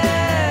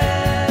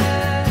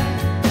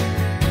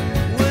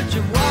 would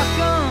you walk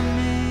on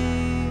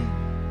me?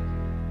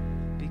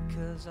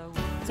 Because I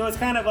would. So it's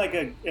kind of like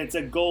a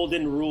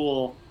golden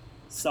rule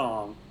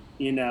song.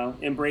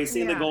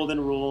 Embracing the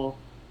golden rule,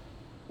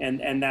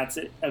 and that's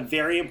a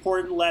very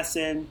important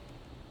lesson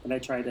that I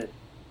try to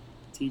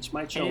teach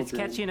my children. And it's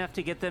catchy enough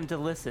to get them to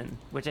listen,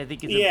 which I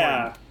think is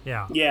important.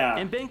 Yeah.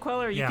 And Ben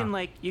Queller, you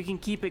can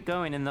keep it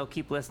going, and they'll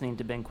keep listening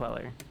to Ben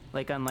Queller.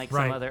 Like unlike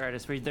some other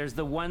artists, where there's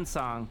the one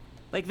song,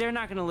 like they're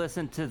not going to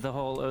listen to the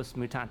whole Os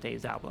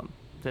Mutantes album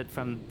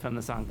from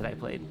the song that I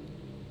played.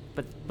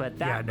 But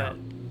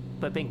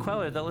Ben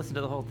Queller, they'll listen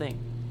to the whole thing.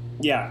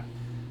 Yeah.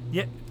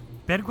 Yeah.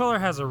 Ben Queller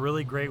has a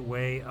really great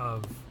way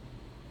of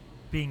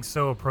being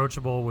so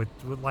approachable with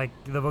like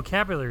the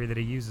vocabulary that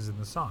he uses in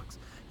the songs.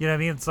 You know what I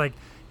mean? It's like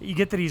you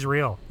get that he's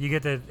real. You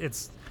get that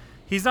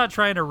he's not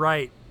trying to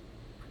write.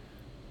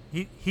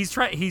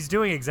 He's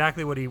doing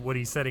exactly what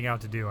he's setting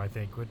out to do. I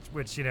think,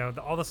 which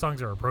all the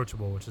songs are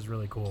approachable, which is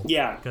really cool.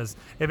 Yeah, because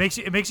it makes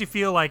you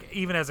feel like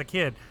even as a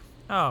kid,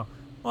 oh.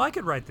 Well, I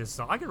could write this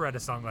song. I could write a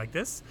song like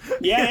this.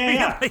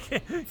 Yeah.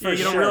 You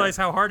don't realize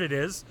how hard it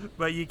is,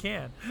 but you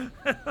can.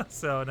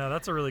 So, no,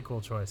 that's a really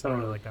cool choice. I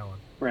really like that one.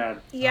 Rad.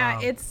 Yeah,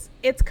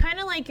 it's kind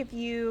of like if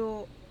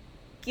you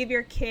give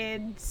your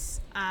kids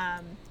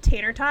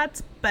tater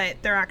tots, but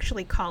they're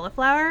actually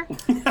cauliflower,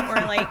 or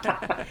like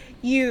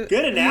you.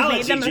 Good analogy,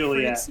 made them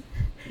Julia.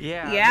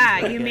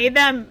 Yeah, you made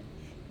them.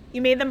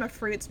 You made them a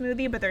fruit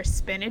smoothie, but there's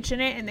spinach in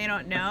it, and they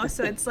don't know.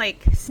 So it's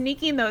like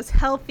sneaking those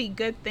healthy,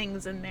 good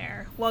things in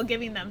there while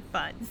giving them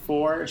fun.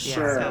 For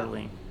sure.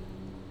 Totally.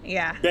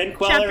 Yeah. Ben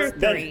Queller.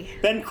 Chapter 3.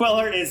 Ben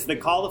Queller is the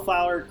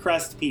cauliflower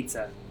crust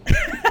pizza.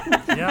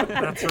 Yeah,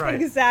 that's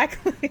right.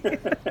 Exactly.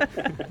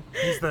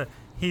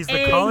 He's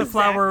the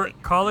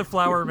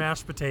cauliflower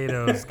mashed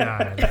potatoes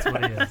guy. That's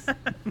what he is.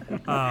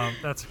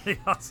 That's pretty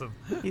awesome.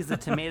 He's the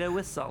tomato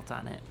with salt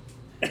on it.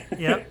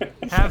 Yep.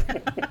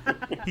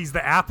 He's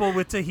the apple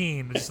with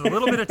tahini. Just a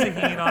little bit of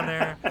tahini on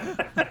there.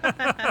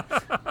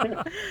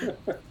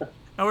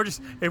 And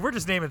if we're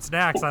just naming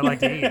snacks I like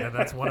to eat, and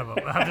that's one of them.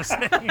 I'm just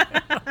saying.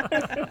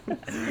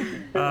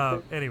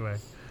 Anyway,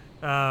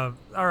 all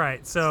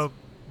right. So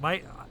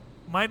my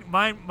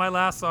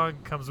last song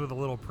comes with a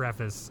little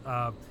preface.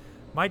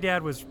 My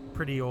dad was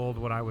pretty old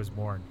when I was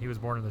born. He was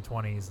born in the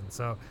 20s, and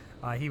so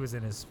he was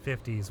in his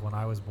 50s when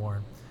I was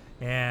born,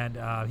 and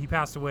he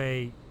passed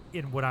away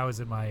when I was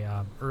in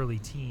my early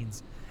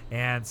teens.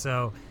 And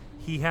so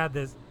he had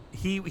this.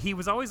 He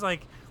was always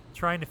like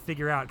trying to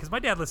figure out, because my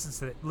dad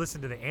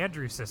listened to the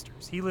Andrews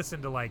Sisters. He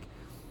listened to like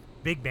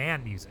big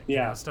band music,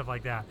 stuff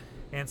like that.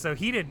 And so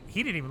he didn't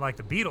even like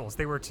the Beatles.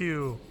 They were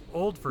too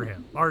old for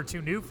him, or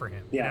too new for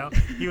him. Yeah. You know,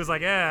 he was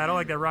like, I don't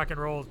like that rock and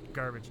roll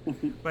garbage.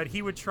 But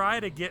he would try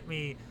to get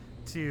me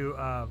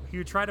to. He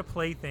would try to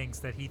play things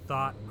that he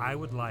thought I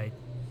would like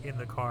in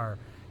the car.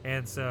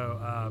 And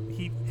so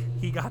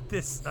he got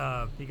this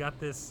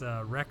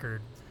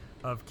record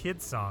of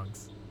kids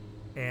songs,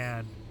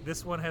 and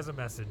this one has a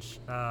message.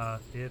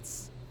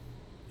 It's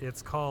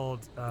called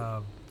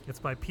it's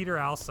by Peter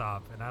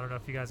Alsop, and I don't know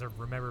if you guys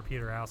remember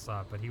Peter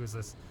Alsop, but he was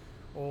this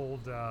old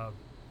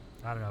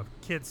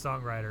kid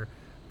songwriter.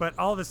 But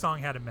all of his song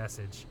had a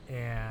message,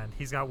 and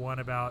he's got one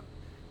about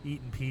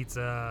eating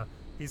pizza.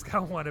 He's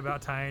got one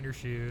about tying your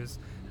shoes,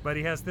 but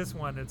he has this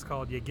one that's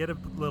called "You Get a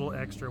Little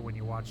Extra When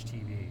You Watch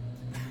TV."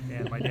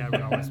 And my dad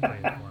would always play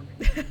it for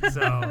me.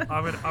 So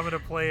I'm gonna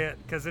play it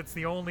because it's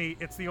the only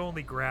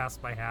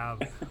grasp I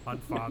have on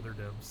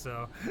fatherdom.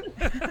 So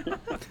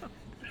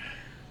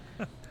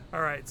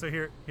all right, so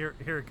here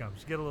it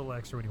comes. You get a little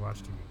extra when you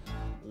watch TV.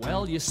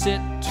 Well, you sit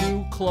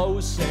too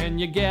close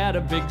and you get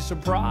a big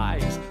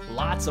surprise.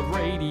 Lots of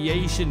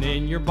radiation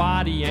in your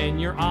body and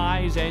your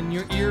eyes, and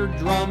your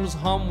eardrums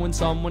hum when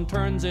someone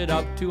turns it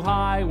up too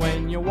high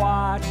when you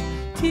watch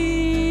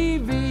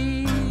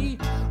TV.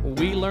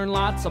 We learn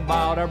lots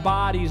about our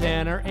bodies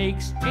and our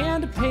aches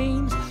and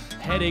pains.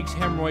 Headaches,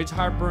 hemorrhoids,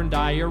 heartburn,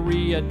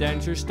 diarrhea,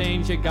 denture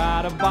stains. You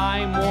gotta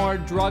buy more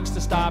drugs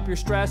to stop your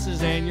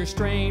stresses and your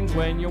strains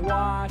when you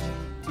watch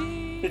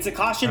TV. It's a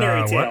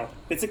cautionary tale.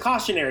 It's a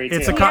cautionary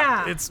tale.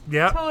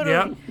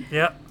 Totally.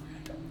 Yep.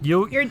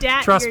 Your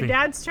trust me.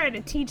 dad's trying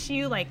to teach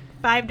you like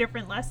 5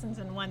 different lessons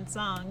in one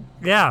song.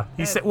 Yeah,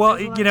 he said. Well,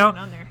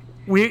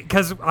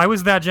 because I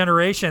was that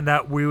generation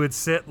that we would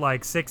sit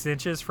like 6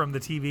 inches from the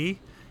TV.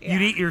 Yeah.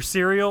 You'd eat your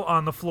cereal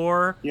on the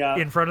floor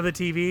in front of the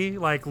TV,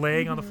 like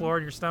laying on the floor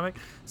in your stomach.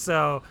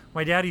 So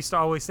my dad used to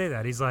always say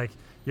that. He's like,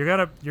 "You're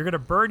gonna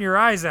burn your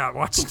eyes out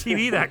watching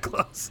TV that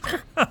close."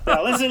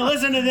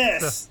 Listen to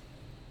this.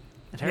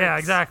 Yeah,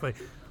 exactly.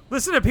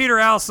 Listen to Peter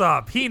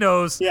Alsop. He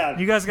knows. Yeah.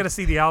 You guys got to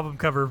see the album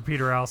cover of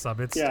Peter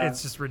Alsop. It's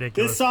just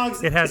ridiculous.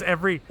 It has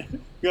every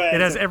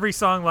every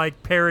song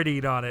like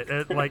parodied on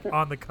it, like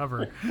on the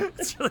cover.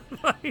 It's really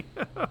funny.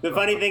 The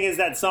funny thing is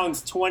that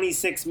song's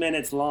 26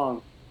 minutes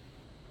long.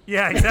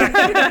 Yeah,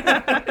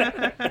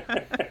 exactly.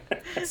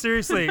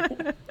 Seriously,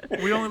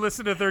 we only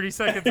listened to 30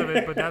 seconds of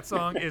it, but that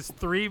song is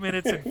 3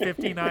 minutes and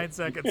 59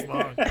 seconds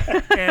long,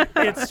 and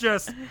it's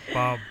just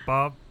bum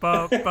bum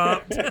bum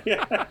bum.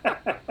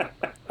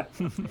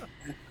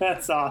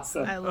 That's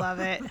awesome. I love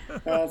it.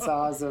 That's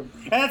awesome.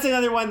 And that's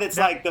another one that's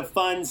like the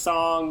fun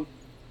song,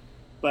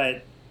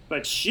 but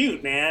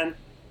shoot, man.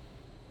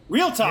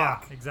 Real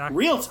talk. Yeah, exactly.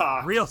 Real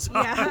talk.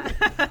 Yeah.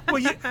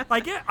 Well,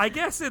 I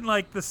guess in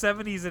like the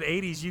 70s and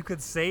 80s you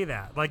could say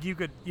that. Like you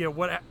could, I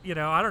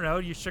don't know,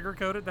 you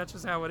sugarcoat it. That's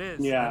just how it is.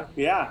 Yeah.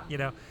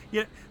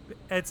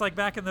 It's like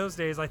back in those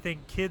days, I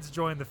think kids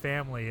joined the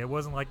family. It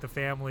wasn't like the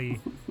family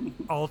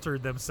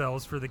altered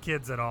themselves for the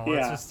kids at all.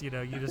 Yeah. It's just, you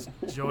just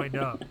joined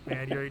up,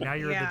 man. You're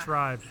in the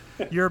tribe.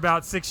 You're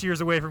about 6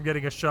 years away from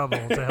getting a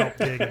shovel to help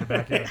dig in the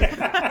backyard.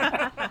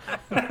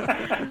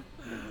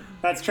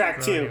 That's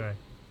track 2. Anyway.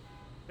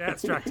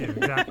 That's track 2,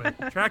 exactly.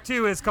 Track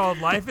 2 is called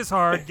Life is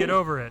Hard, Get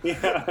Over It.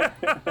 Yeah.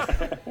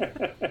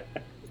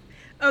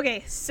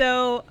 Okay,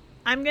 so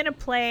I'm going to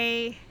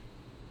play...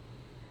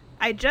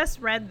 I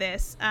just read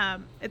this.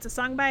 It's a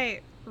song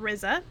by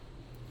RZA.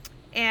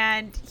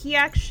 And he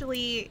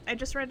actually... I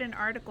just read an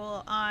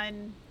article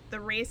on the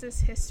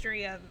racist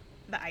history of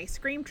the ice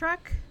cream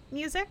truck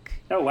music.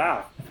 Oh,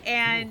 wow.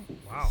 And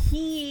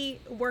he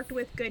worked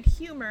with Good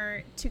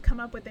Humor to come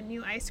up with a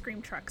new ice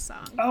cream truck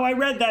song. Oh, I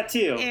read that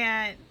too.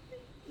 And...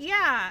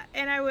 yeah,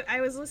 and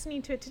I was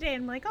listening to it today,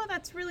 and I'm like, oh,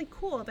 that's really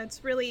cool.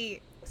 That's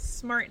really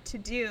smart to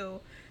do.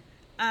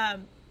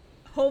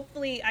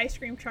 Hopefully, ice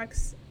cream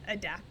trucks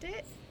adapt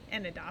it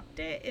and adopt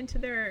it into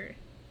their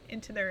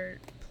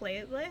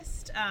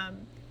playlist.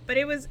 But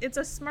it's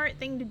a smart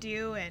thing to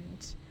do,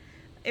 and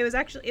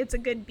it's a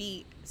good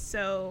beat.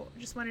 So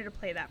just wanted to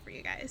play that for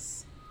you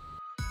guys.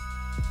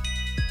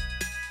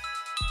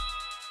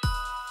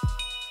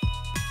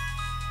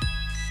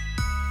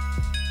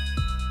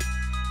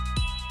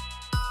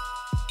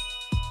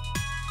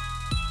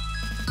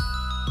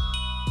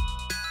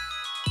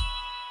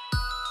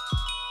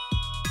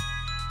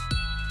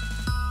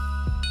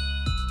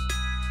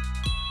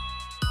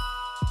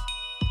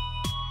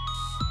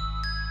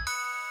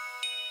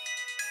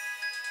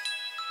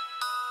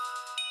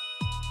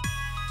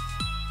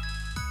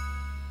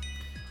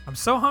 I'm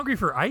so hungry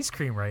for ice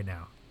cream right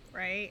now.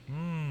 Right?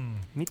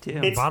 Me too.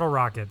 It's- Bottle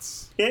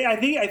rockets.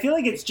 I feel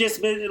like it's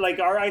just been like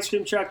our ice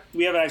cream truck.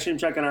 We have an ice cream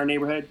truck in our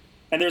neighborhood,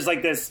 and there's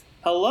like this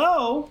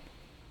hello.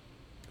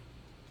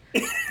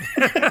 Is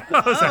that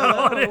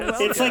what it is?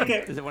 It's like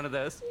Is it one of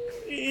those?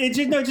 it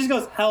just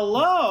goes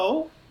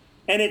hello,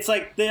 and it's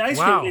like the ice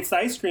Wow. cream. It's the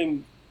ice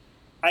cream.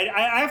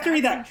 I have to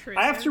read that.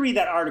 I have to read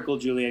that article,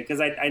 Julia,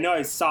 because I know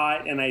I saw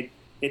it and it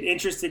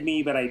interested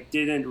me, but I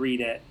didn't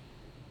read it.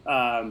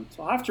 So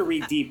I'll have to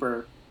read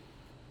deeper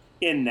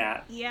in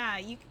that. Yeah,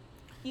 you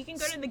can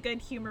go to the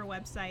Good Humor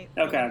website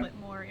for Okay. a little bit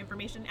more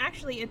information.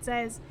 Actually, it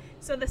says,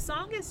 so the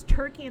song is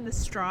Turkey in the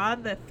Straw,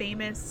 the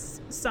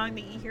famous song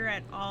that you hear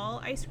at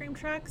all ice cream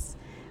trucks,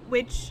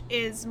 which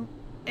is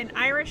an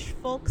Irish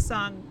folk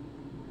song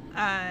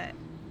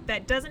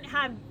that doesn't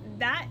have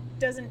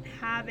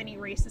any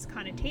racist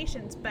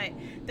connotations, but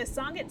the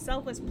song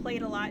itself was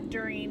played a lot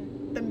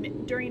during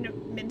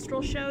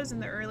minstrel shows in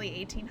the early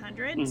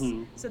 1800s.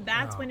 Mm-hmm. So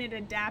that's when it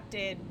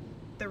adapted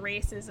the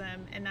racism,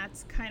 and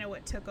that's kind of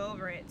what took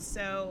over it.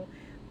 So,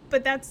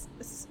 but there's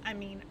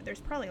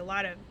probably a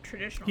lot of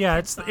traditional. Yeah, kid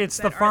it's songs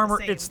the that are farmer.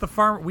 same. It's the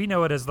farm. We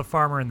know it as the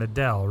farmer in the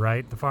Dell,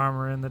 right? The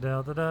farmer in the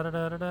Dell.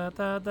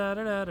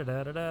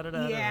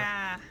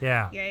 Yeah.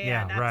 Yeah.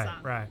 That Right.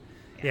 song. Right.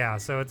 Yeah.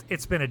 So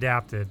it's been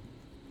adapted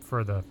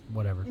for the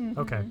whatever. Mm-hmm.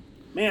 Okay.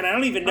 Man, I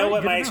don't even know All right,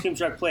 what good my enough. ice cream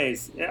truck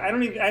plays.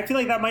 I feel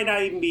like that might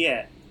not even be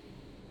it.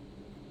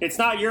 It's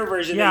not your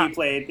version Yeah. that you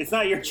played. It's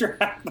not your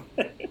track,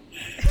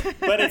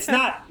 but it's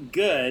not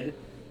good.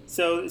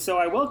 So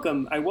I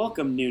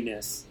welcome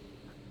newness.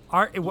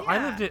 I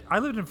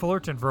lived in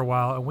Fullerton for a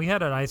while, and we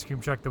had an ice cream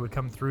truck that would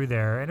come through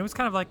there, and it was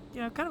kind of like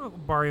kind of a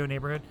barrio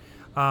neighborhood.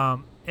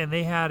 And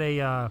they had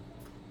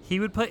he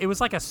would play. It was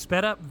like a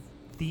sped up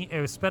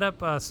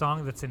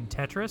song that's in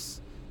Tetris.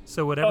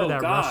 So whatever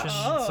that Russian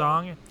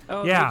song.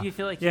 Oh, yeah, made you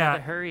feel like you had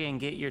to hurry and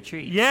get your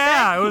treat.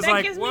 Yeah, it was that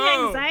like gives me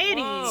whoa,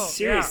 anxiety. whoa.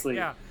 Seriously.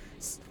 Yeah.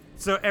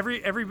 So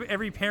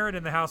every parent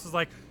in the house was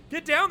like,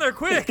 "Get down there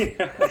quick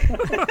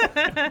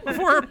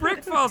before a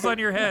brick falls on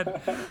your head."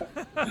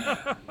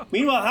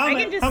 Meanwhile, how am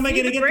I just going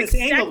see to the get bricks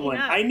this angled stacking one?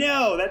 up. I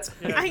know that's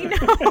I know.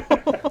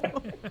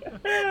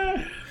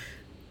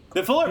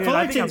 the Dude,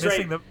 I think I'm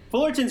missing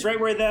Fullerton's right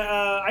where the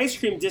ice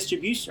cream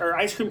distribution or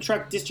ice cream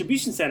truck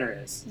distribution center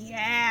is.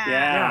 Yeah.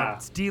 Yeah,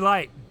 it's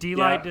D-Light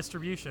Yeah.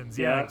 Distributions.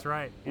 Yeah. Yeah, that's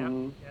right. Yeah.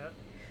 Mhm. Yeah.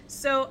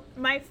 So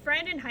my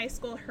friend in high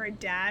school, her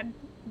dad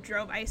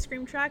drove ice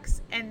cream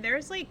trucks, and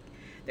there's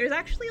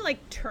actually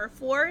like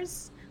turf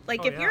wars.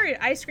 Like if you're an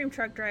ice cream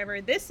truck driver,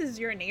 this is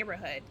your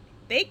neighborhood.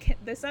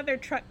 This other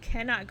truck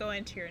cannot go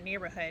into your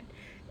neighborhood,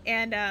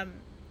 and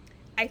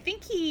I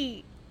think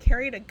he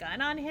carried a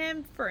gun on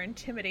him for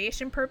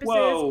intimidation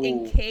purposes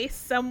in case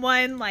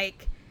someone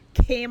like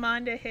came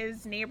onto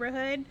his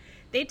neighborhood.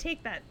 They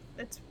take that.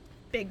 That's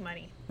big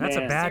money. That's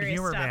a bad Serious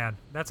humor stuff. man.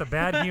 That's a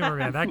bad humor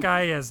man. That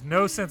guy has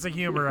no sense of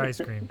humor. Ice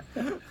cream.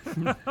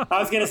 I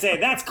was going to say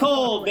that's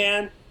cold,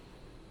 man.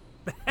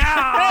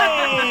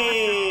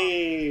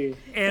 Hey!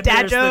 And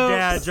Dad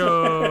there's jokes. the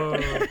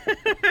dad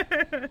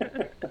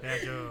joke.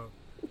 Dad joke.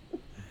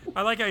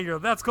 I like how you go,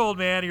 "That's cold,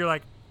 man." And you're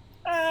like,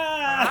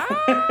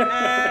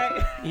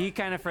 You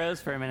kind of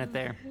froze for a minute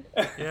there.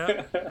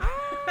 yeah.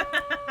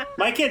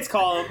 My kids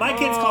call him when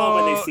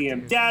they see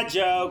him. Dad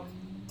joke.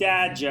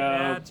 Dad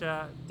joke.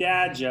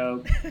 Dad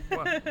joke.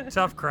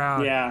 Tough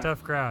crowd. Yeah.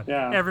 Tough crowd.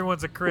 Yeah.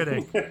 Everyone's a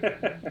critic.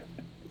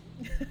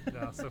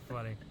 No, so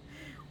funny.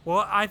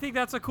 Well, I think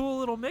that's a cool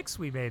little mix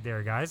we made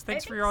there, guys.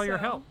 Thanks for all your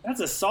help. That's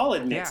a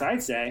solid mix, Yeah.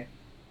 I'd say.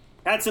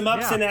 Had some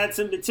ups Yeah. and had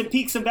some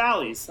peaks and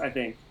valleys, I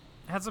think.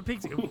 Had some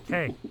peaks.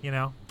 Hey,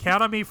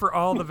 count on me for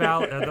all the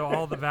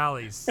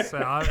valleys. So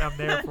I'm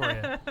there for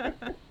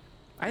you.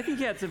 I think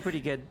you had some pretty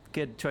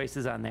good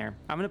choices on there.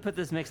 I'm gonna put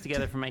this mix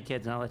together for my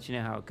kids, and I'll let you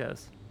know how it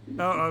goes.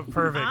 Oh,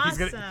 perfect.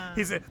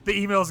 Awesome. The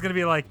email is gonna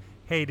be like,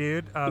 "Hey,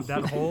 dude,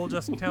 that whole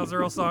Justin Townes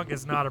Earl song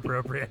is not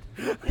appropriate."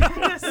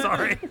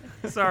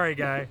 Sorry,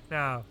 guy.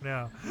 No.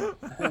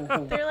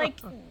 They're like,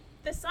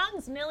 the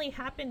songs Millie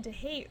happened to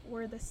hate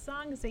were the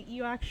songs that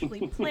you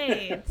actually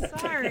played.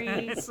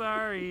 Sorry.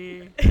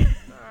 Sorry.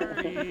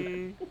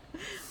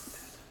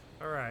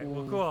 All right.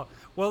 Well, cool.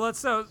 Well, let's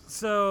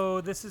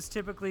so this is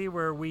typically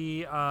where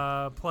we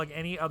plug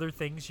any other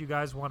things you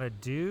guys want to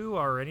do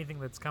or anything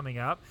that's coming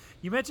up.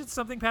 You mentioned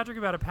something, Patrick,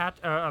 about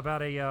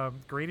a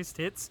greatest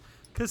hits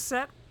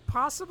cassette,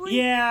 possibly.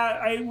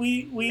 Yeah,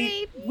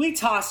 we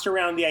tossed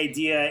around the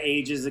idea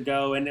ages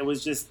ago, and it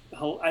was just,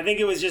 I think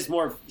it was just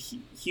more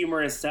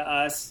humorous to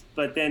us.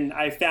 But then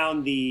I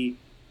found the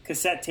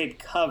cassette tape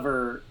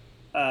cover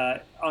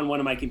on one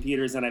of my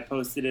computers, and I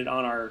posted it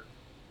on our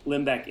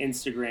Limbeck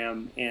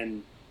Instagram,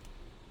 and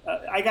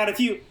I got a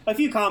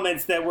few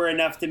comments that were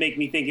enough to make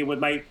me think it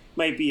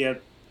might be a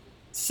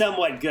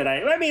somewhat good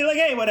idea. I mean, like,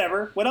 hey,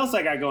 whatever. What else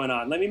I got going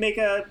on? Let me make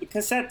a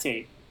cassette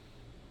tape.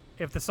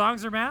 If the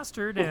songs are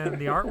mastered and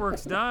the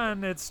artwork's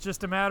done, it's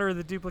just a matter of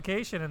the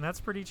duplication, and that's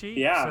pretty cheap.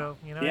 Yeah. So,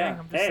 hey, Yeah.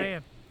 I'm just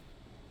saying.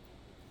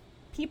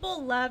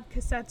 People love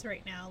cassettes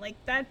right now. Like,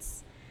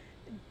 that's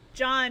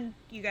John,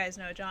 you guys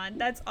know John,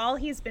 that's all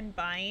he's been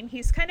buying.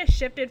 He's kind of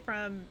shifted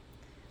from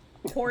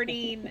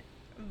hoarding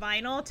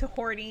vinyl to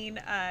hoarding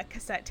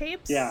cassette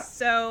tapes. Yeah.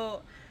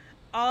 So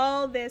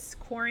all this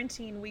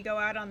quarantine, we go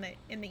out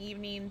in the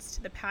evenings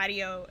to the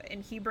patio,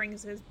 and he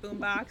brings his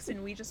boombox,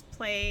 and we just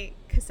play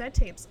cassette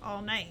tapes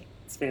all night.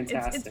 It's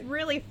fantastic. It's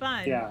really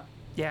fun. Yeah.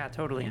 Yeah,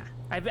 totally. Yeah.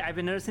 I've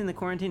been noticing the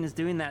quarantine is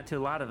doing that to a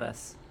lot of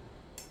us.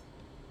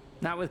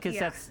 Not with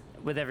cassettes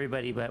with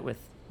everybody, but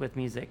with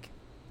music.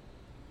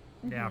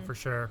 Yeah, for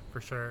sure.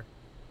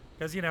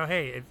 Because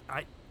hey,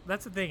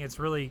 that's the thing. It's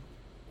really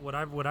what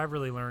I've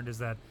really learned is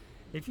that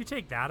if you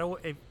take that away,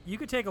 if you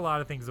could take a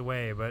lot of things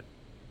away, but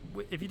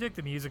if you took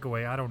the music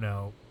away, I don't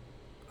know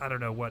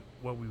what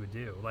we would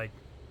do. Like,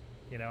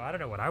 I don't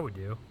know what I would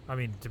do. I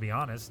mean, to be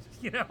honest,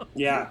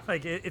 Yeah.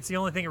 like it's the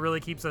only thing that really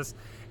keeps us.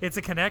 It's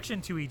a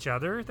connection to each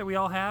other that we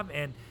all have,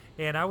 and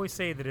I always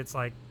say that it's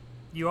like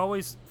you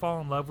always fall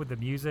in love with the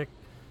music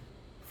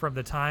from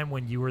the time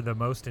when you were the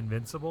most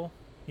invincible.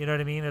 You know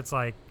what I mean? It's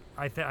like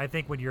I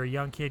think when you're a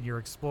young kid, you're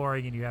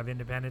exploring and you have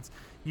independence,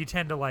 you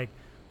tend to like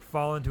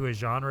fall into a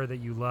genre that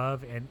you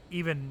love, and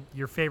even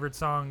your favorite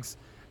songs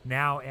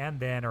now and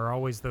then are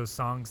always those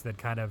songs that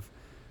kind of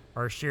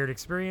are shared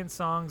experience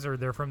songs, or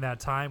they're from that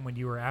time when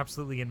you were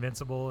absolutely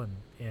invincible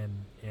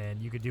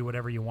and you could do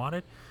whatever you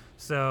wanted.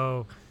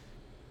 So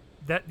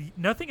that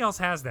nothing else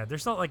has that.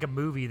 There's not like a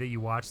movie that you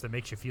watch that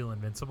makes you feel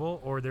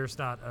invincible, or there's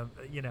not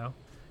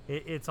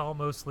it's all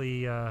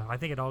mostly I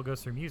think it all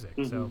goes through music.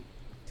 So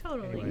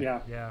totally.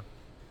 anyway, yeah.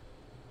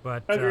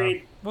 But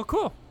Agreed. Well,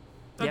 cool.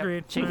 Yep.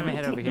 Agreed. Shaking my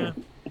head over here.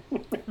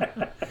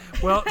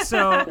 Well,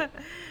 so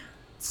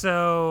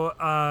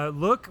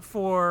look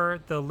for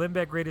the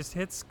Limbeck Greatest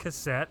Hits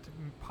cassette,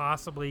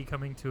 possibly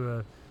coming to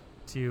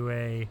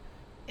a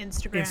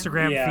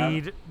Instagram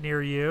feed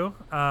near you,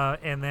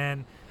 and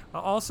then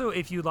also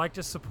if you'd like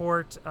to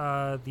support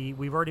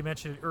we've already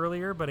mentioned it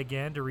earlier, but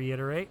again to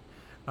reiterate,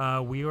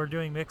 we are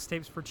doing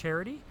mixtapes for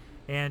charity.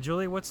 And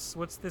Julie, what's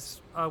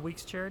this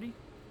week's charity?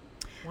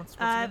 What's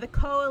the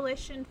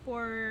Coalition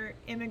for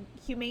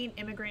Humane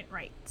Immigrant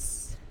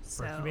Rights,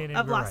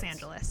 of Los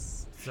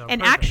Angeles. So,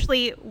 and perfect.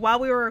 actually, while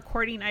we were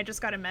recording, I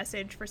just got a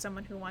message for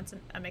someone who wants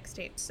a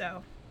mixtape,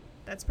 so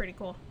that's pretty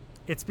cool.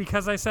 It's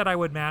because I said I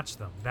would match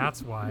them.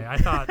 That's why. I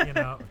thought,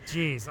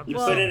 geez. I'm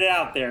just put it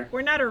out there.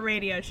 We're not a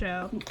radio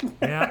show.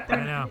 Yeah, I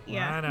know.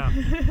 Yeah.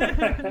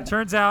 I know.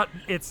 Turns out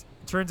it's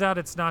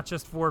not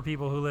just for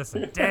people who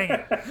listen. Dang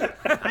it.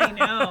 I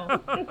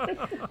know.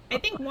 I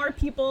think more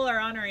people are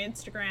on our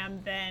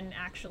Instagram than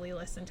actually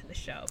listen to the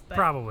show. But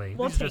probably.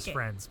 We'll These are take just it.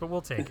 friends, but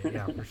we'll take it.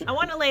 Yeah, for sure. I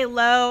want to lay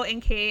low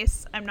in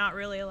case I'm not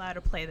really allowed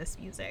to play this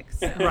music.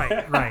 So. Right,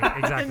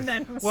 exactly. And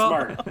then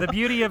Smart. The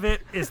beauty of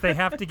it is they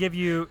have to give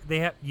you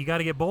you got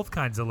to get both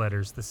kinds of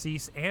letters, the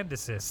cease and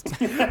desist.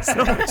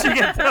 So once you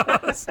get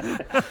those.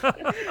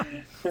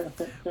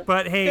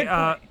 But hey,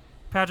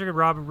 Patrick and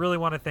Rob, really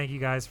want to thank you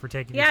guys for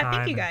taking your time.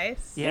 Thank you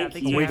guys. Yeah,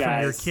 Thank you away guys.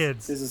 from your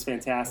kids. This is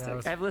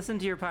fantastic. I've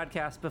listened to your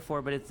podcast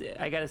before, but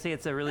I got to say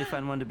it's a really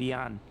fun one to be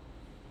on.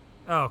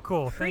 Oh,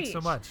 cool. Thanks so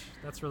Preach. much.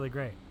 That's really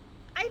great.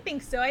 I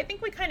think so. I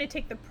think we kind of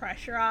take the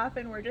pressure off,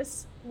 and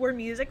we're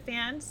music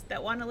fans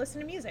that want to listen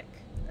to music.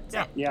 That's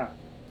it. Yeah.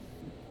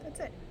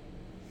 That's it.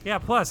 Yeah,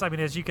 plus, I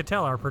mean, as you could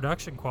tell, our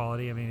production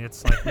quality, I mean,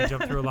 it's like we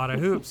jump through a lot of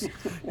hoops,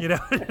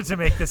 to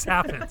make this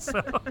happen.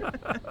 So.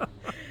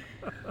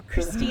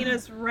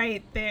 Christina's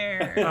right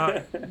there.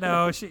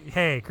 No,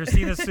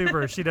 Christina's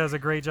super. She does a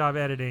great job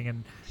editing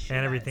and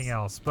everything does.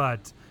 else.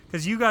 But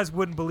because you guys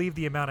wouldn't believe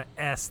the amount of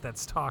S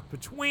that's talked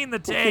between the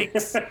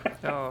takes.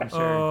 Oh, I'm sure.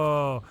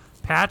 Oh,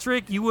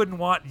 Patrick, you wouldn't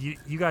want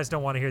you guys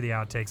don't want to hear the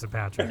outtakes of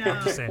Patrick. No.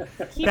 I'm just saying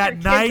Keep that your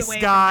kids nice away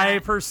from guy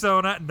that.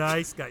 persona,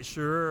 nice guy,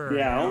 sure.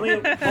 Yeah,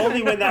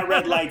 only when that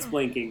red light's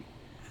blinking.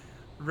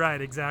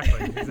 Right,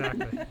 exactly.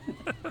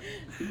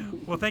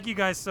 Well, thank you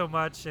guys so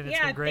much, and it's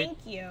been great.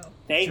 Thank you.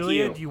 Thank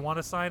Julia, you. do you want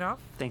to sign off?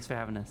 Thanks for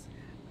having us.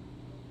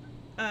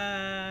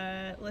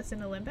 Listen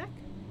to Limbeck.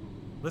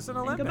 Listen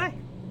to And Limbeck. goodbye.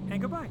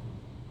 And goodbye.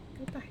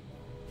 Goodbye.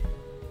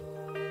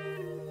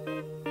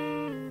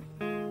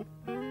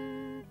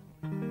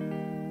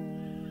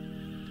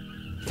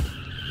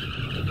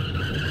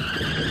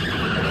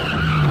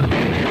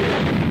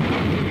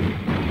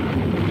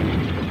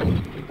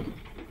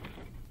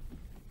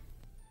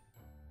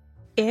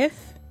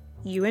 If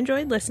you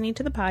enjoyed listening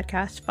to the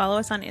podcast, follow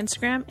us on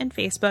Instagram and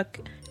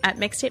Facebook at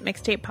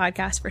Mixtape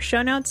Podcast for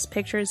show notes,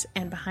 pictures,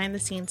 and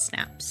behind-the-scenes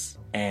snaps.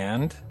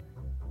 And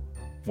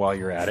while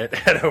you're at it,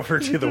 head over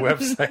to the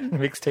website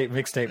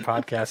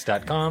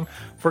mixtapepodcast.com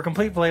for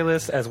complete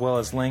playlists as well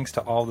as links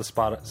to all the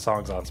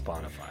songs on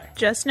Spotify.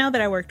 Just know that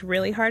I worked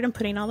really hard on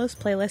putting all those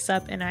playlists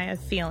up, and I have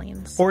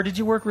feelings. Or did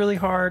you work really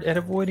hard at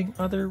avoiding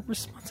other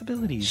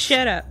responsibilities?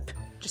 Shut up.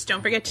 Just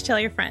don't forget to tell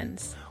your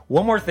friends.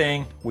 One more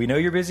thing, we know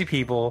you're busy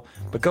people,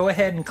 but go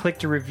ahead and click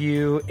to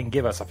review and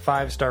give us a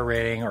 5-star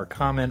rating or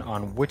comment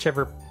on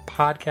whichever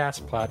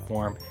podcast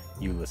platform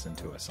you listen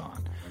to us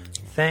on.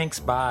 Thanks,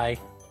 bye.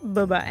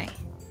 Bye-bye.